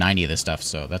 390 of this stuff,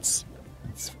 so that's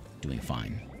doing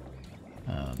fine.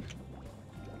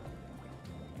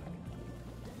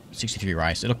 63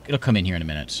 rice. It'll come in here in a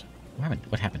minute.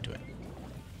 What happened to it?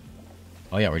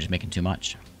 Oh yeah, we're just making too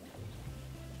much.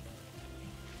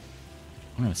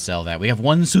 I'm gonna sell that. We have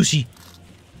one sushi.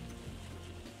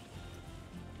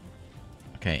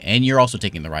 Okay, and you're also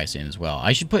taking the rice in as well.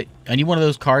 I need one of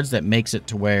those cards that makes it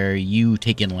to where you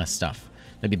take in less stuff.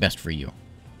 That'd be best for you.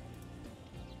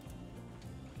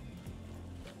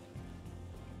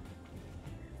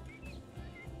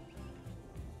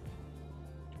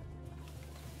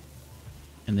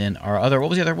 And then what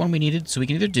was the other one we needed? So we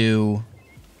can either do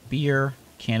beer,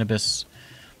 cannabis.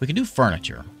 We can do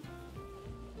furniture.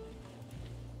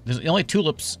 There's only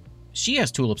tulips. She has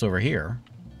tulips over here.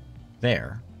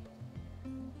 There.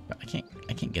 But I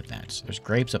can't get that. There's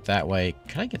grapes up that way.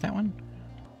 Could I get that one?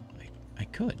 I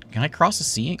could. Can I cross the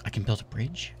sea? I can build a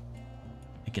bridge.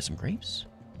 And get some grapes?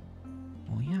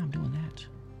 Oh yeah, I'm doing that.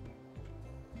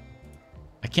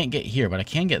 I can't get here, but I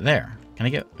can get there.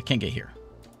 I can't get here.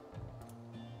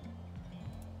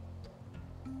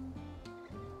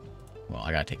 Well,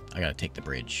 I gotta take the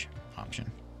bridge option.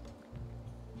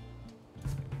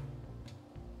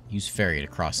 Use ferry to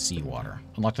cross seawater.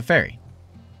 Unlock the ferry.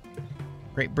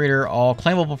 Great Breeder, all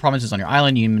claimable provinces on your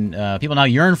island. People now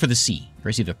yearn for the sea.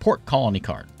 Receive a port colony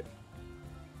card.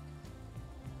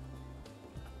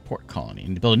 Port colony.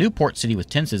 And to build a new port city with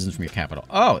 10 citizens from your capital.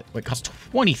 Oh, it costs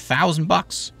 20,000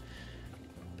 bucks.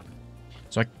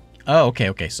 So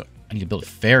okay. So I need to build a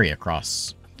ferry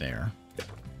across there.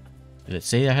 Did it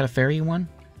say I had a ferry one?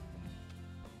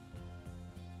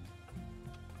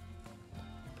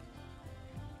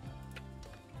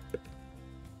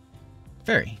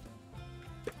 Ferry.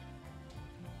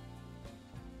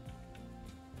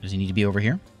 Does he need to be over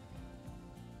here?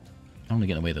 I want to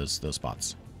get away those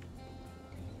spots.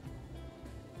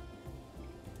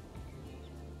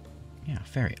 Yeah,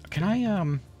 ferry. Can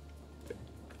I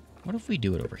what if we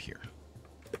do it over here?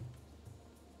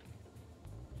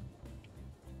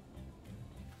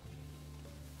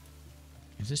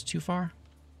 Is this too far?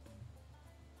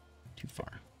 Too far.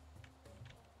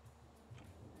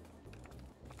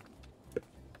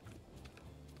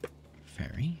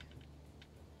 Ferry.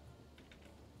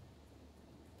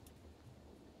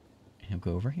 And he'll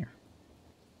go over here.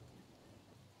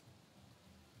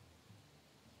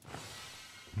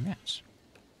 And that's.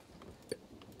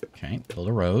 Okay, build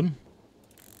a road.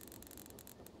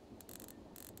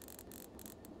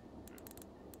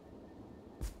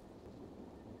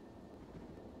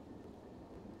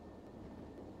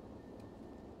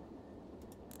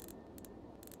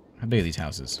 How big are these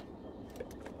houses?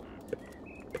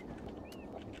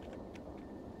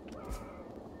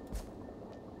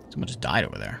 Someone just died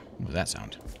over there. What was that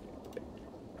sound?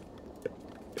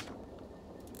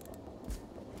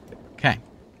 Okay.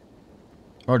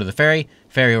 Over to the ferry.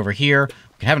 Ferry over here.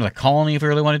 We could have another colony if we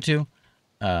really wanted to.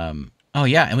 Oh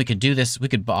yeah, and we could do this. We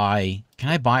could buy... Can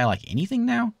I buy, like, anything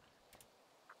now?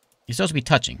 You're supposed to be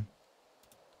touching.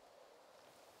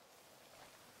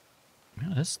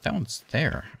 Well, that one's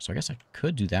there. So I guess I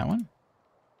could do that one.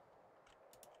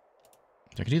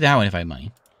 So I could do that one if I had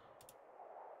money.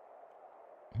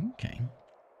 Okay.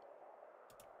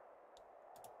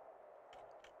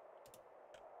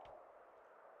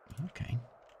 Okay.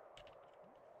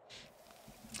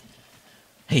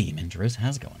 Hey, Mendriz,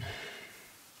 how's it going?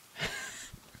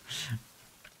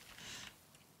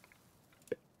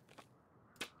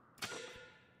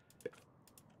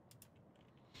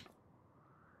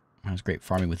 That was great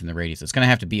farming within the radius. It's going to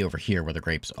have to be over here where the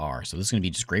grapes are. So this is going to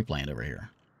be just grape land over here.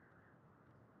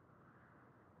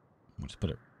 We'll just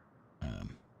put it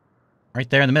right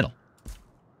there in the middle.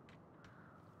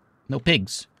 No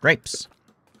pigs. Grapes.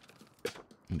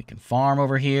 And we can farm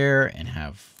over here and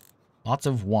have lots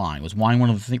of wine. Was wine one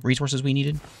of the resources we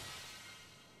needed?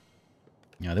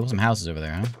 Yeah, there were some houses over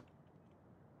there, huh?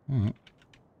 How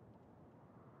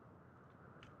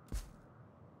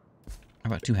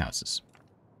about 2 houses?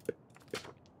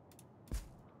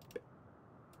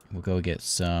 We'll go get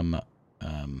some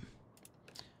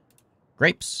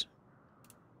grapes.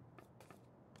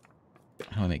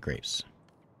 How do I make grapes?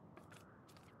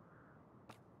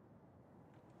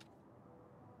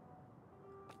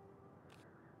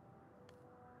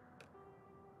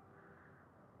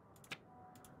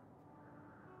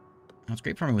 It's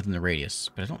grape farming within the radius,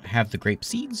 but I don't have the grape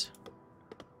seeds.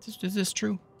 Is this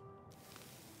true?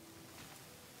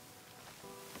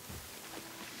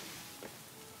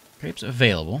 Grapes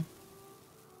available.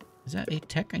 Is that a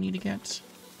tech I need to get?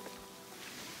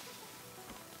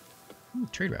 Ooh,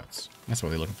 trade routes. That's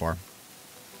what we're looking for.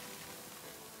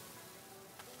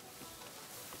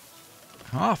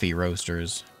 Coffee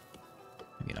roasters.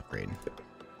 Maybe an upgrade.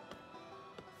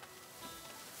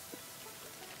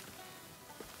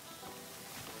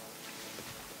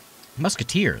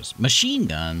 Musketeers. Machine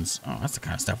guns. Oh, that's the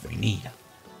kind of stuff we need.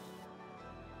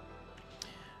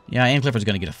 Yeah, Ann Clifford's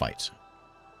going to get a fight.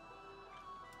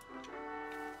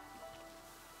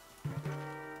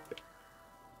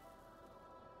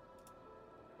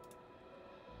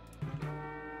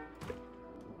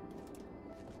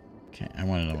 Okay, I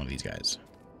want another one of these guys.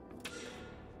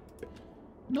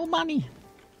 No money.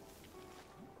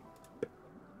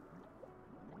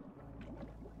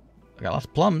 I got lots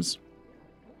of plums.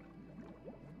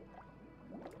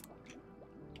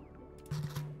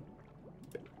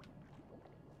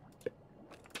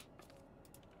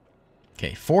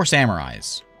 Okay, 4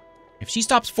 samurais. If she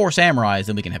stops 4 samurais,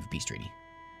 then we can have a peace treaty.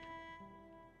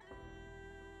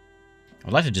 I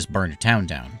would like to just burn your town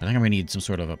down, but I think I'm going to need some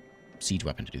sort of a siege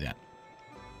weapon to do that.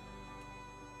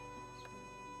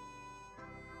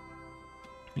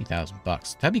 20,000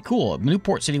 bucks. That'd be cool. A new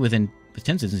port city within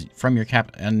 10 citizens from your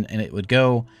cap, and it would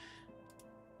go...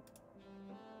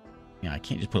 Yeah, I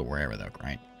can't just put it wherever, though,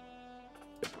 right?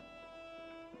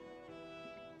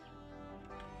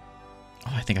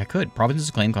 Oh, I think I could.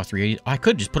 Province's claim cost 380. Oh, I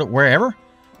could just put it wherever?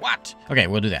 What? Okay,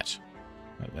 we'll do that.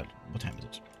 What time is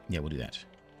it? Yeah, we'll do that.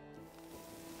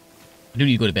 I do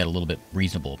need to go to bed a little bit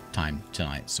reasonable time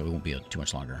tonight, so it won't be too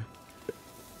much longer.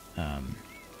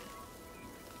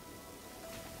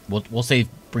 We'll save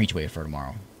Breachway for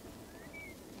tomorrow.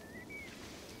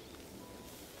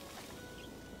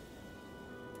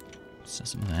 So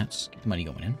some of that. Get the money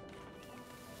going in.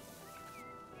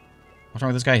 What's wrong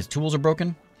with this guy? His tools are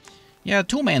broken? Yeah,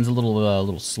 Toolman's a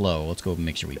little slow. Let's go and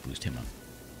make sure we boost him up.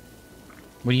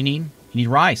 What do you need? You need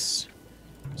rice.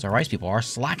 So our rice people are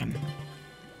slacking.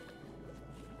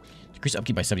 Decrease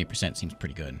upkeep by 70% seems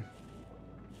pretty good.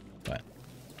 But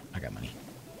I got money.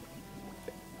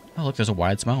 Oh, look, there's a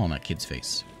wide smile on that kid's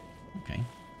face. Okay.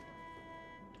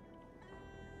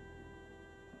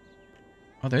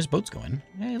 Oh, there's boats going.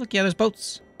 Hey, look, yeah, there's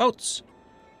boats. Boats!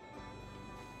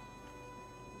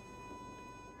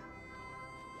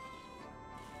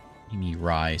 You need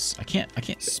rice. I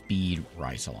can't speed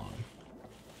rice along.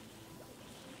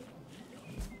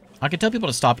 I can tell people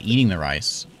to stop eating the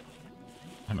rice.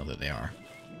 I don't know that they are.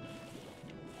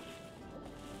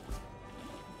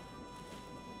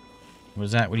 What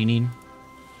is that? What do you need?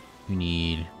 You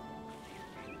need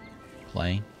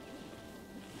clay.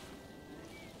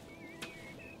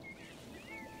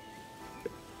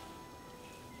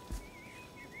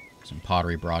 Some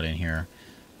pottery brought in here.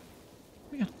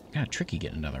 We got kind of tricky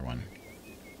getting another one.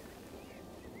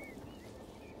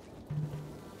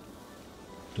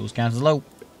 Tools count is low.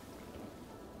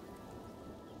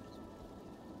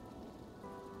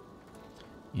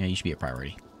 Yeah, you should be a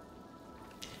priority.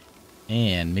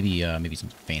 And maybe maybe some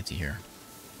fancy here.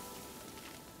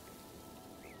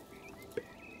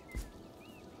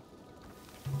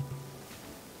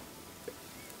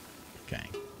 Okay.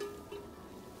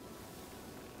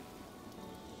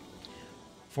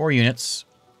 4 units.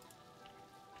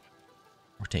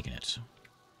 We're taking it.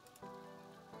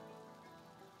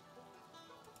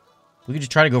 We could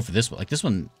just try to go for this one. Like this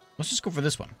one. Let's just go for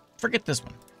this one. Forget this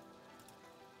one.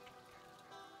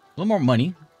 A little more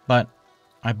money, but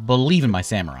I believe in my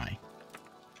samurai.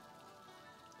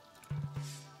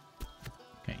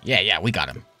 Okay, yeah, we got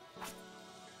him.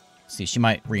 See, she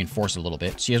might reinforce it a little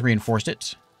bit. She has reinforced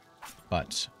it,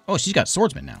 but... Oh, she's got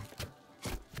swordsmen now.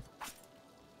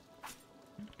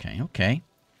 Okay.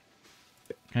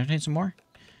 Can I obtain some more?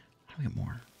 How do we get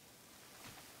more?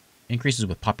 Increases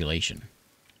with population.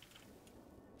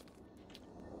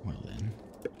 Well, then...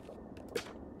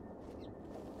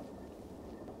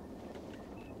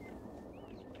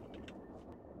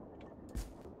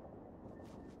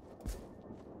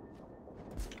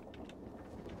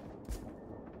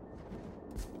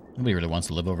 Nobody really wants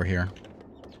to live over here.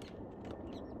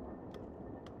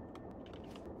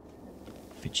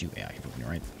 Fit you. Yeah, I can put you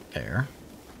right there.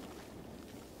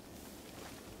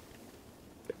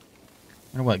 I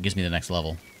wonder what gives me the next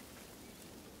level.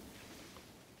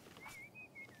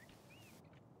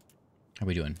 How are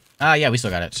we doing? Ah, yeah, we still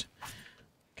got it.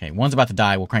 Okay, one's about to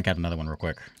die. We'll crank out another one real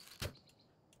quick.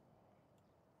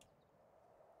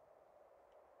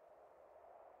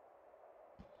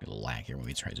 A little lag here when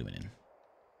we try zooming in.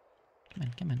 Come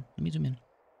on, come on. Let me zoom in.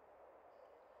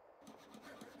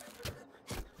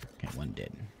 Okay, one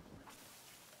dead.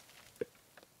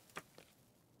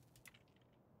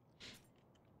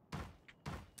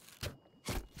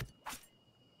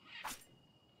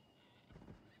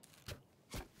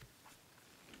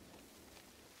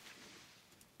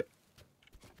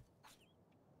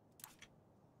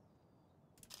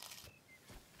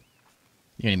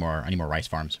 You need more? I need more rice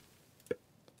farms.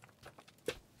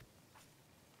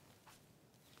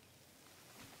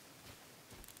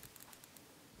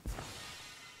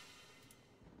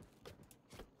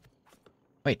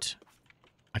 Wait.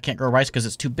 I can't grow rice because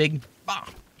it's too big? Ah.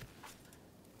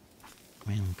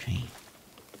 Well, okay.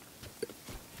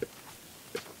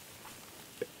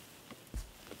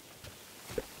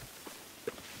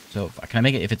 So, can I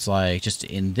make it if it's like just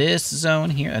in this zone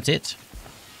here? That's it?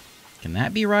 Can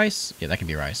that be rice? Yeah, that can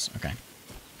be rice. Okay.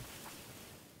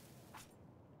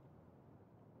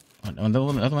 Oh, the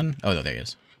other one? Oh, no, there he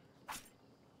is.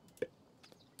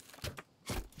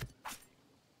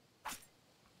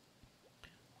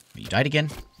 You died again?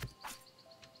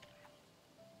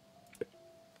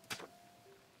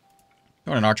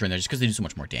 Put an archer in there just because they do so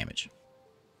much more damage.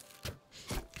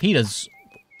 He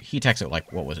attacks at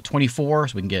like, what was it, 24?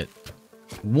 So we can get...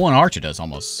 One archer does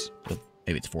almost...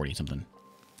 Maybe it's 40 something.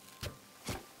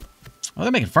 Oh,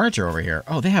 they're making furniture over here.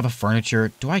 Oh, they have a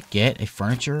furniture. Do I get a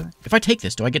furniture? If I take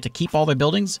this, do I get to keep all their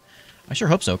buildings? I sure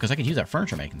hope so, because I could use that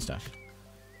furniture making stuff.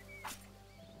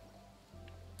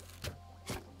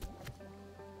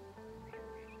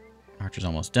 Archer's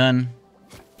almost done.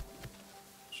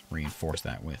 Just reinforce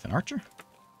that with an archer.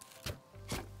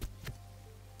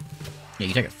 Yeah,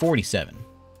 you take it 47.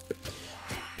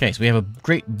 Okay, so we have a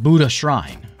great Buddha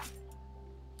shrine.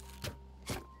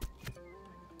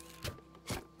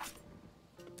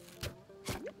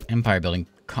 Empire building.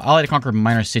 Ally to conquer a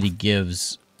minor city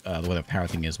gives the way the power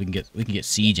thing is. We can get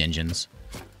siege engines.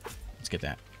 Let's get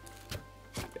that.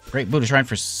 Great Buddha shrine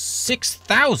for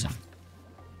 6,000.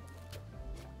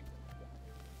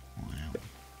 Wow.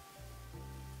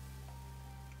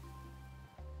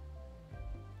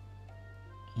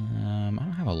 I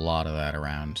don't have a lot of that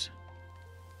around.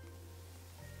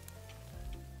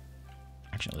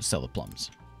 Actually, let's sell the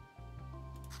plums.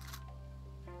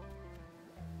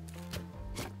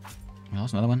 Well,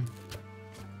 that's another one.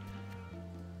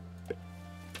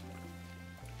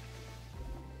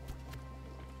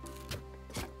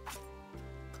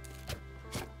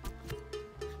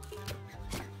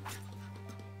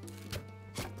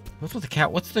 What's with the cow?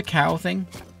 What's the cow thing?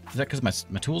 Is that because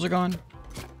my tools are gone?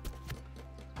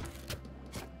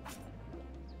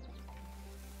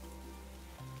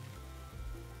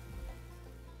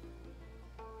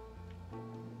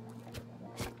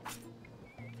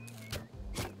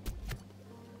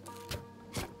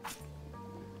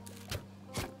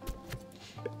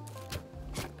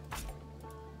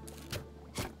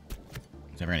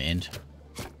 Never gonna end.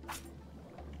 I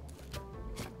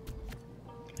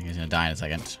think he's gonna die in a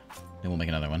second. Then we'll make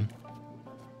another one.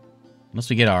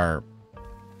 Unless we get our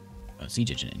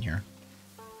siege engine in here.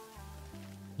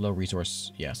 Low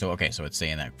resource. Yeah, so okay, so it's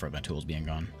saying that for my tools being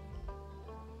gone.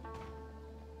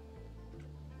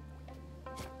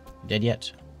 Dead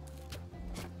yet?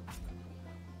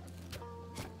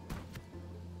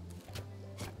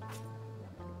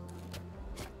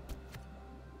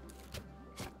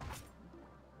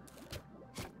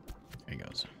 There he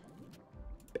goes.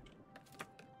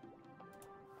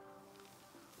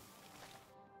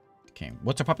 Okay,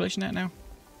 what's our population at now?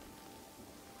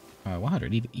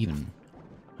 100 even.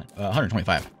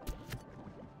 125.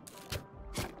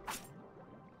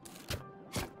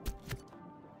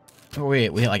 Oh wait,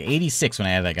 we hit like 86 when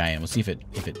I added that guy in. We'll see if it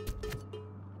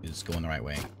is going the right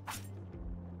way.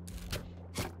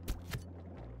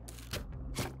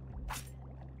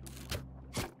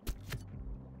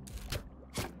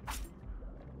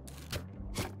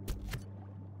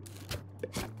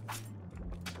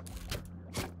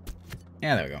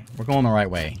 Yeah, there we go. We're going the right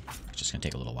way. It's just gonna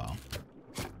take a little while.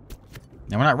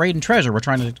 Now we're not raiding treasure. We're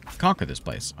trying to conquer this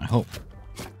place. I hope.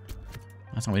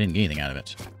 That's why we didn't get anything out of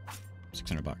it.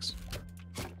 600 bucks.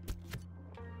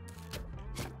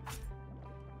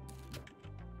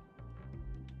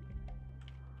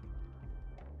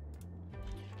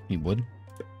 He would.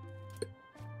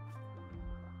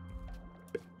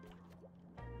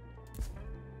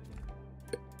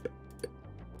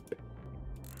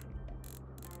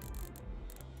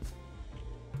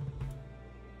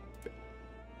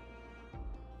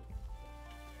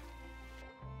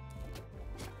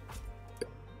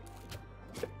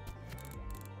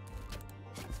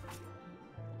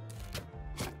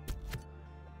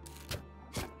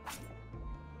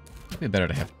 It'd be better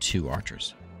to have 2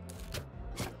 archers.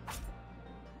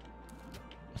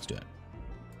 Let's do it.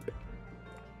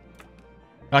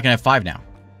 Oh, I can have 5 now.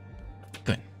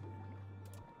 Good.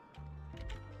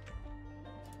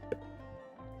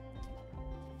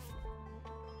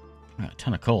 A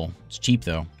ton of coal. It's cheap,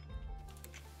 though.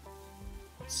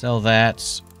 Sell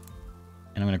that.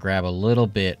 And I'm going to grab a little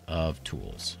bit of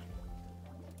tools.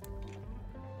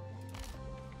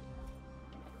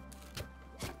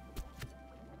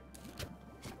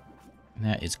 And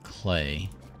that is clay.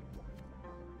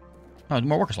 Oh,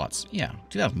 more worker slots. Yeah,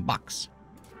 2,000 bucks.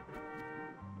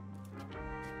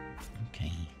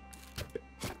 Okay.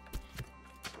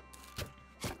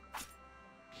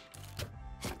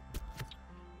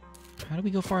 How do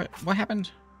we go for it? What happened?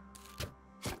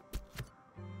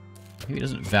 Maybe it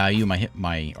doesn't value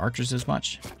my archers as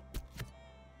much.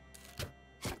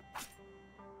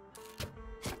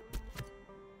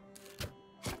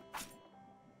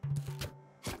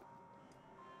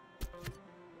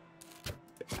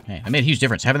 Hey, that made a huge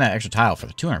difference. Having that extra tile for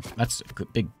the 200, that's a good,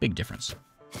 big difference.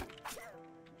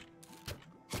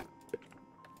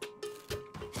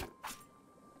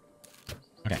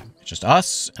 Okay, it's just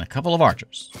us and a couple of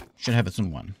archers. Should have it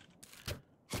in one.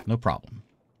 No problem.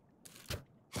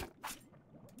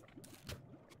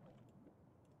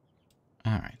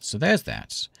 Alright, so there's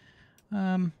that.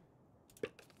 We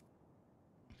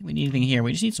need anything here.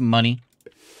 We just need some money.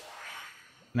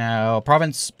 Now,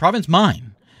 province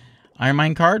mine. Iron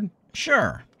mine card?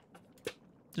 Sure. So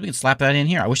we can slap that in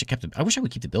here. I wish I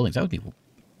would keep the buildings. That would be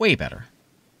way better.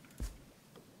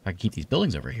 If I could keep these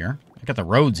buildings over here. I got the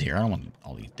roads here. I don't want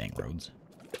all these dang roads.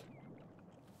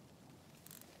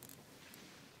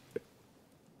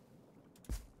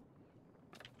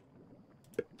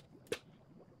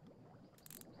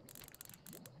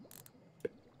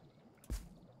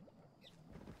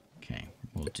 Okay,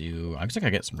 we'll do... I guess I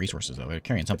gotta get some resources, though. They're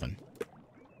carrying something.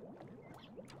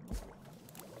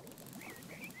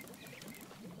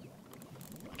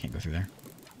 Can't go through there.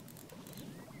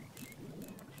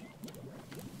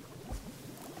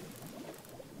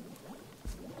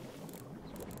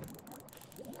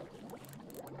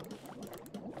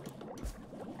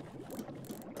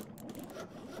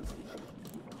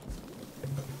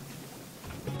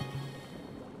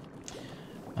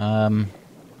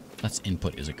 Let's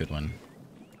input is a good one.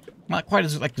 Not quite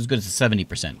as good as the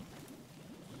 70%.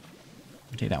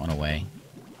 Take that one away.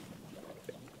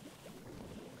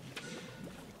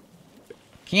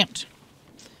 Can't.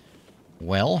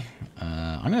 Well,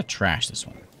 I'm going to trash this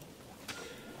one.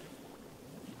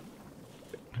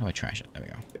 How do I trash it? There we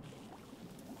go.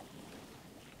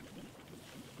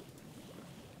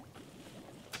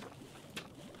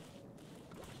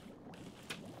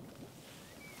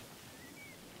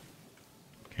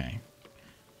 Okay.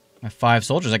 I have 5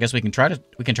 soldiers. I guess we can try to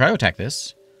attack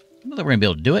this. I don't know that we're going to be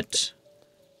able to do it.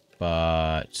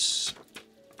 But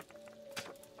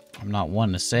I'm not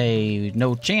one to say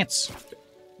no chance.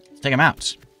 Let's take him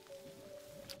out.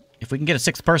 If we can get a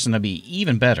 6th person, that'd be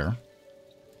even better.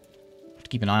 Have to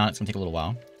keep an eye on it. It's going to take a little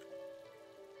while.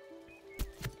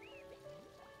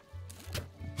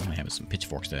 I might have some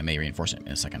pitchforks that I may reinforce it in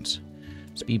a second.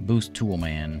 Speed boost tool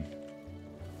man.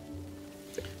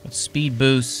 Let's speed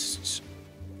boost.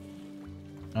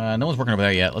 No one's working over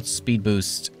there yet. Let's speed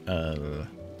boost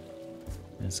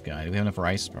this guy. Do we have enough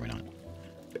rice? Probably not.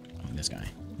 Oh, this guy.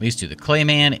 These two, the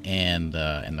Clayman and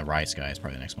the rice guy is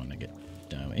probably the next one to get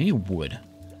done. Any wood.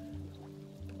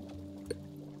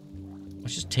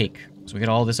 Let's just take. So we got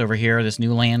all this over here, this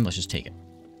new land. Let's just take it.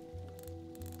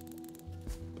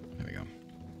 There we go.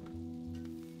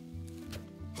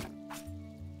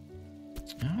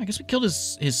 Oh, I guess we killed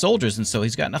his soldiers, and so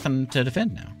he's got nothing to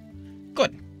defend now.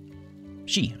 Good.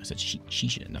 I said she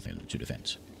should have nothing to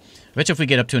defend. I bet you if we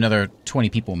get up to another 20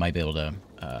 people, we might be able to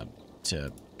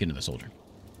get into the soldier.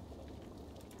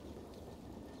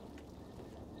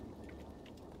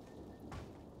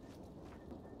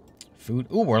 Food.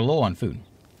 Ooh, we're low on food.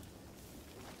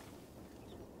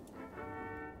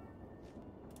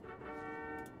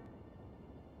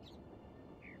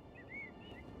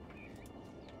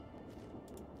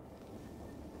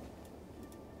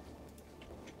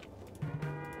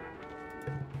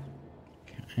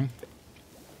 Okay.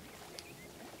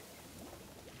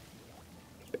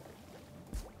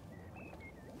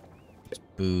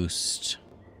 boost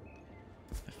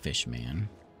the Fishman.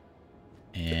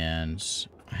 And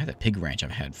I had that pig ranch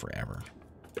I've had forever.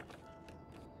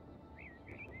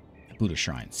 Buddha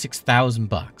Shrine, 6,000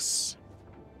 bucks.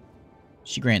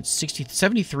 She grants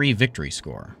 73 victory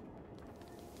score.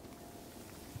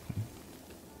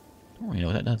 Don't really know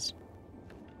what that does.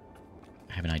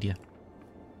 I have an idea.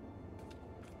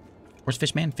 Where's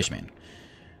Fishman? Fishman.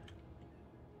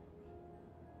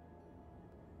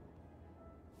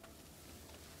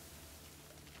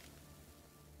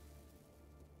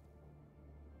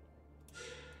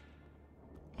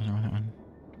 What's wrong with that one?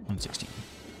 116.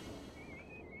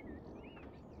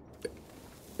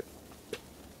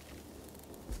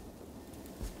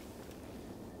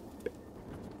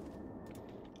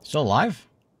 Still alive?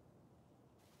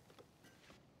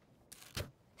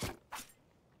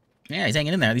 Yeah, he's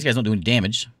hanging in there. These guys don't do any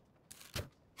damage.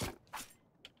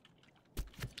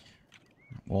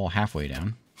 We're all halfway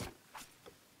down. I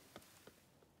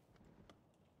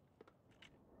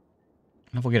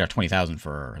don't know if we'll get our 20,000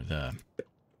 for the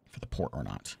port or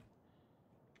not.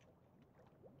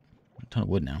 A ton of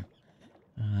wood now.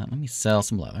 Let me sell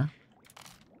some leather.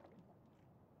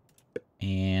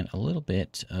 And a little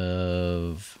bit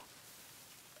of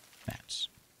that.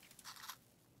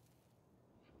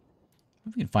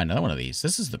 If we can find another one of these.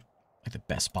 This is like the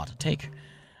best spot to take.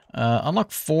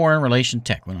 Unlock foreign relation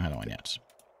tech. We don't have that one yet.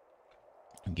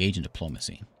 Engage in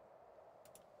diplomacy.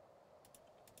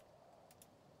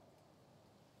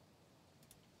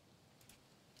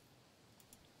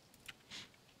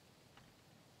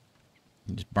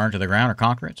 Just burn to the ground or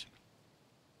conquer it.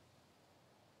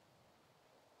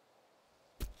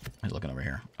 He's looking over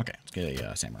here. Okay, let's get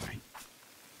a samurai.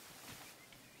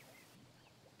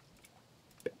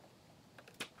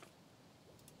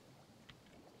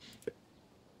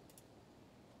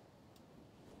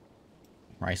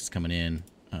 Rice is coming in.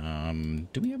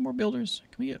 Do we have more builders?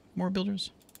 Can we get more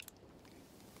builders?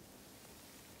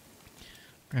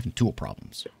 We're having tool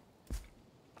problems.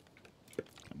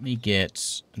 Let me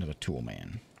get another tool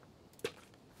man.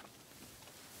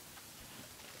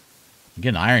 Get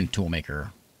an iron tool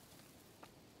maker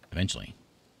eventually.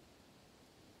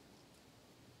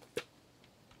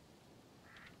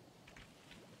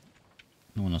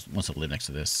 No one else wants to live next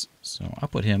to this, so I'll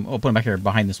put him. Oh, put him back here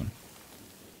behind this one.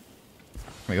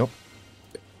 There we go.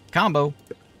 Combo.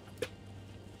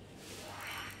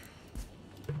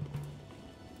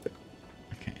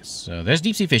 Okay, so there's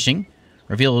deep sea fishing.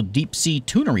 Reveal a deep sea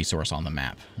tuna resource on the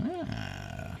map.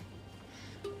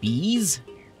 Bees.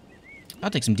 I'll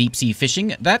take some deep sea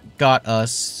fishing. That got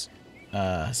us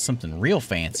something real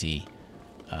fancy.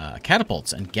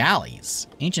 Catapults and galleys.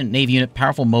 Ancient navy unit,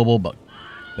 powerful mobile, but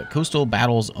coastal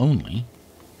battles only.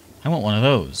 I want one of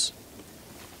those.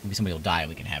 Maybe somebody will die and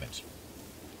we can have it.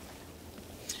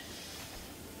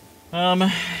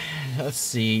 Let's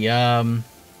see.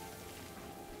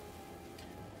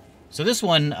 So this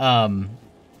one,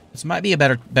 this might be a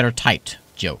better typed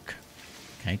joke.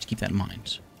 Okay, just keep that in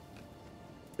mind.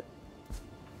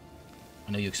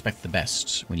 I know you expect the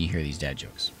best when you hear these dad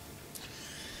jokes.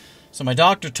 So my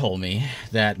doctor told me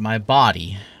that my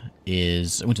body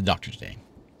is... I went to the doctor today,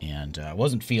 and I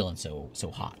wasn't feeling so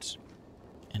hot.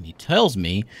 And he tells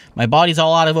me my body's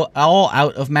all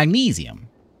out of magnesium.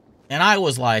 And I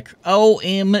was like,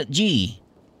 OMG.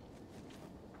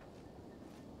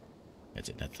 That's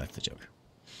it. That's the joke.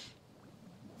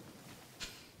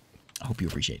 I hope you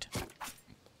appreciate.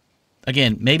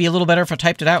 Again, maybe a little better if I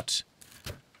typed it out.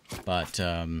 But,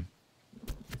 well,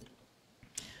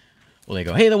 there you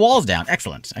go. Hey, the wall's down.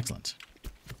 Excellent. Excellent.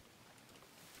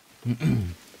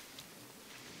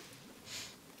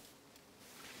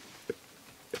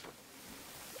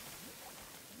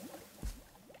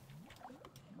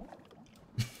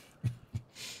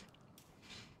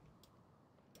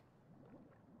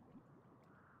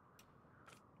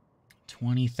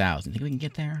 20,000. Think we can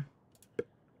get there?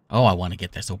 Oh, I want to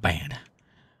get there so bad.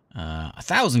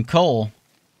 1,000 coal.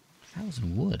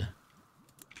 1,000 wood.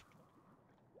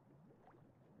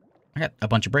 I got a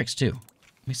bunch of bricks, too.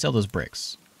 Let me sell those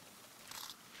bricks.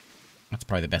 That's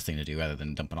probably the best thing to do rather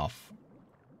than dumping off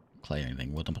clay or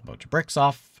anything. We'll dump a bunch of bricks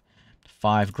off.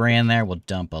 5 grand there. We'll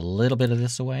dump a little bit of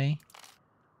this away.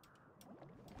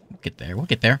 We'll get there. We'll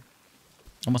get there.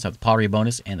 Almost have the pottery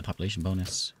bonus and the population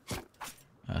bonus.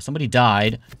 Somebody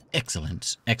died.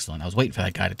 Excellent. Excellent. I was waiting for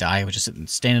that guy to die. I was just sitting,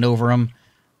 standing over him.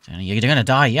 Saying, you're going to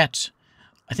die yet.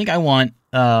 I think I want,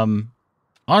 I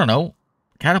don't know,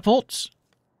 catapults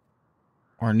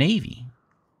or navy.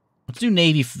 Let's do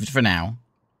navy for now.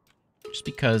 Just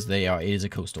because it is a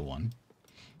coastal one.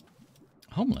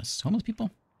 Homeless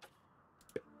people?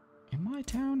 In my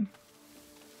town?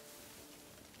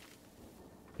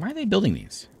 Why are they building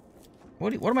these?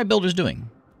 What are my builders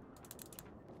doing?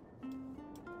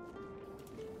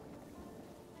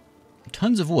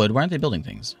 Tons of wood. Why aren't they building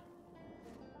things?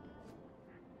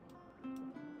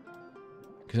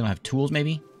 Because they don't have tools,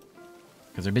 maybe?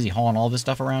 Because they're busy hauling all this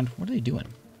stuff around? What are they doing?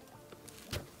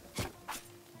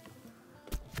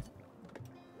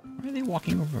 Why are they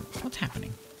walking over? What's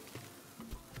happening?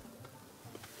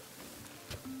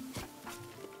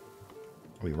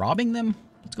 Are we robbing them?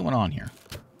 What's going on here?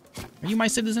 Are you my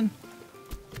citizen?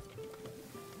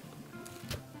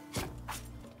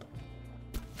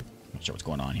 Not sure what's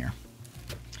going on here.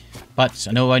 But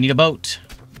I know I need a boat.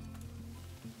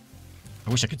 I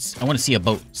wish I could... I want to see a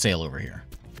boat sail over here.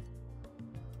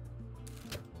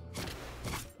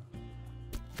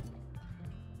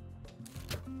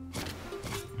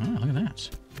 Oh, look at that.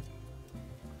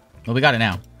 Well, we got it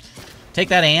now. Take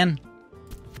that, Anne.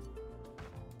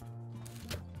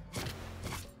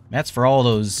 That's for all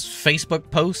those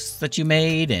Facebook posts that you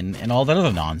made and all that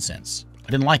other nonsense. I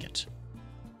didn't like it.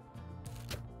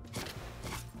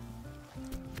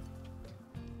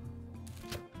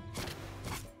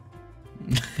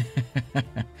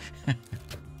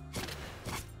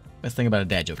 Best thing about a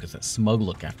dad joke is that smug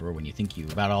look afterward when you think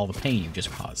about all the pain you've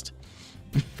just caused.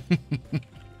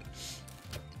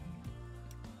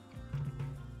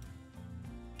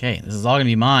 Okay, this is all gonna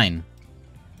be mine.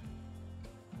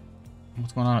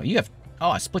 What's going on? You have... Oh,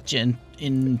 I split you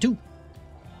in two.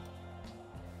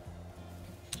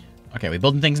 Okay, we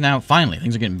building things now. Finally,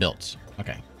 things are getting built.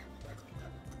 Okay.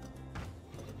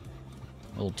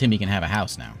 Little Timmy can have a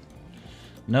house now.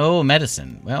 No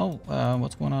medicine. Well,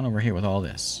 what's going on over here with all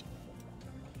this?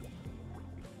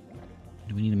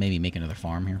 Do we need to maybe make another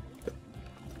farm here?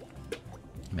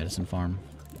 Medicine farm.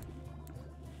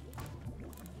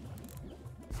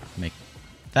 Make...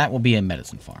 That will be a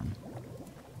medicine farm.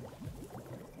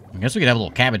 I guess we could have a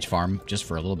little cabbage farm just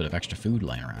for a little bit of extra food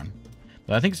laying around.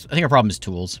 But I think our problem is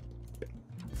tools.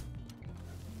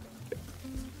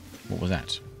 What was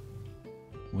that?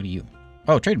 What are you?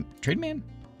 Oh, trade man?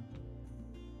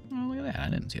 Oh, look at that. I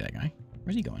didn't see that guy.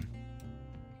 Where's he going?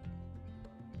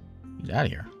 He's out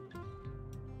of here.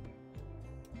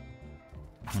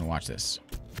 I'm gonna watch this.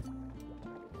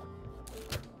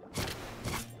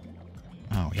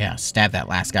 Oh, yeah. Stab that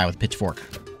last guy with a pitchfork.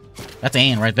 That's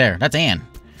Anne right there. That's Anne.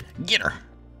 Get her.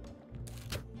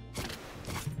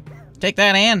 Take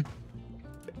that, Anne.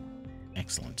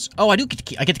 Excellent. Oh, I get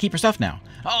to keep her stuff now.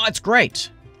 Oh, that's great.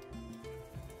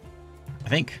 I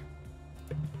think.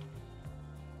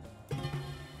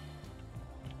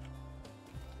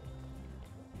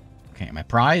 Okay, my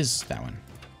prize, that one.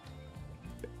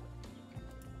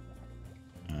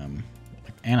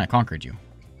 And I conquered you.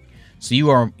 So you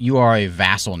are a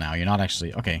vassal now. You're not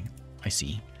actually... Okay, I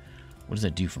see. What does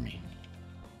that do for me?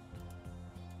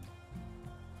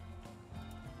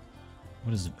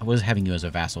 What does having you as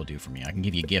a vassal do for me? I can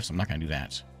give you gifts. I'm not going to do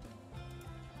that.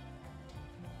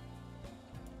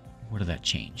 What did that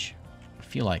change? I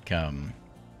feel like,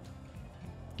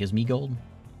 gives me gold?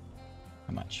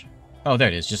 How much? Oh, there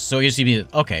it is. Just so you see me.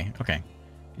 Okay, okay.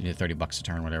 You did 30 bucks a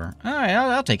turn, whatever. All right,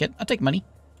 I'll take it. I'll take money.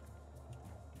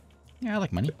 Yeah, I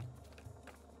like money.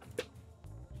 I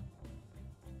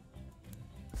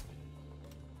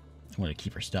want to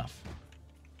keep her stuff.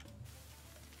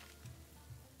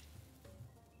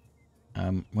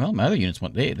 Well, my other units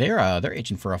want they're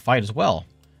itching for a fight as well,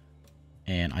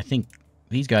 and I think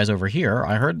these guys over here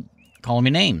I heard calling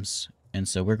me names, and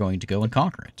so we're going to go and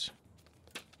conquer it.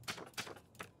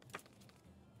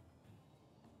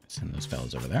 Send those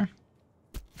fellas over there.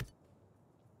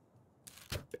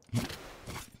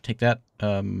 Take that,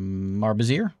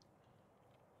 Marbazier.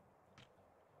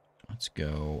 Let's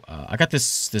go. I got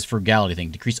this frugality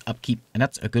thing, decrease upkeep, and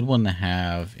that's a good one to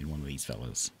have in one of these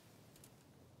fellas.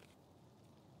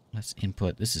 Let's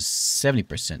input. This is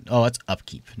 70%. Oh, that's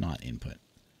upkeep, not input.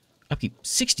 Upkeep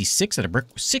 66 at a brick.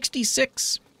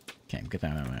 66. Okay, get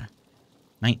that out of there.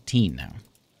 19 now.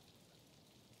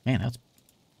 Man, that's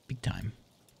big time.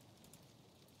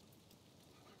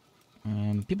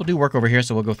 People do work over here,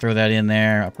 so we'll go throw that in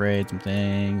there. Upgrade some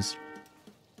things.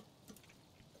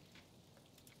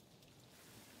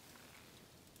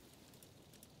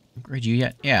 Upgrade you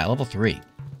yet? Yeah, level 3.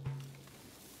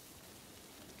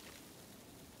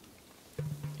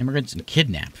 Immigrants and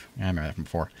kidnap. I remember that from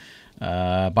before.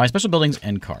 Buy special buildings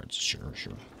and cards. Sure,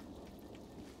 sure.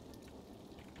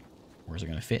 Where's it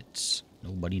going to fit?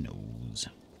 Nobody knows.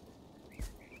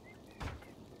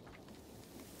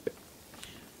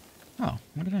 Oh,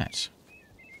 what is that?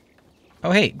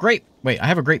 Oh, hey, grape. Wait, I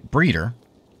have a grape breeder.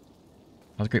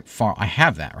 That's a grape farm. I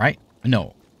have that, right?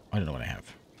 No, I don't know what I have.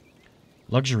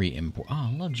 Luxury import. Ah,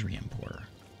 luxury importer.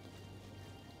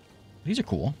 These are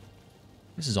cool.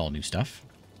 This is all new stuff.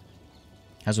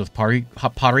 Has it with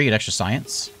pottery, get extra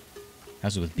science.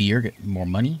 Has it with beer, get more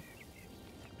money.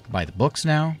 Buy the books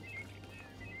now.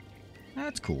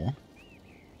 That's cool.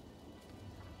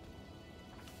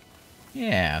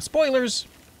 Yeah, spoilers.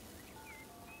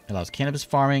 Allows cannabis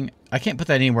farming. I can't put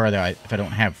that anywhere that if I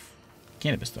don't have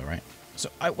cannabis, though, right? So,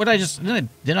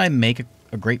 didn't I make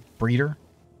a grape breeder?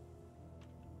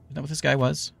 Is that what this guy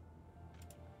was?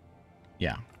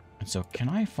 Yeah. And so, can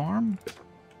I farm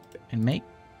and make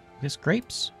this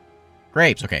grapes?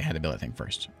 Grapes. Okay, I had to build that thing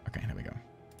first. Okay, there we go.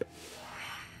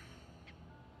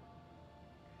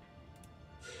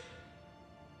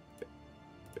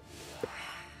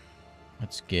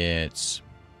 Let's get...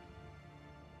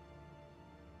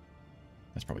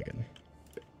 That's probably good.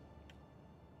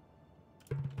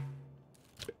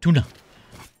 Tuna.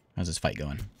 How's this fight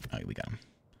going? Oh, we got him.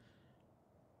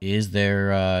 Is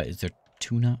there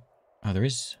tuna? Oh, there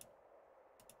is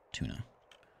tuna.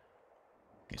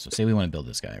 Okay, so say we want to build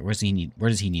this guy. Where does he need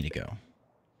to go?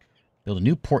 Build a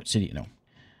new port city. No.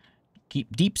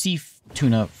 Keep deep sea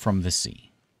tuna from the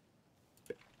sea.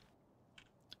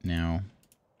 Now,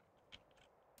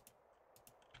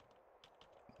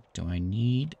 do I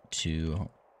need to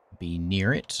be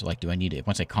near it? Like, do I need it?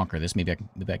 Once I conquer this, maybe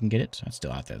I can get it. It's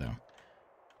still out there, though.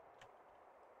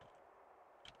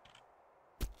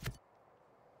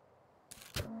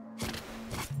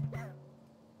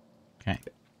 Okay.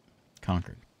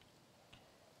 Conquered.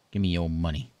 Give me your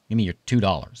money. Give me your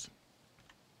 $2.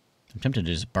 I'm tempted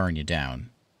to just burn you down.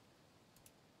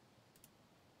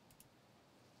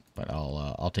 But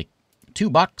I'll take $2. I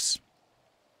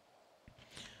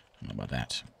don't know about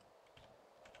that.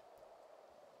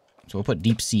 So we'll put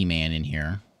Deep Sea Man in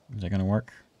here. Is that going to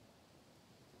work?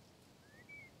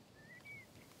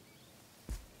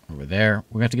 Over there.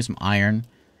 We're going to have to get some iron.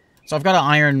 So I got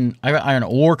iron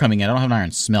ore coming in. I don't have an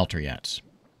iron smelter yet.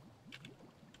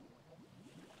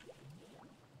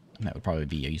 And that would probably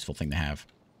be a useful thing to have.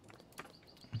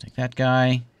 I'll take that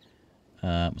guy.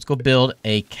 Let's go build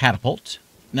a catapult.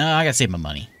 No, I gotta save my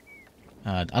money.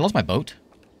 I lost my boat.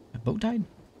 My boat died?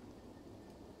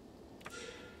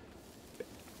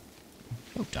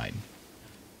 Boat died.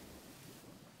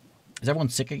 Is everyone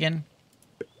sick again?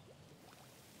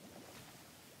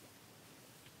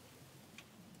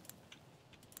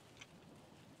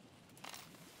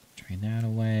 Drain that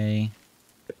away.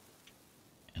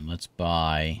 And let's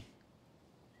buy...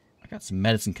 I got some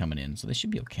medicine coming in, so they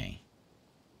should be okay.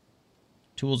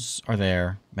 Tools are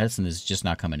there. Medicine is just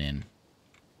not coming in.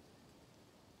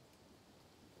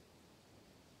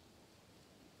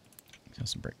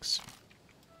 Some bricks.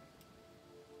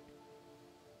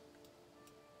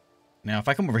 Now, if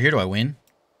I come over here, do I win?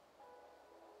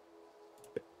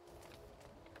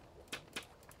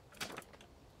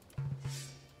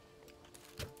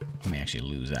 I may actually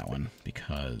lose that one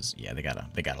because, yeah, they got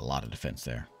a lot of defense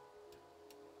there.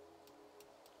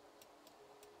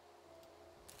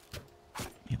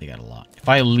 Yeah, they got a lot. If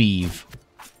I leave,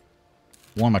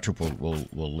 one of my troops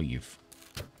will leave.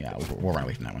 Yeah, we'll run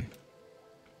away from that one.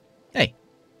 Hey,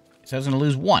 so I was going to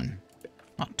lose 1,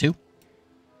 not 2.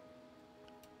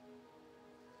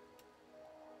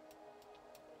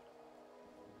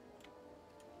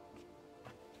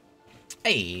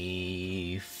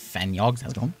 Hey, Fanyogs,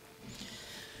 how's it going?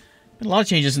 Been a lot of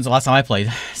changes since the last time I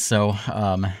played, so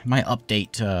my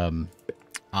update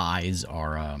eyes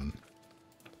are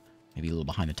maybe a little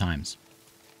behind the times.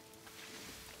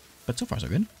 But so far, so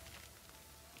good.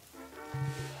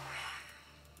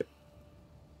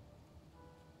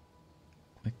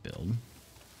 Quick build.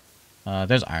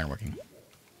 There's ironworking.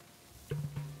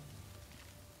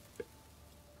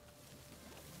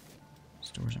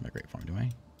 Stores on my great farm, do I?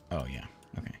 Oh, yeah.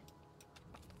 Okay.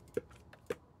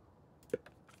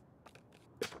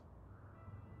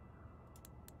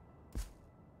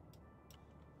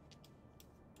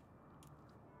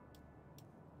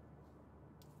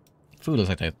 Food looks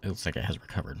like that. It looks like it has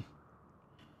recovered.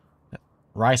 That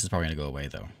rice is probably gonna go away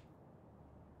though.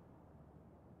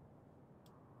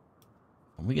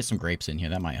 When we get some grapes in here,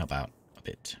 that might help out a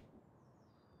bit.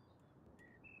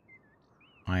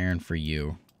 Iron for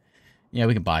you. Yeah,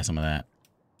 we can buy some of that.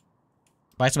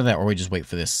 Buy some of that, or we just wait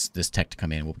for this tech to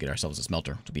come in. We'll get ourselves a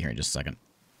smelter. It'll be here in just a second.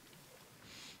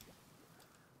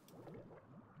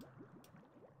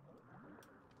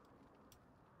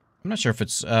 I'm not sure if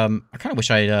it's, I kind of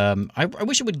wish I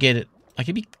wish it would get it, like,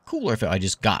 it'd be cooler if I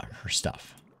just got her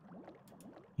stuff.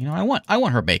 You know, I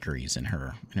want her bakeries and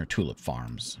her tulip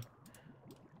farms.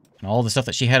 And all the stuff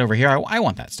that she had over here, I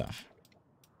want that stuff.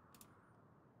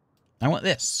 I want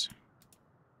this.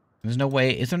 There's no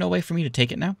way. Is there no way for me to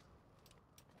take it now?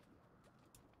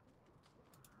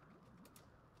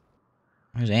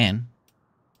 There's Anne.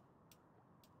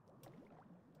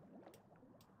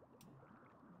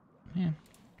 Yeah.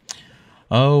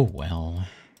 Oh, well.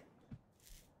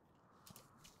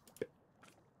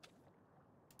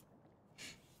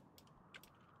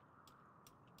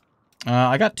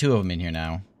 I got 2 of them in here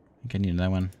now. I think I need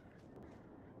another one.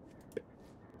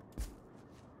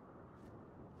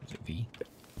 Is it V?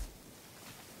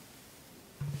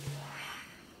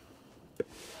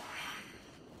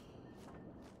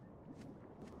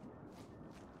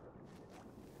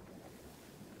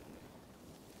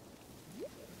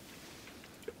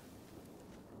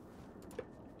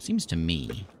 Seems to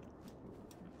me.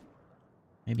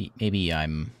 Maybe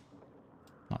I'm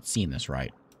not seeing this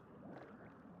right.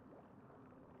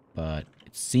 But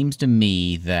it seems to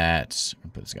me that...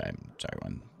 I'll put this guy... Sorry, I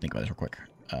want to think about this real quick.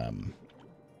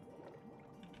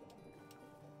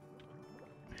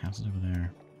 Houses over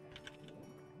there.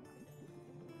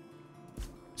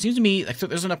 Seems to me like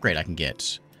there's an upgrade I can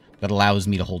get that allows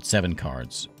me to hold 7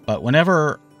 cards. But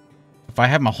whenever... If I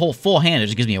have my whole full hand, it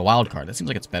just gives me a wild card. That seems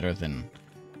like it's better than...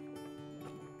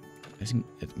 I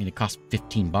mean, it costs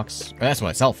 15 bucks. That's what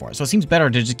I sell for it. So it seems better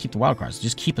to just keep the wild cards.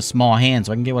 Just keep a small hand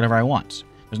so I can get whatever I want.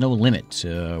 There's no limit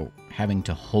to having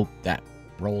to hope that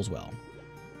rolls well.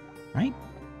 Right?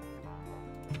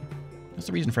 That's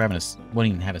the reason for having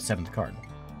wanting to have a 7th card.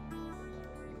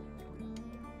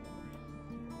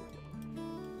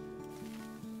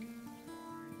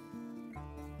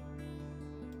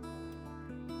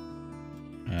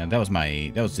 That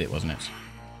was it, wasn't it?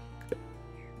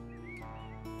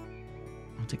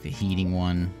 I'll take the heating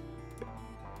one.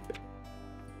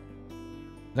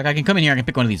 Like, I can come in here, I can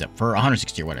pick one of these up for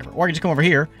 160 or whatever. Or I can just come over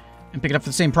here and pick it up for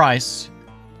the same price.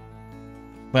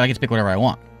 But I get to pick whatever I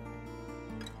want.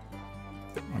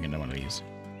 I'm getting one of these.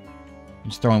 I'm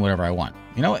just throwing whatever I want.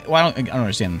 You know what? Well, I don't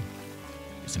understand.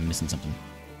 I guess I'm missing something.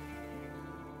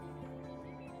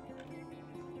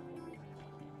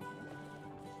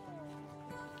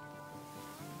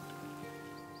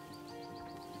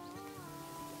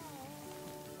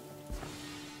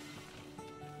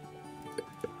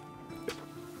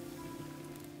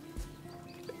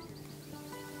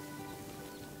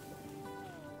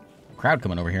 Crowd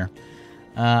coming over here.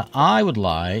 I would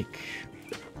like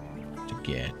to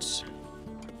get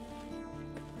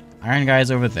iron guys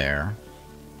over there.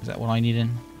 Is that what I needed?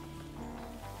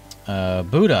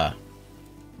 Buddha.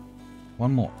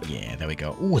 One more. Yeah, there we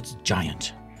go. Ooh, it's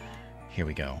giant. Here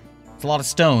we go. It's a lot of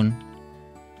stone.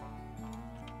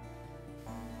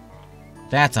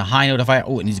 That's a high note of fire.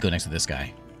 Oh, it needs to go next to this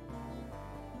guy.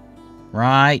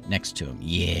 Right next to him.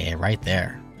 Yeah, right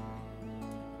there.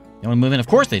 They want to move in? Of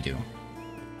course they do.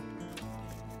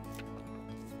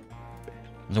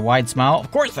 There's a wide smile?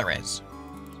 Of course there is.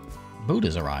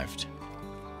 Buddha's arrived.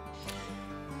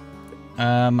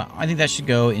 I think that should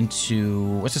go into...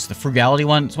 What's this, the frugality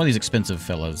one? It's one of these expensive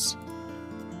fellas.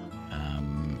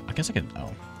 I guess I could...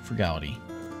 Oh, frugality.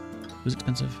 Who's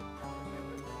expensive?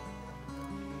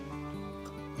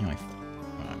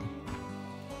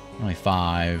 Only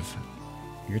 5.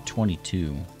 You're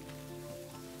 22.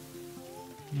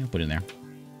 Yeah, put it in there.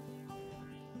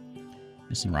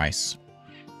 Missing rice.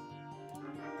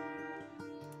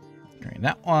 Okay,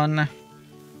 that one.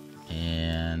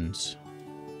 And...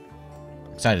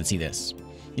 excited to see this.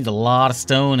 Needs a lot of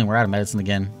stone, and we're out of medicine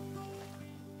again.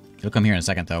 He'll come here in a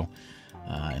second, though.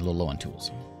 A little low on tools.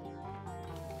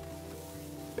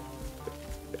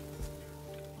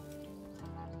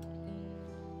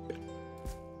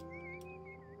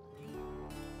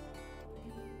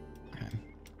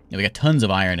 Yeah, we got tons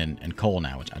of iron and coal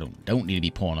now, which I don't need to be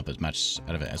pulling up as much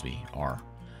out of it as we are.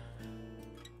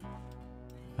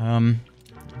 I'll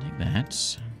take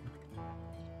that.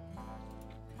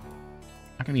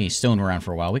 Not gonna be any stone around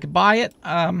for a while. We could buy it.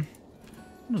 I don't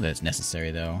know that it's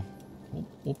necessary though.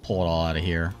 We'll pull it all out of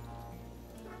here.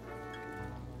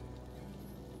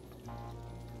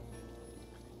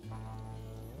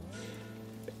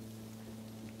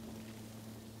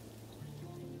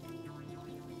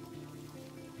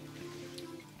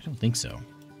 I don't think so.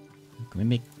 Can we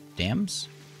make dams?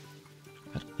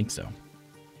 I don't think so.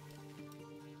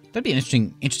 That'd be an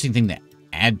interesting thing to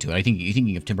add to it. I think you're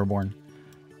thinking of Timberborn.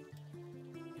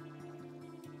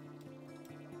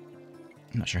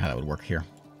 I'm not sure how that would work here.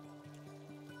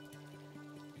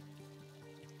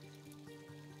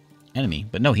 Enemy,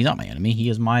 but no, he's not my enemy. He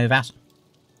is my vassal.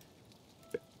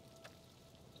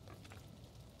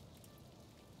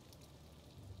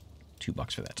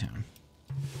 $2 for that town.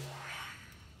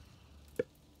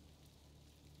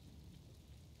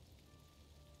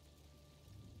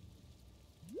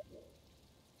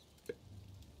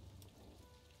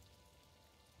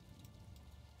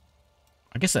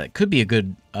 guess that could be a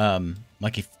good,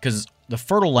 like, if, because the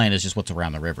fertile land is just what's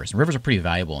around the rivers. And rivers are pretty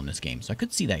valuable in this game, so I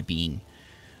could see that being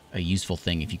a useful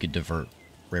thing if you could divert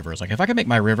rivers. Like, if I could make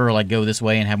my river, like, go this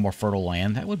way and have more fertile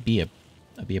land, that would be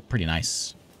that'd be a pretty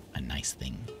nice,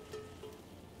 thing.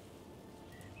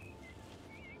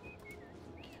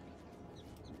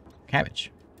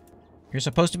 Cabbage. You're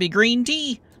supposed to be green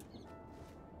tea!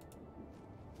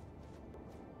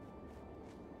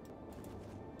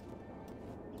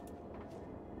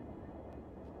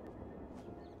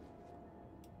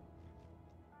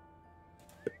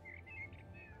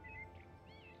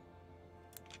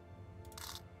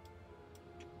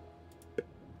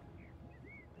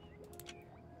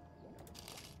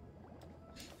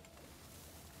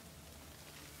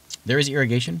 There is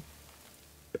irrigation.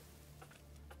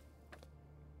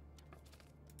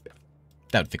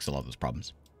 That would fix a lot of those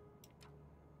problems.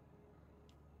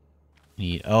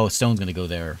 Oh, stone's gonna go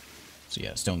there. So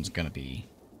yeah, stone's gonna be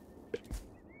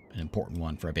an important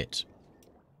one for a bit.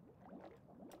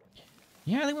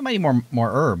 Yeah, I think we might need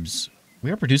more herbs.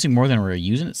 We are producing more than we're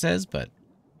using, it says, but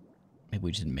maybe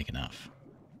we just didn't make enough.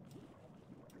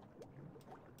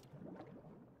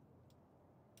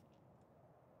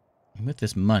 And with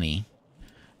this money,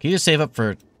 can you just save up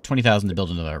for 20,000 to build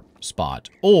another spot,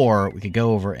 or we could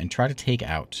go over and try to take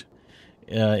out.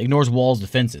 Ignores walls,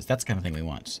 defenses. That's the kind of thing we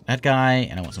want. That guy,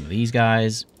 and I want some of these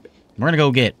guys. We're gonna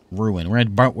go get Ruin. We're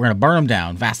gonna burn them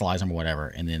down, vassalize them, or whatever,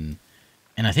 and then,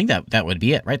 and I think that would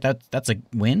be it, right? That's a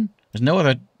win. There's no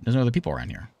other people around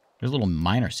here. There's little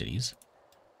minor cities,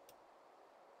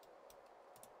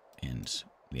 and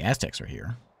the Aztecs are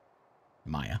here.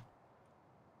 Maya.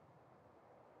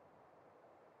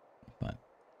 But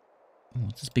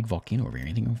what's this big volcano over here?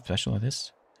 Anything special like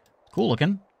this? Cool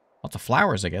looking. Lots of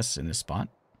flowers, I guess, in this spot.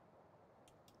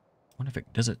 Wonder if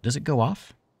it does it go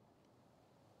off?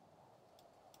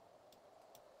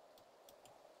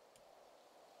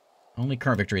 Only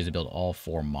current victory is to build all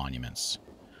 4 monuments.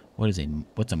 What's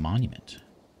a monument?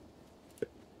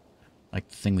 Like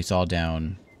the thing we saw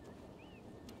down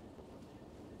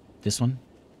this one?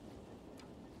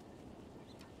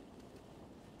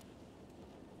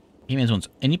 Once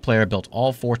any player built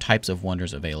all 4 types of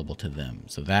wonders available to them.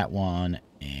 So that one,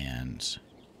 and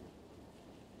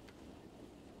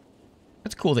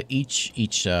that's cool that each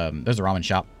there's a ramen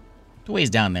shop. It's a ways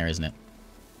down there, isn't it?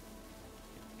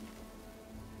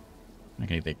 Not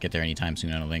gonna get there anytime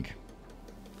soon, I don't think.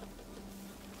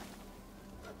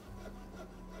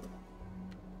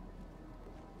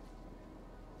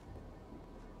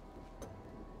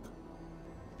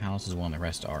 Palace is one, the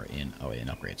rest are in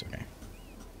upgrades, okay.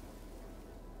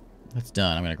 That's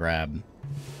done. I'm gonna grab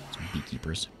some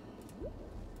beekeepers.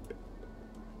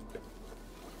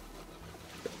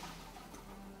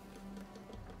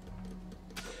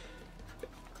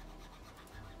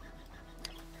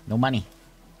 No money.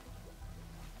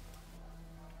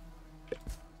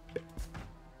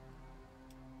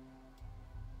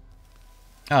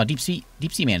 Oh, deep sea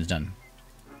man is done.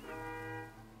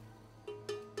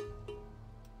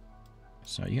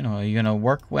 So are you gonna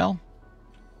work well?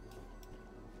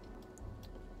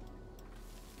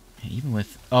 Even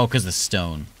with... Oh, because the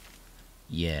stone.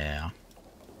 Yeah.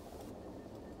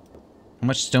 How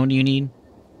much stone do you need?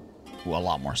 Ooh, a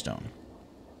lot more stone.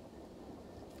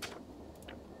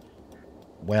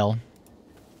 Well.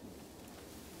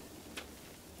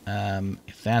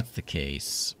 If that's the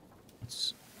case...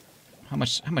 How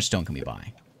much stone can we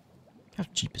buy? How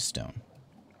cheap is stone?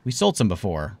 We sold some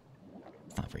before.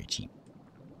 It's not very cheap.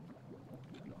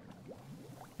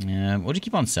 We'll just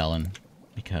keep on selling.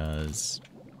 Because...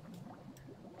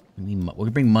 we'll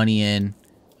bring money in.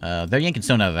 They're yanking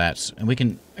stone out of that. And I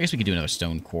guess we could do another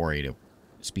stone quarry to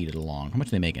speed it along. How much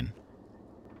are they making?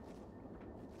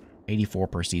 84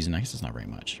 per season. I guess that's not very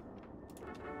much.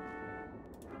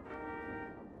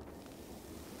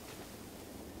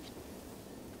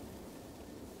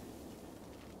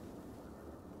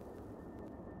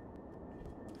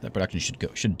 That production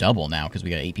should double now because we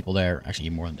got 8 people there. Actually,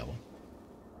 more than double.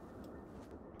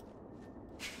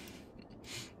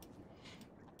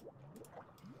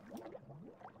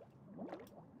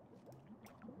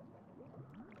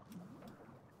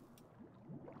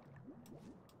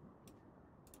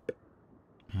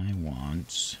 I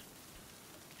want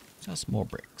just more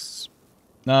bricks.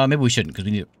 Maybe we shouldn't because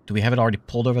we need. Do we have it already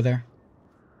pulled over there?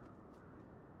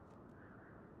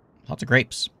 Lots of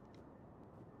grapes.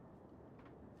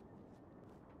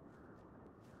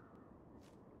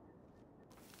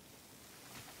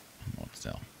 What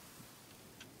sell?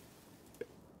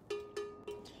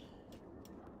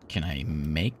 Can I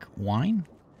make wine?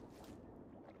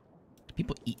 Do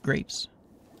people eat grapes?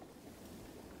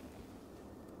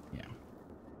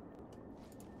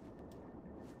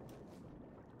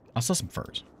 I'll sell some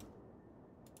furs.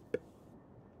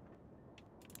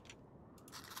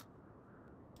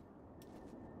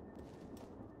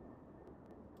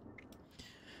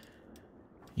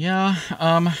 Yeah,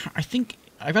 I think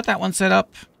I got that one set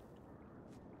up.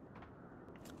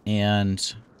 And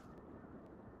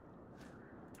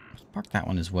let's park that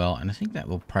one as well. And I think that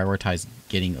will prioritize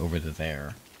getting over to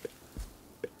there.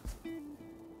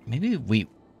 Maybe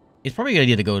it's probably a good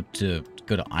idea to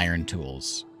go to iron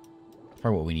tools. That's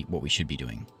probably what we need, what we should be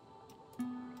doing.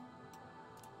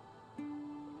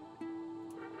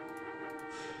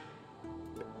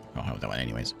 I'll have that one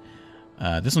anyways.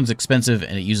 This one's expensive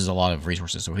and it uses a lot of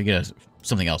resources. So if we get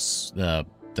something else, the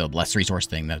less resource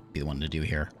thing, that'd be the one to do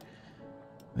here.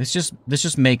 This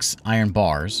just makes iron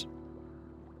bars.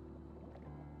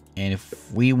 And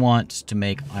if we want to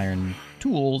make iron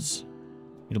tools,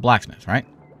 we need a blacksmith, right?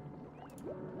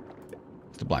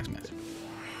 It's the blacksmith.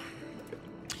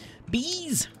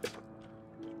 Bees!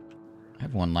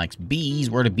 Everyone likes bees.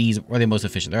 Where are the bees? Where are they most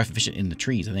efficient? They're efficient in the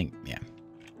trees, I think. Yeah.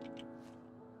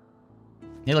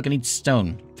 Hey, look, I need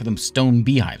stone for them stone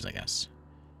beehives, I guess.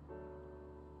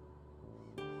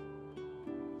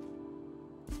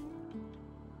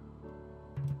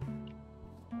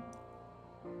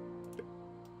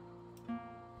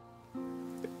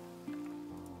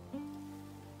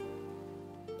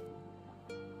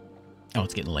 Oh,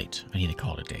 it's getting late. I need to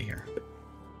call it a day here.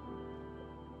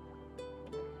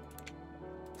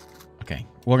 Okay,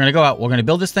 we're gonna go out. We're gonna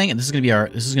build this thing, and this is gonna be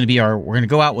our. We're gonna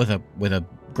go out with a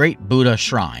great Buddha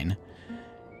shrine,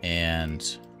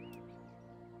 and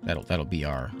that'll be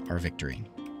our victory.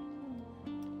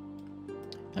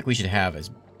 Like we should have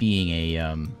as being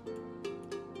a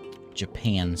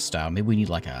Japan style. Maybe we need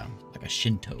like a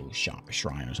Shinto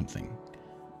shrine or something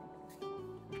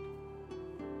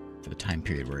for the time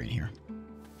period we're in here.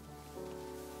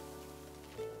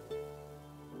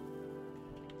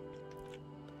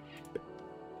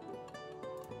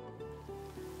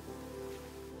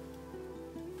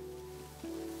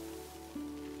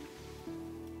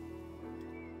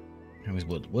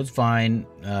 Wood's fine.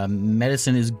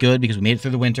 Medicine is good because we made it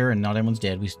through the winter and not everyone's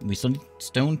dead. We still need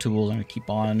stone tools. I'm gonna keep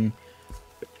on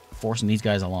forcing these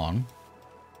guys along.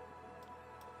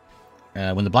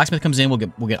 When the blacksmith comes in,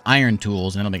 we'll get iron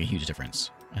tools, and that'll make a huge difference.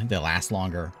 I think they'll last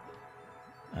longer.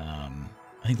 I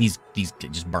think these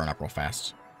just burn up real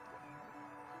fast.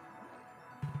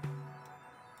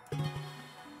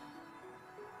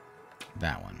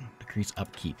 That one. Decrease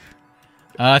upkeep.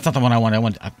 That's not the one I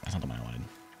wanted. That's not the one I wanted.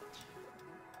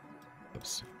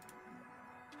 Oops.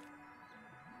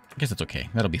 I guess that's okay.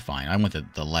 That'll be fine. I want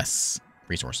the less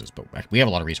resources, but we have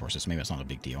a lot of resources, so maybe that's not a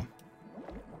big deal.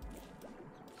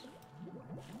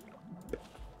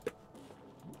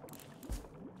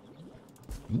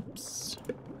 Oops.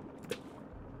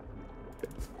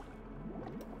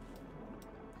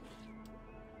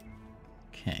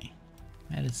 Okay.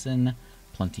 Medicine.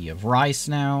 Plenty of rice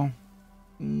now.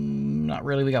 Not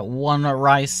really. We got one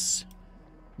rice.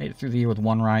 Made it through the year with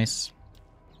one rice.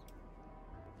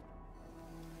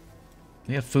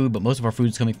 We have food, but most of our food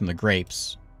is coming from the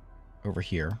grapes over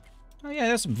here. Oh yeah,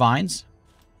 there's some vines.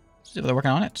 Let's see if they're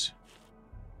working on it.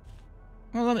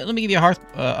 Well, let me give you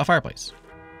a fireplace.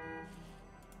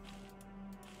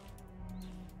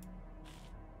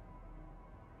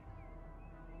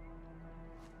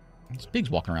 There's pigs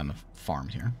walking around the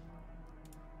farms here.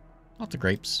 Lots of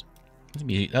grapes.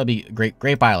 That'll be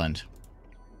Grape Island.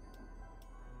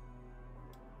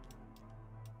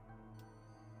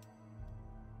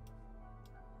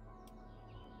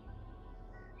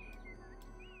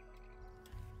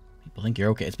 People think you're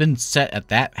okay. It's been set at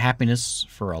that happiness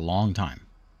for a long time.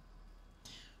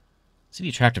 City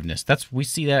attractiveness. We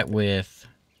see that with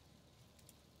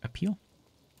appeal.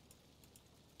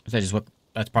 Is that just what?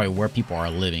 That's probably where people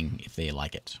are living if they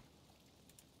like it.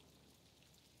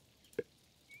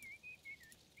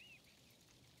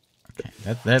 Okay,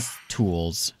 that's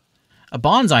tools. A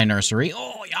bonsai nursery.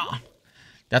 Oh yeah,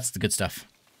 that's the good stuff.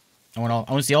 I want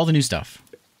to see all the new stuff.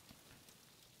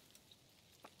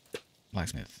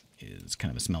 Blacksmith is kind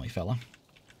of a smelly fella,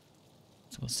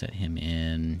 so we'll set him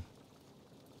in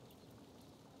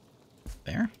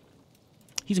there.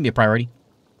 He's gonna be a priority.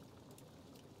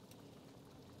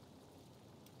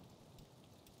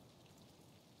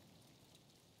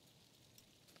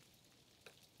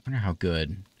 I wonder how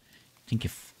good. I think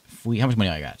if we, how much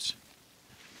money I got?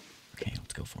 Okay,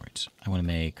 let's go for it. I want to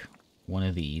make one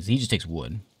of these. He just takes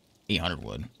wood. 800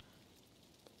 wood.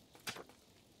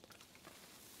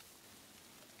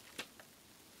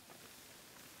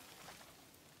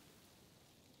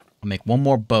 I'll make one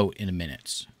more boat in a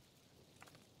minute.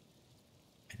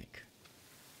 I think.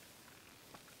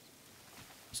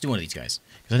 do one of these guys.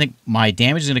 Because I think my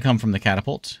damage is going to come from the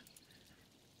catapult.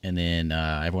 And then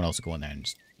everyone else will go in there and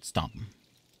just stomp them.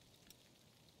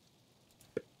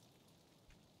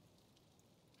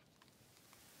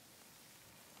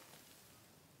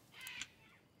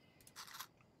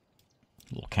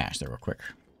 A little cash there real quick.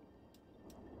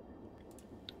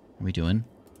 What are we doing?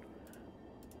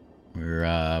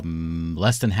 We're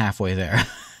less than halfway there.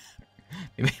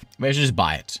 Maybe I should just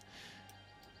buy it.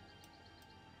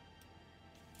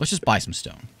 Let's just buy some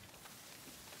stone.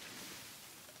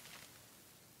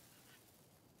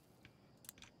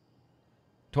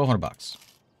 $1,200.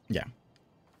 Yeah.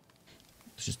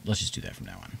 Let's just do that from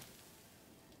now on.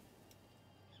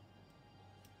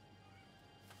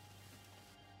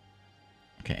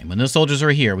 Okay, and when those soldiers are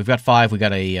here, we've got 5. We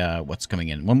got a what's coming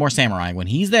in? One more samurai. When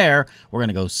he's there, we're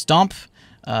gonna go stomp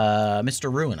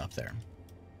Mr. Ruin up there.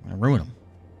 We're gonna ruin him.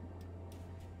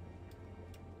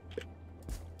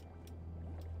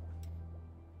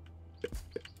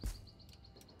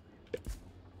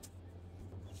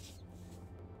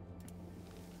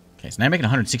 Okay, so now I'm making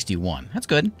 161. That's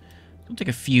good. It'll take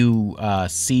a few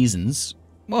seasons.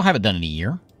 We'll have it done in a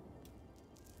year.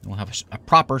 We'll have a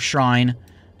proper shrine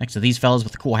next to these fellas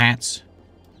with the cool hats.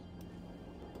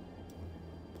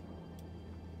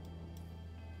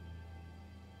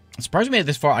 I'm surprised we made it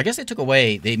this far. I guess they took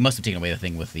away... They must have taken away the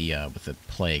thing with the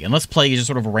plague. Unless plague is just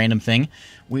sort of a random thing.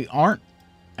 We aren't...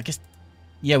 I guess...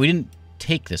 Yeah, we didn't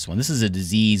take this one. This is a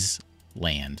disease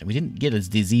land. We didn't get a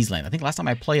disease land. I think last time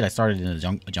I played, I started in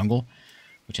a jungle,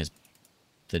 which has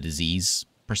the disease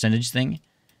percentage thing.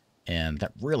 And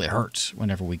that really hurt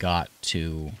whenever we got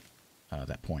to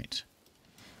that point.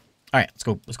 All right,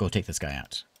 let's go take this guy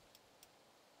out.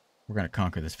 We're gonna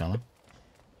conquer this fella.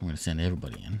 I'm gonna send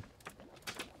everybody in.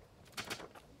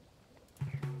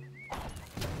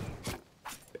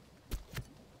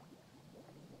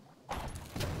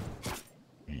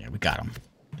 Yeah, we got him.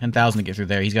 10,000 to get through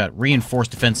there. He's got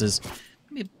reinforced defenses.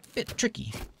 Maybe a bit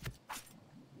tricky.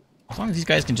 As long as these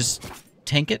guys can just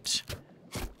tank it,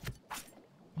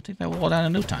 I'll take that wall down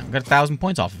in no time. Got 1,000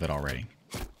 points off of it already.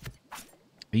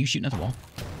 Are you shooting at the wall?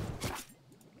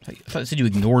 I thought it said you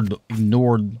ignored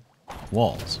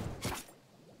walls.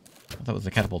 I thought it was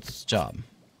the catapult's job,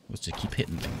 was to keep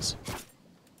hitting things.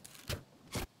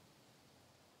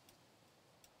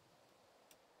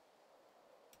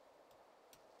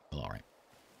 Well, alright.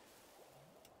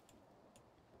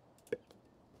 As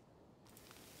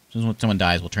soon as someone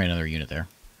dies, we'll train another unit there.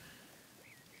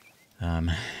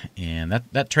 And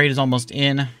that trade is almost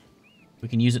in. We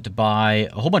can use it to buy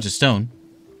a whole bunch of stone.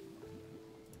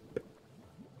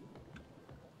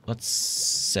 Let's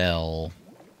sell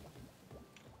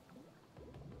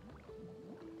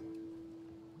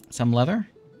some leather,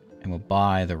 and we'll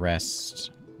buy the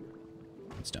rest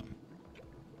in stone.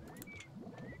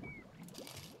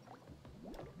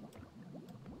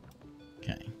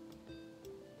 Okay.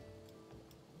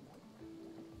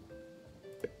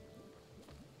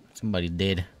 Somebody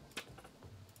did.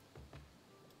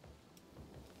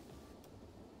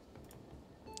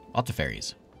 Lots of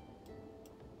fairies.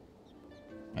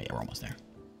 Oh yeah, we're almost there.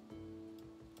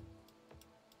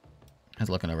 How's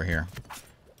it looking over here?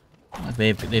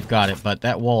 They've got it, but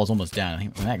that wall is almost down. I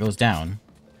think when that goes down,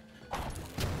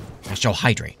 I shall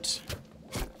hydrate.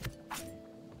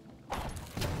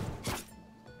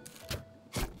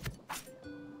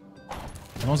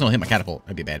 If I was gonna hit my catapult,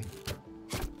 that'd be bad.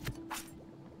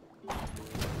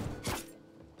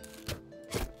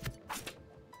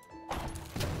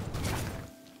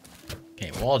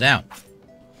 Okay, wall down.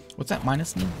 What's that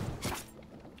minus mean?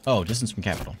 Oh, distance from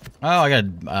capital. Oh, I got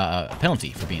a penalty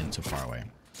for being so far away.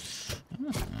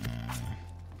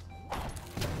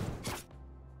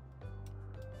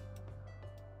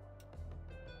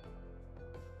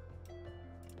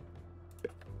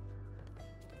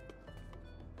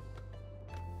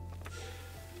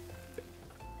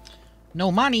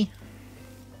 No money.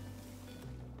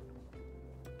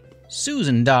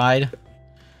 Susan died.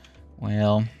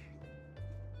 Well...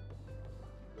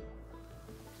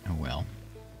 Oh well.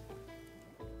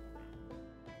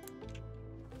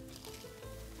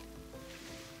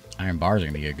 Iron bars are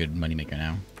gonna be a good moneymaker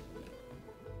now.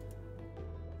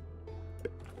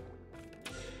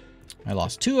 I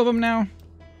lost 2 of them now.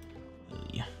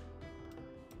 Yeah.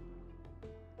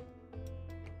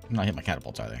 I'm not hitting my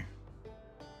catapults, are they?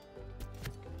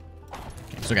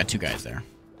 Okay, still got 2 guys there.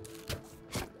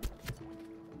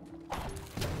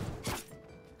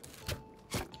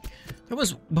 It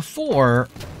was before.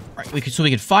 Right, we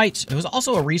could fight. There was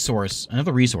also a resource,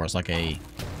 another resource, like a...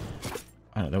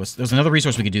 I don't know, there was another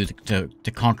resource we could do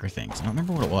to conquer things. I don't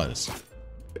remember what it was.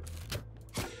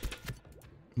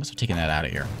 Must have taken that out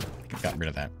of here. Got rid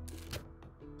of that.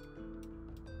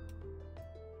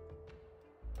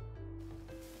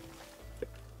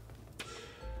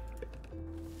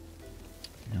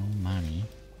 No money.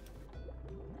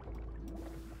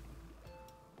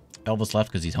 Elvis left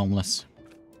because he's homeless.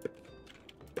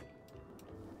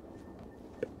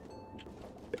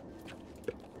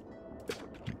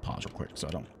 Let me pause real quick so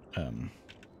I don't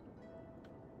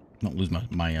lose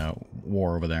my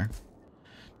war over there.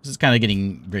 This is kind of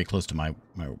getting very close to my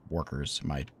workers,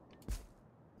 my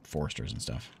foresters and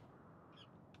stuff.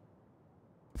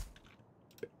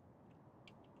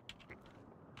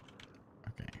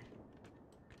 Okay.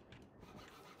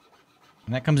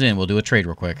 When that comes in, we'll do a trade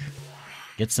real quick.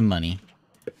 Get some money.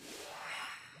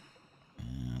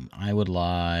 I would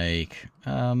like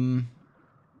more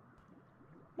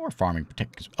farming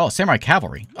protect. Oh, samurai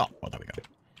cavalry. Oh, well, there we go.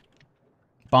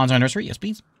 Bonsai nursery, yes,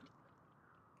 please.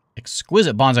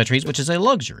 Exquisite bonsai trees, which is a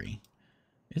luxury.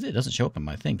 Is it? It doesn't show up in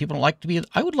my thing. People don't like to be...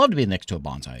 I would love to be next to a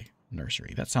bonsai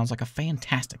nursery. That sounds like a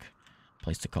fantastic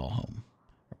place to call home.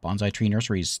 Our bonsai tree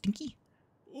nursery is stinky.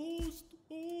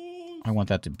 I want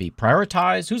that to be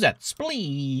prioritized. Who's that?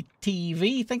 Splee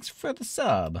TV. Thanks for the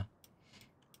sub.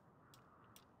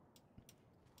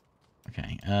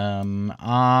 Okay.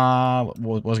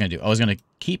 What was I going to do? I was going to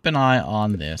keep an eye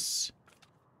on this.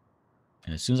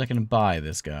 And as soon as I can buy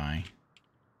this guy...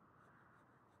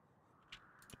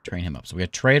 train him up. So we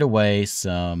gotta trade away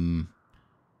some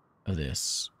of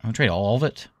this. I'm gonna trade all of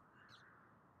it.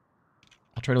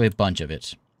 I'll trade away a bunch of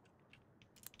it.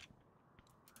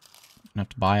 We're gonna have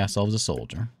to buy ourselves a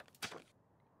soldier.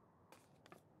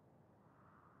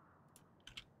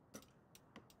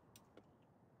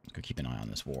 Let's go keep an eye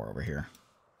on this war over here.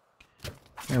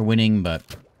 They're winning, but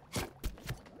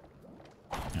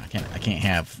I can't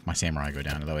have my samurai go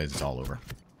down, otherwise it's all over.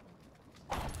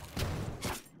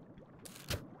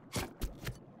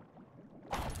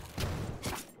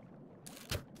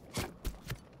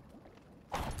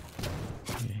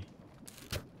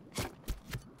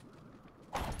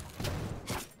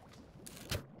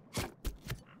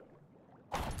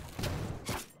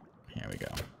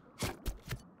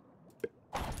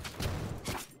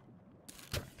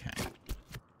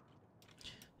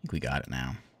 We got it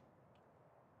now.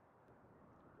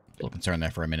 A little concerned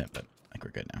there for a minute, but I think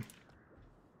we're good now.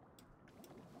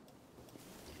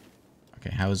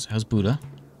 Okay, how's Buddha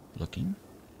looking?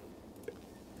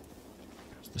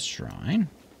 How's the shrine?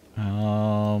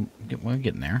 We're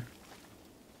getting there.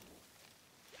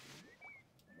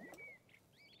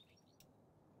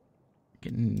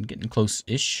 Getting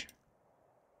close-ish.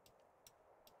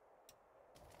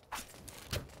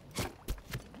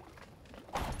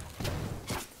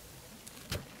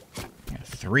 Yeah,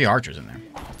 3 archers in there.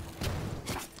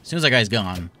 As soon as that guy's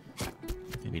gone,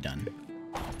 he'll be done.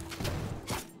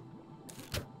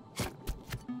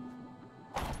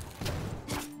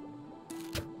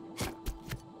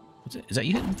 What's it? Is that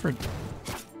you hitting for?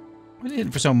 Why is it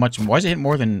hitting for so much? Why is it hitting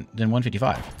more than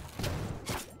 155?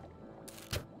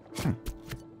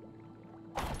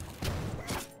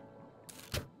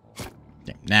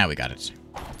 Okay, now we got it.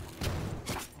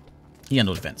 He had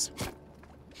no defense.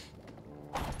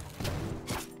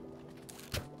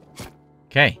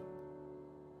 Okay.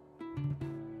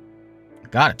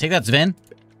 Got it. Take that, Sven.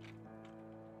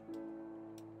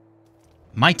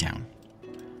 My town.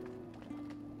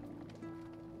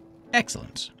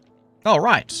 Excellent. All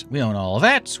right. We own all of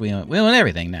that. We own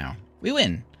everything now. We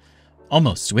win.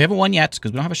 Almost. We haven't won yet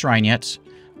because we don't have a shrine yet.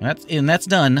 When that's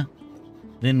done,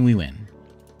 then we win.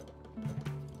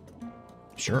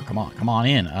 Sure, come on. Come on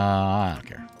in. I don't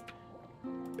care.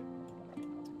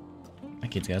 My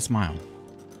kid's got a smile.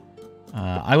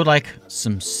 I would like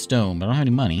some stone, but I don't have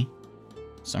any money.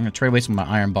 So I'm going to trade away some of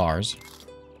my iron bars.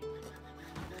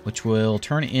 Which will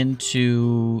turn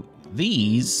into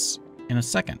these in a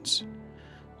second.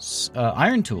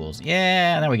 Iron tools.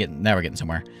 Yeah, now we're getting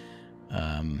somewhere.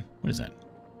 What is that?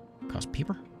 Cost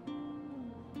paper?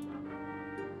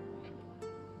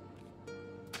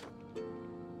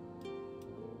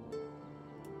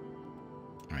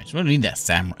 Alright, so we don't need that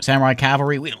samurai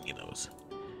cavalry. We don't need those.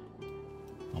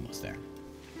 Almost there.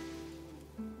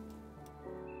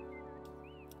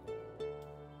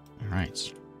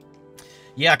 Alright.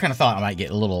 Yeah, I kind of thought I might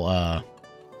get a little,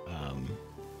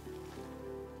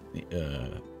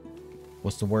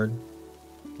 what's the word?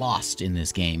 Lost in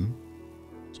this game.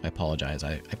 So I apologize.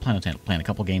 I plan on playing a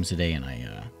couple games today, and I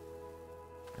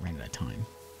ran out of time.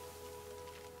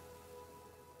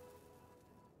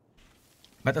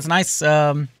 But that's a nice,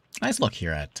 nice look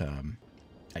here at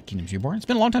Kingdoms Reborn. It's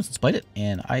been a long time since I played it,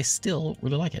 and I still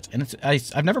really like it. And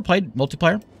I've never played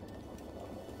multiplayer.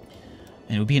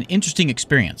 And it would be an interesting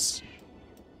experience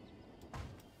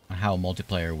on how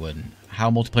multiplayer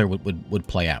would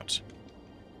play out.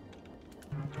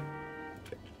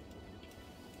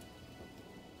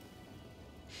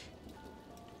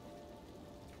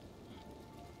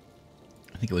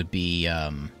 I think it would be I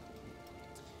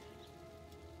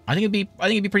think it'd be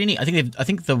pretty neat. I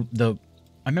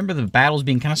remember the battles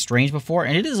being kind of strange before,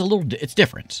 and it's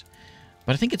different.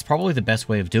 But I think it's probably the best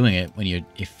way of doing it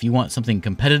if you want something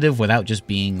competitive without just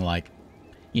being like,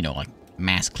 like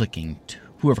mass clicking.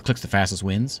 Whoever clicks the fastest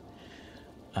wins.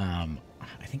 I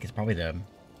think it's probably if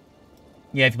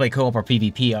you play co-op or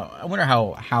PvP, I wonder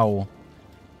how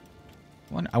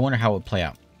it would play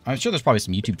out. I'm sure there's probably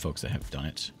some YouTube folks that have done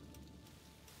it.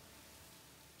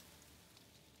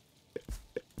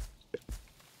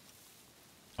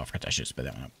 Oh, I forgot I should have sped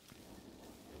that one up.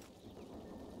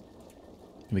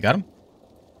 We got him?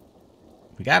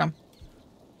 We got him.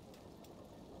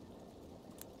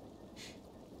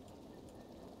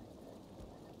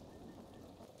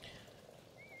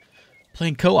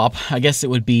 Playing co-op, I guess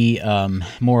it would be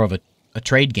more of a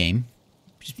trade game.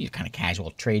 Just be kind of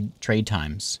casual trade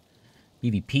times.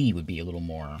 PvP would be a little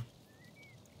more... I'm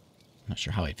not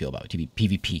sure how I'd feel about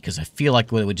PvP, because I feel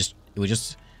like it would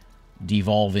just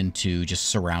devolve into just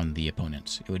surround the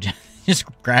opponent. It would just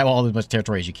grab all as much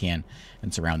territory as you can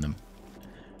and surround them.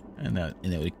 And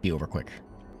it would be over quick,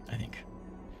 I think.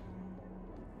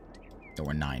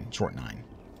 Or short 9.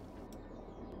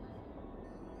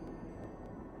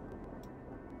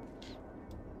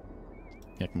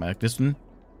 Yeah, like this one.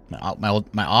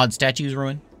 My odd statues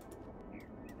ruined.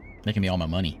 Making me all my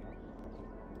money.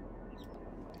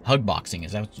 Hug boxing,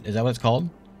 is that what it's called?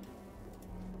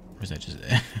 Or is that just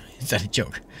is that a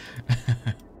joke?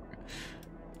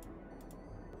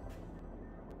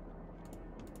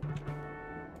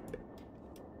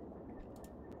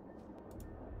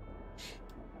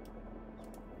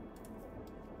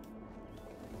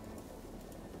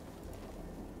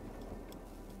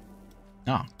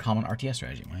 Ah, common RTS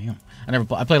strategy. Well, yeah.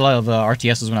 I played a lot of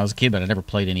RTSs when I was a kid, but I never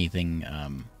played anything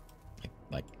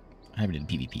like I never did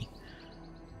PvP.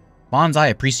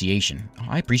 Bonsai appreciation. Oh,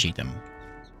 I appreciate them.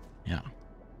 Yeah.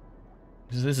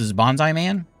 This is Bonsai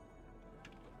Man?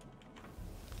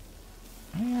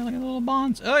 Oh yeah, look at the little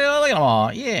bons. Oh yeah, look at them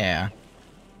all. Yeah.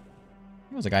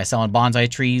 There was a guy selling bonsai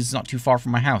trees not too far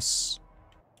from my house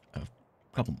a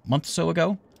couple months or so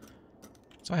ago.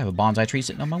 So I have a bonsai tree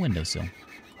sitting on my windowsill.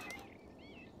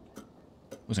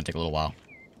 It's gonna take a little while.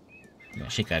 I'm gonna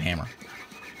shake that hammer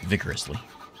vigorously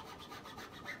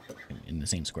in the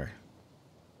same square.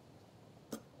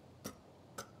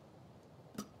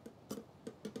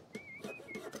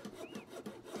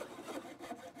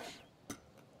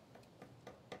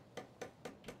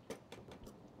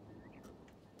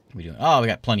 What are we doing? Oh,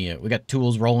 we got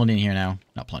tools rolling in here now.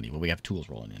 Not plenty, but we have tools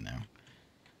rolling in now.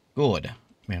 Good.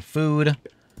 We have food.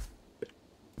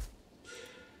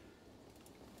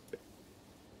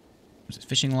 Is it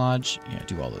fishing lodge? Yeah,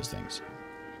 do all those things.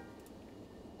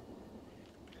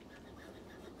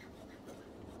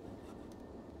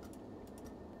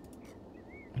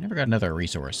 I never got another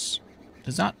resource.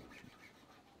 Does that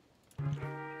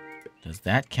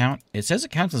count? It says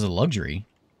it counts as a luxury.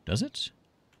 Does it?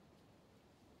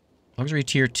 Luxury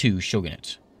tier 2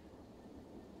 Shogunate.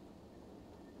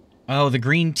 Oh, the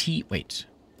green tea. Wait.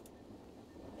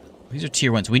 These are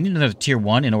tier 1. So we need another tier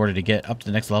 1 in order to get up to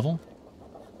the next level?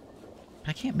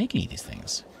 I can't make any of these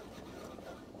things.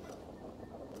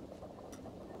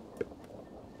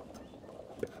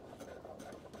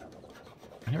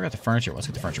 I never got the furniture. Let's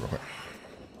get the furniture real quick.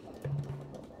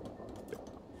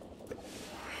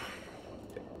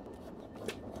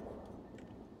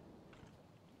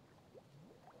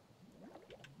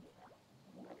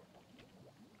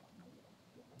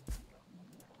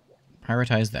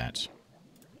 Prioritize that.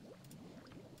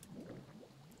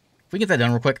 If we get that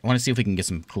done real quick, I want to see if we can get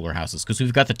some cooler houses. Because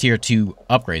we've got the tier 2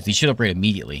 upgrades. These should upgrade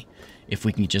immediately if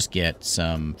we can just get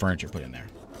some furniture put in there.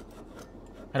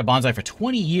 Had a bonsai for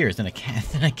 20 years, then a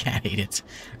cat ate it.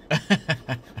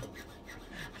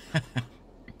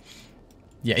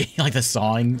 Yeah, you like the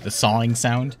sawing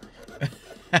sound.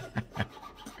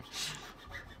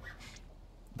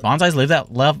 Bonsais live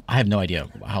that love? I have no idea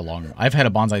how long. I've had a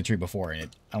bonsai tree before, and I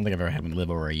don't think I've ever had one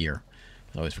live over a year.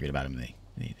 I always forget about them.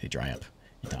 They dry up.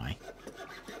 They die.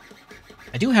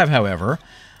 I do have, however,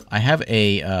 I have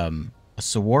a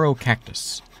saguaro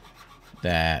cactus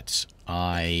that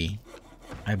I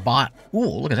bought. Ooh,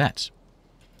 look at that.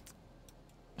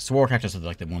 Saguaro cactus are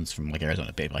like the ones from like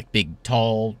Arizona. They have like big,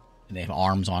 tall, and they have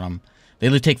arms on them.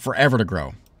 They take forever to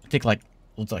grow. They take like,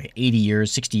 looks like 80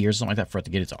 years, 60 years, something like that for it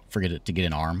to get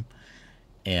an arm.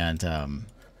 And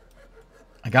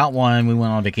I got one. We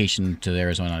went on vacation to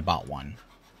Arizona and I bought one.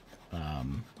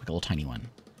 Like a little tiny one.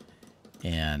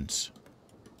 And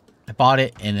I bought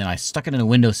it and then I stuck it in a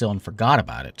windowsill and forgot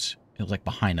about it. It was like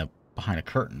behind a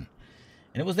curtain.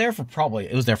 And it was there for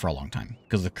a long time.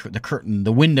 Because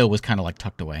the window was kind of like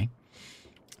tucked away.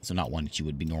 So not one that you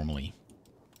would be normally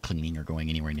cleaning or going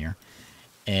anywhere near.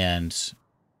 And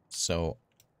so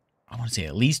I want to say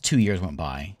at least 2 years went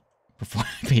by before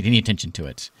I paid any attention to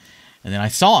it. And then I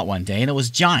saw it one day, and it was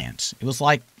giant. It was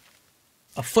like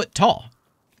a foot tall,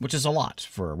 which is a lot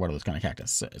for one of those kind of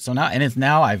cactus. So now, and it's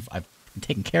now I've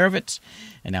taken care of it,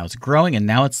 and now it's growing, and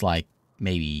now it's like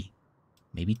maybe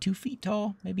 2 feet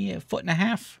tall, maybe a foot and a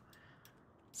half.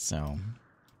 So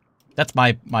that's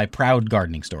my proud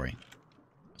gardening story.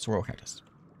 Sorrel cactus,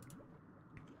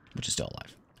 which is still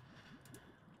alive.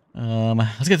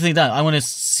 Let's get the thing done. I want to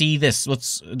see this.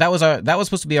 That was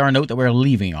supposed to be our note that we're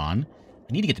leaving on.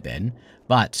 I need to get to bed,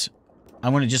 but I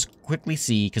want to just quickly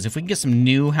see, because if we can get some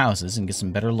new houses and get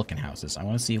some better looking houses, I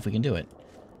want to see if we can do it.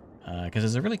 Because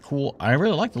it's a really cool. I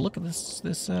really like the look of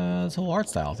this whole art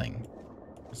style thing.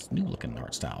 This new looking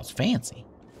art style. It's fancy.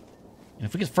 And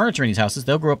if we get furniture in these houses,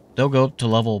 they'll go up to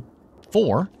level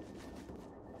 4.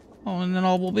 Oh, and then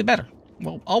all will be better.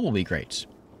 Well, all will be great.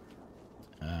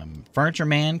 Furniture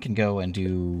man can go and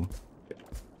do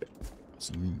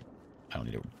some... I don't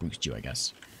need to boost you, I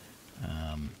guess.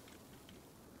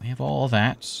 We have all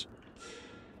that.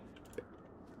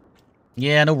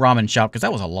 Yeah, no ramen shop, because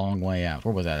that was a long way out.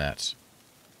 Where was that at?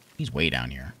 He's way down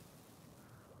here.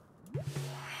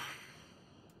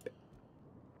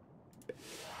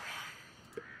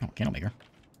 Oh, candle maker.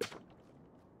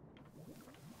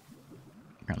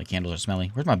 Apparently candles are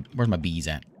smelly. Where's my bees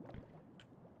at?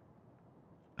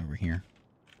 Over here.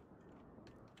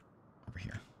 Over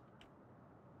here.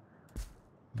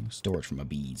 Storage for my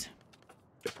bees.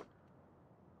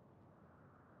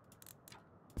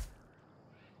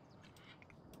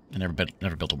 I never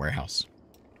built a warehouse.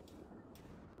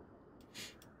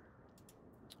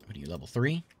 What are you, level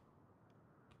 3?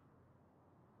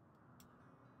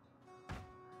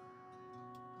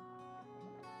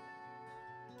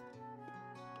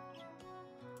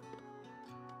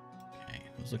 Okay,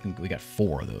 I was looking. We got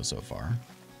 4 of those so far.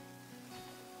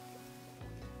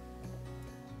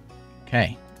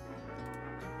 Okay.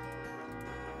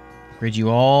 Upgrade you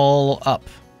all up.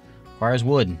 Requires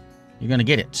wood. You're gonna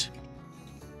get it.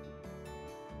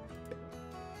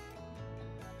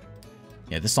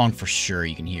 Yeah, this song for sure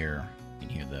you can hear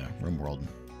the Room World.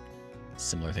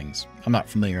 Similar things. I'm not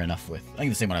familiar enough with. I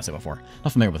think the same one I said before.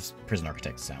 Not familiar with Prison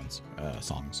Architect songs.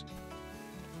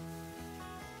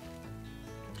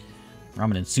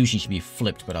 Ramen and sushi should be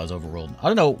flipped, but I was overruled. I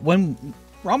don't know when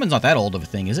ramen's not that old of a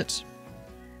thing, is it?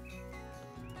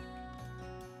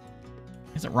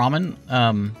 Is it ramen?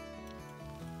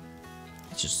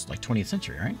 It's just like 20th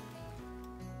century, right?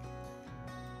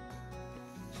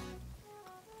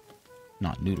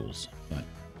 Not noodles, but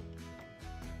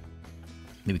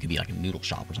maybe it could be like a noodle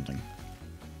shop or something.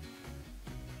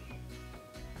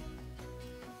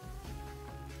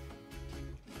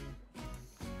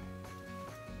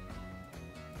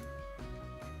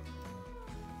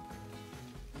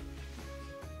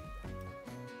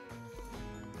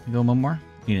 You go one more?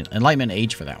 You need an Enlightenment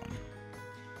Age for that one.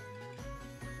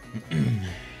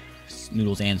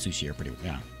 Noodles and sushi are pretty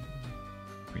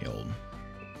old.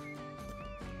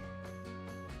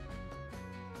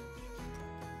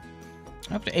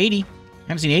 Up to 80.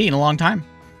 Haven't seen 80 in a long time.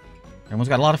 Everyone's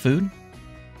got a lot of food.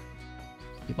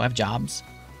 People have jobs.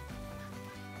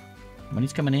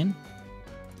 Money's coming in.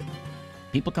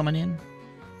 People coming in.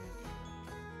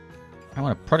 I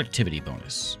want a productivity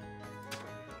bonus.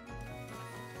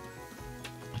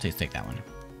 I'll take that one.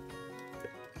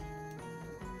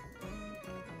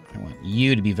 I want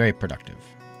you to be very productive.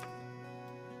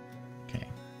 Okay.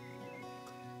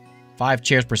 5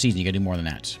 chairs per season. You gotta do more than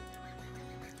that.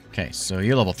 Okay, so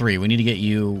you're level 3. We need to get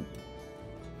you...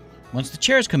 Once the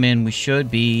chairs come in, we should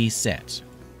be set.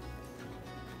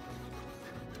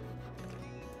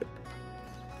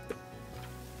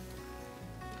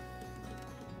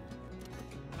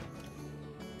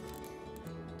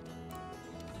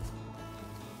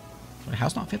 Would a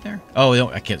house not fit there? Oh, they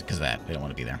don't, because of that. They don't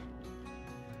want to be there.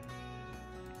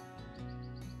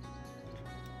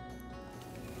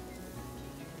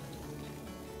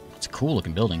 It's a cool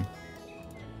looking building.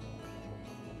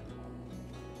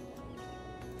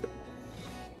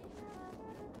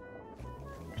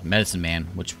 Medicine man,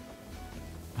 which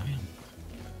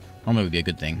normally would be a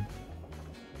good thing.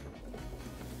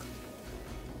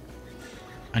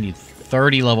 I need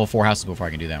 30 level 4 houses before I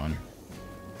can do that one.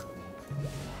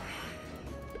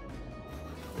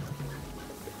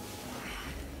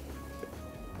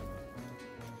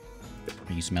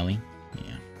 Are you smelly?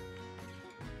 Yeah.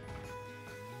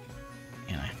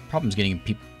 And I have problems getting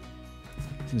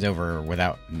things over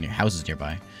without houses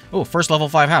nearby. Oh, first level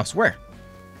 5 house. Where?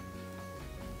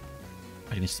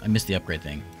 I missed the upgrade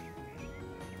thing.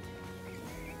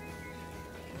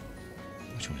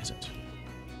 Which one is it?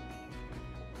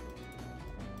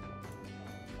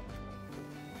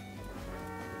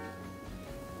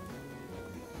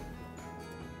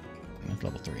 That's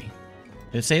level 3.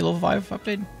 Did it say level 5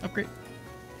 upgrade?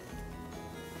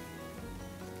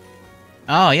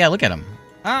 Oh, yeah, look at them.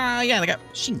 Ah, yeah, they got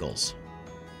shingles.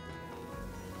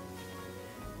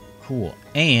 Cool.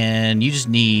 And you just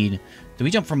need... Did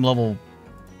we jump from level...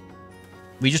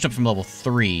 We just jumped from level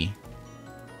 3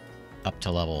 up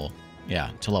to level...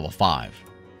 Yeah, to level 5.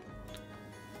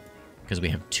 Because we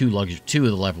have two of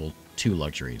the level 2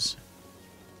 luxuries.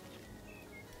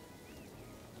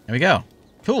 There we go.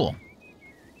 Cool.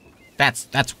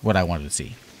 That's what I wanted to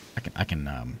see. I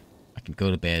can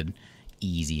go to bed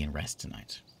easy and rest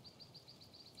tonight.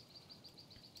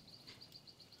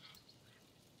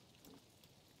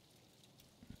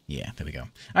 Yeah, there we go. All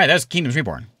right, that's Kingdoms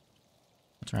Reborn.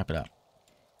 Let's wrap it up.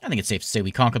 I think it's safe to say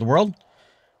we conquered the world.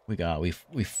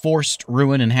 We forced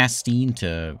Ruin and Hastine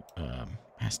to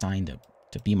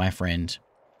be my friend,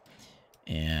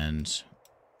 and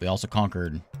we also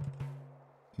conquered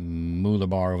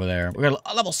Mulabar over there. We got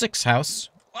a level 6 house.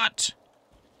 What?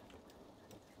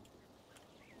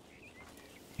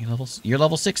 You're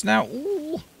level 6 now?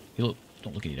 Ooh. You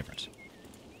don't look any different.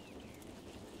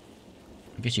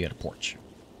 I guess you got a porch.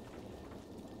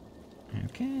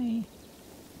 Okay.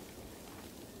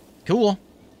 Cool.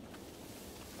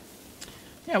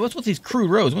 Yeah, what's with these crude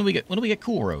roads? When do we get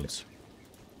cool roads?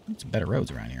 We need some better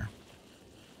roads around here.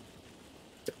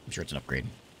 I'm sure it's an upgrade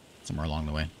somewhere along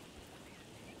the way.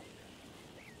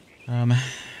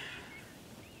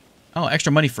 Oh,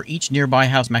 extra money for each nearby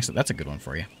house max. That's a good one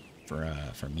for you.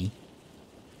 For me.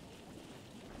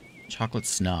 Chocolate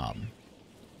Snob.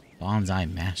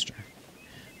 Bonsai Master.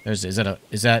 Is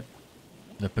that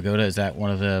the pagoda? Is that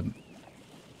one of the...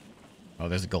 Oh,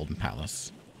 there's a Golden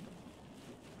Palace.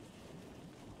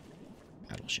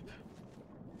 Battleship.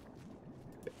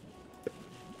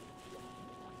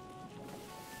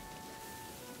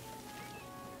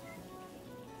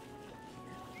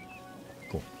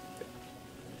 Cool.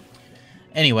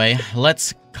 Anyway,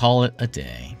 let's call it a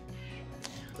day.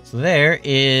 So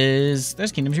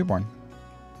there's Kingdoms Reborn.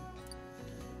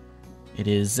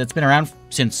 It's been around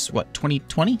since, what,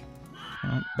 2020?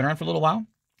 Been around for a little while.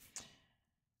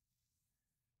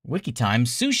 Wiki time,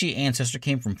 sushi ancestor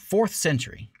came from 4th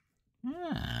century.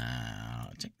 Ah,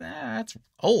 check that. That's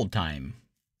old time.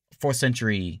 4th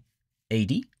century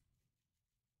AD.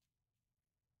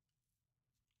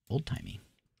 Old timey.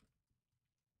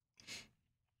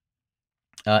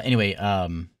 Anyway,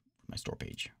 my store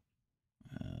page.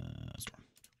 Store.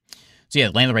 So yeah,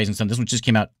 Land of the Rising Sun. This one just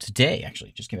came out today,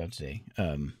 actually. Just came out today.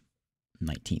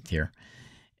 19th here.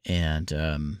 And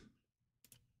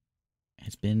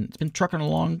it's been trucking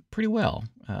along pretty well.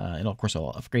 Of course,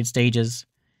 all upgrade stages.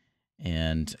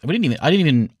 And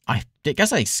I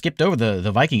guess I skipped over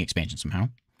the Viking expansion somehow.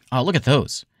 Oh, look at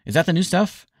those. Is that the new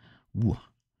stuff? Ooh.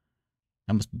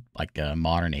 That must be like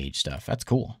modern age stuff. That's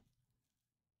cool.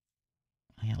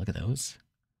 Oh, yeah, look at those.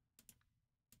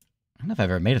 I don't know if I've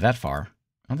ever made it that far.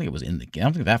 I don't think it was in the game. I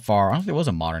don't think that far. I don't think it was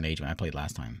a modern age when I played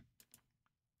last time.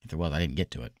 If there was, I didn't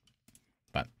get to it.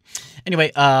 But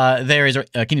anyway, there is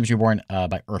Kingdoms Reborn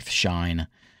by Earthshine.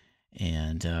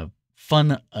 And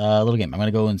fun little game. I'm going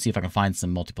to go and see if I can find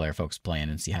some multiplayer folks playing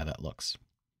and see how that looks.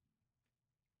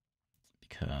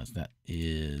 Because that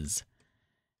is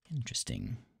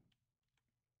interesting.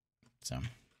 So,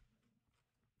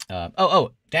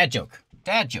 oh, dad joke.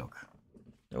 Dad joke.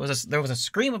 There was a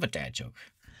scream of a dad joke.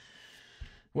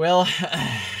 Well,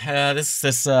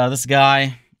 this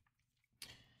guy,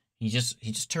 he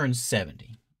just turned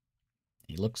 70.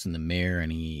 He looks in the mirror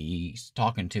and he's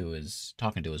talking to his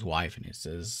wife, and he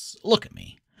says, "Look at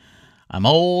me. I'm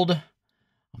old.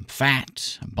 I'm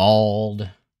fat. I'm bald.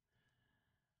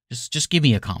 Just give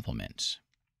me a compliment."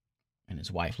 And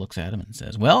his wife looks at him and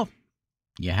says, "Well,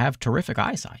 you have terrific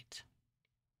eyesight."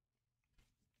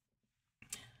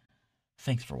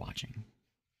 Thanks for watching.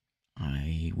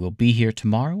 I will be here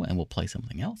tomorrow and we'll play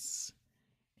something else.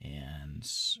 And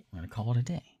we're going to call it a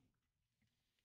day.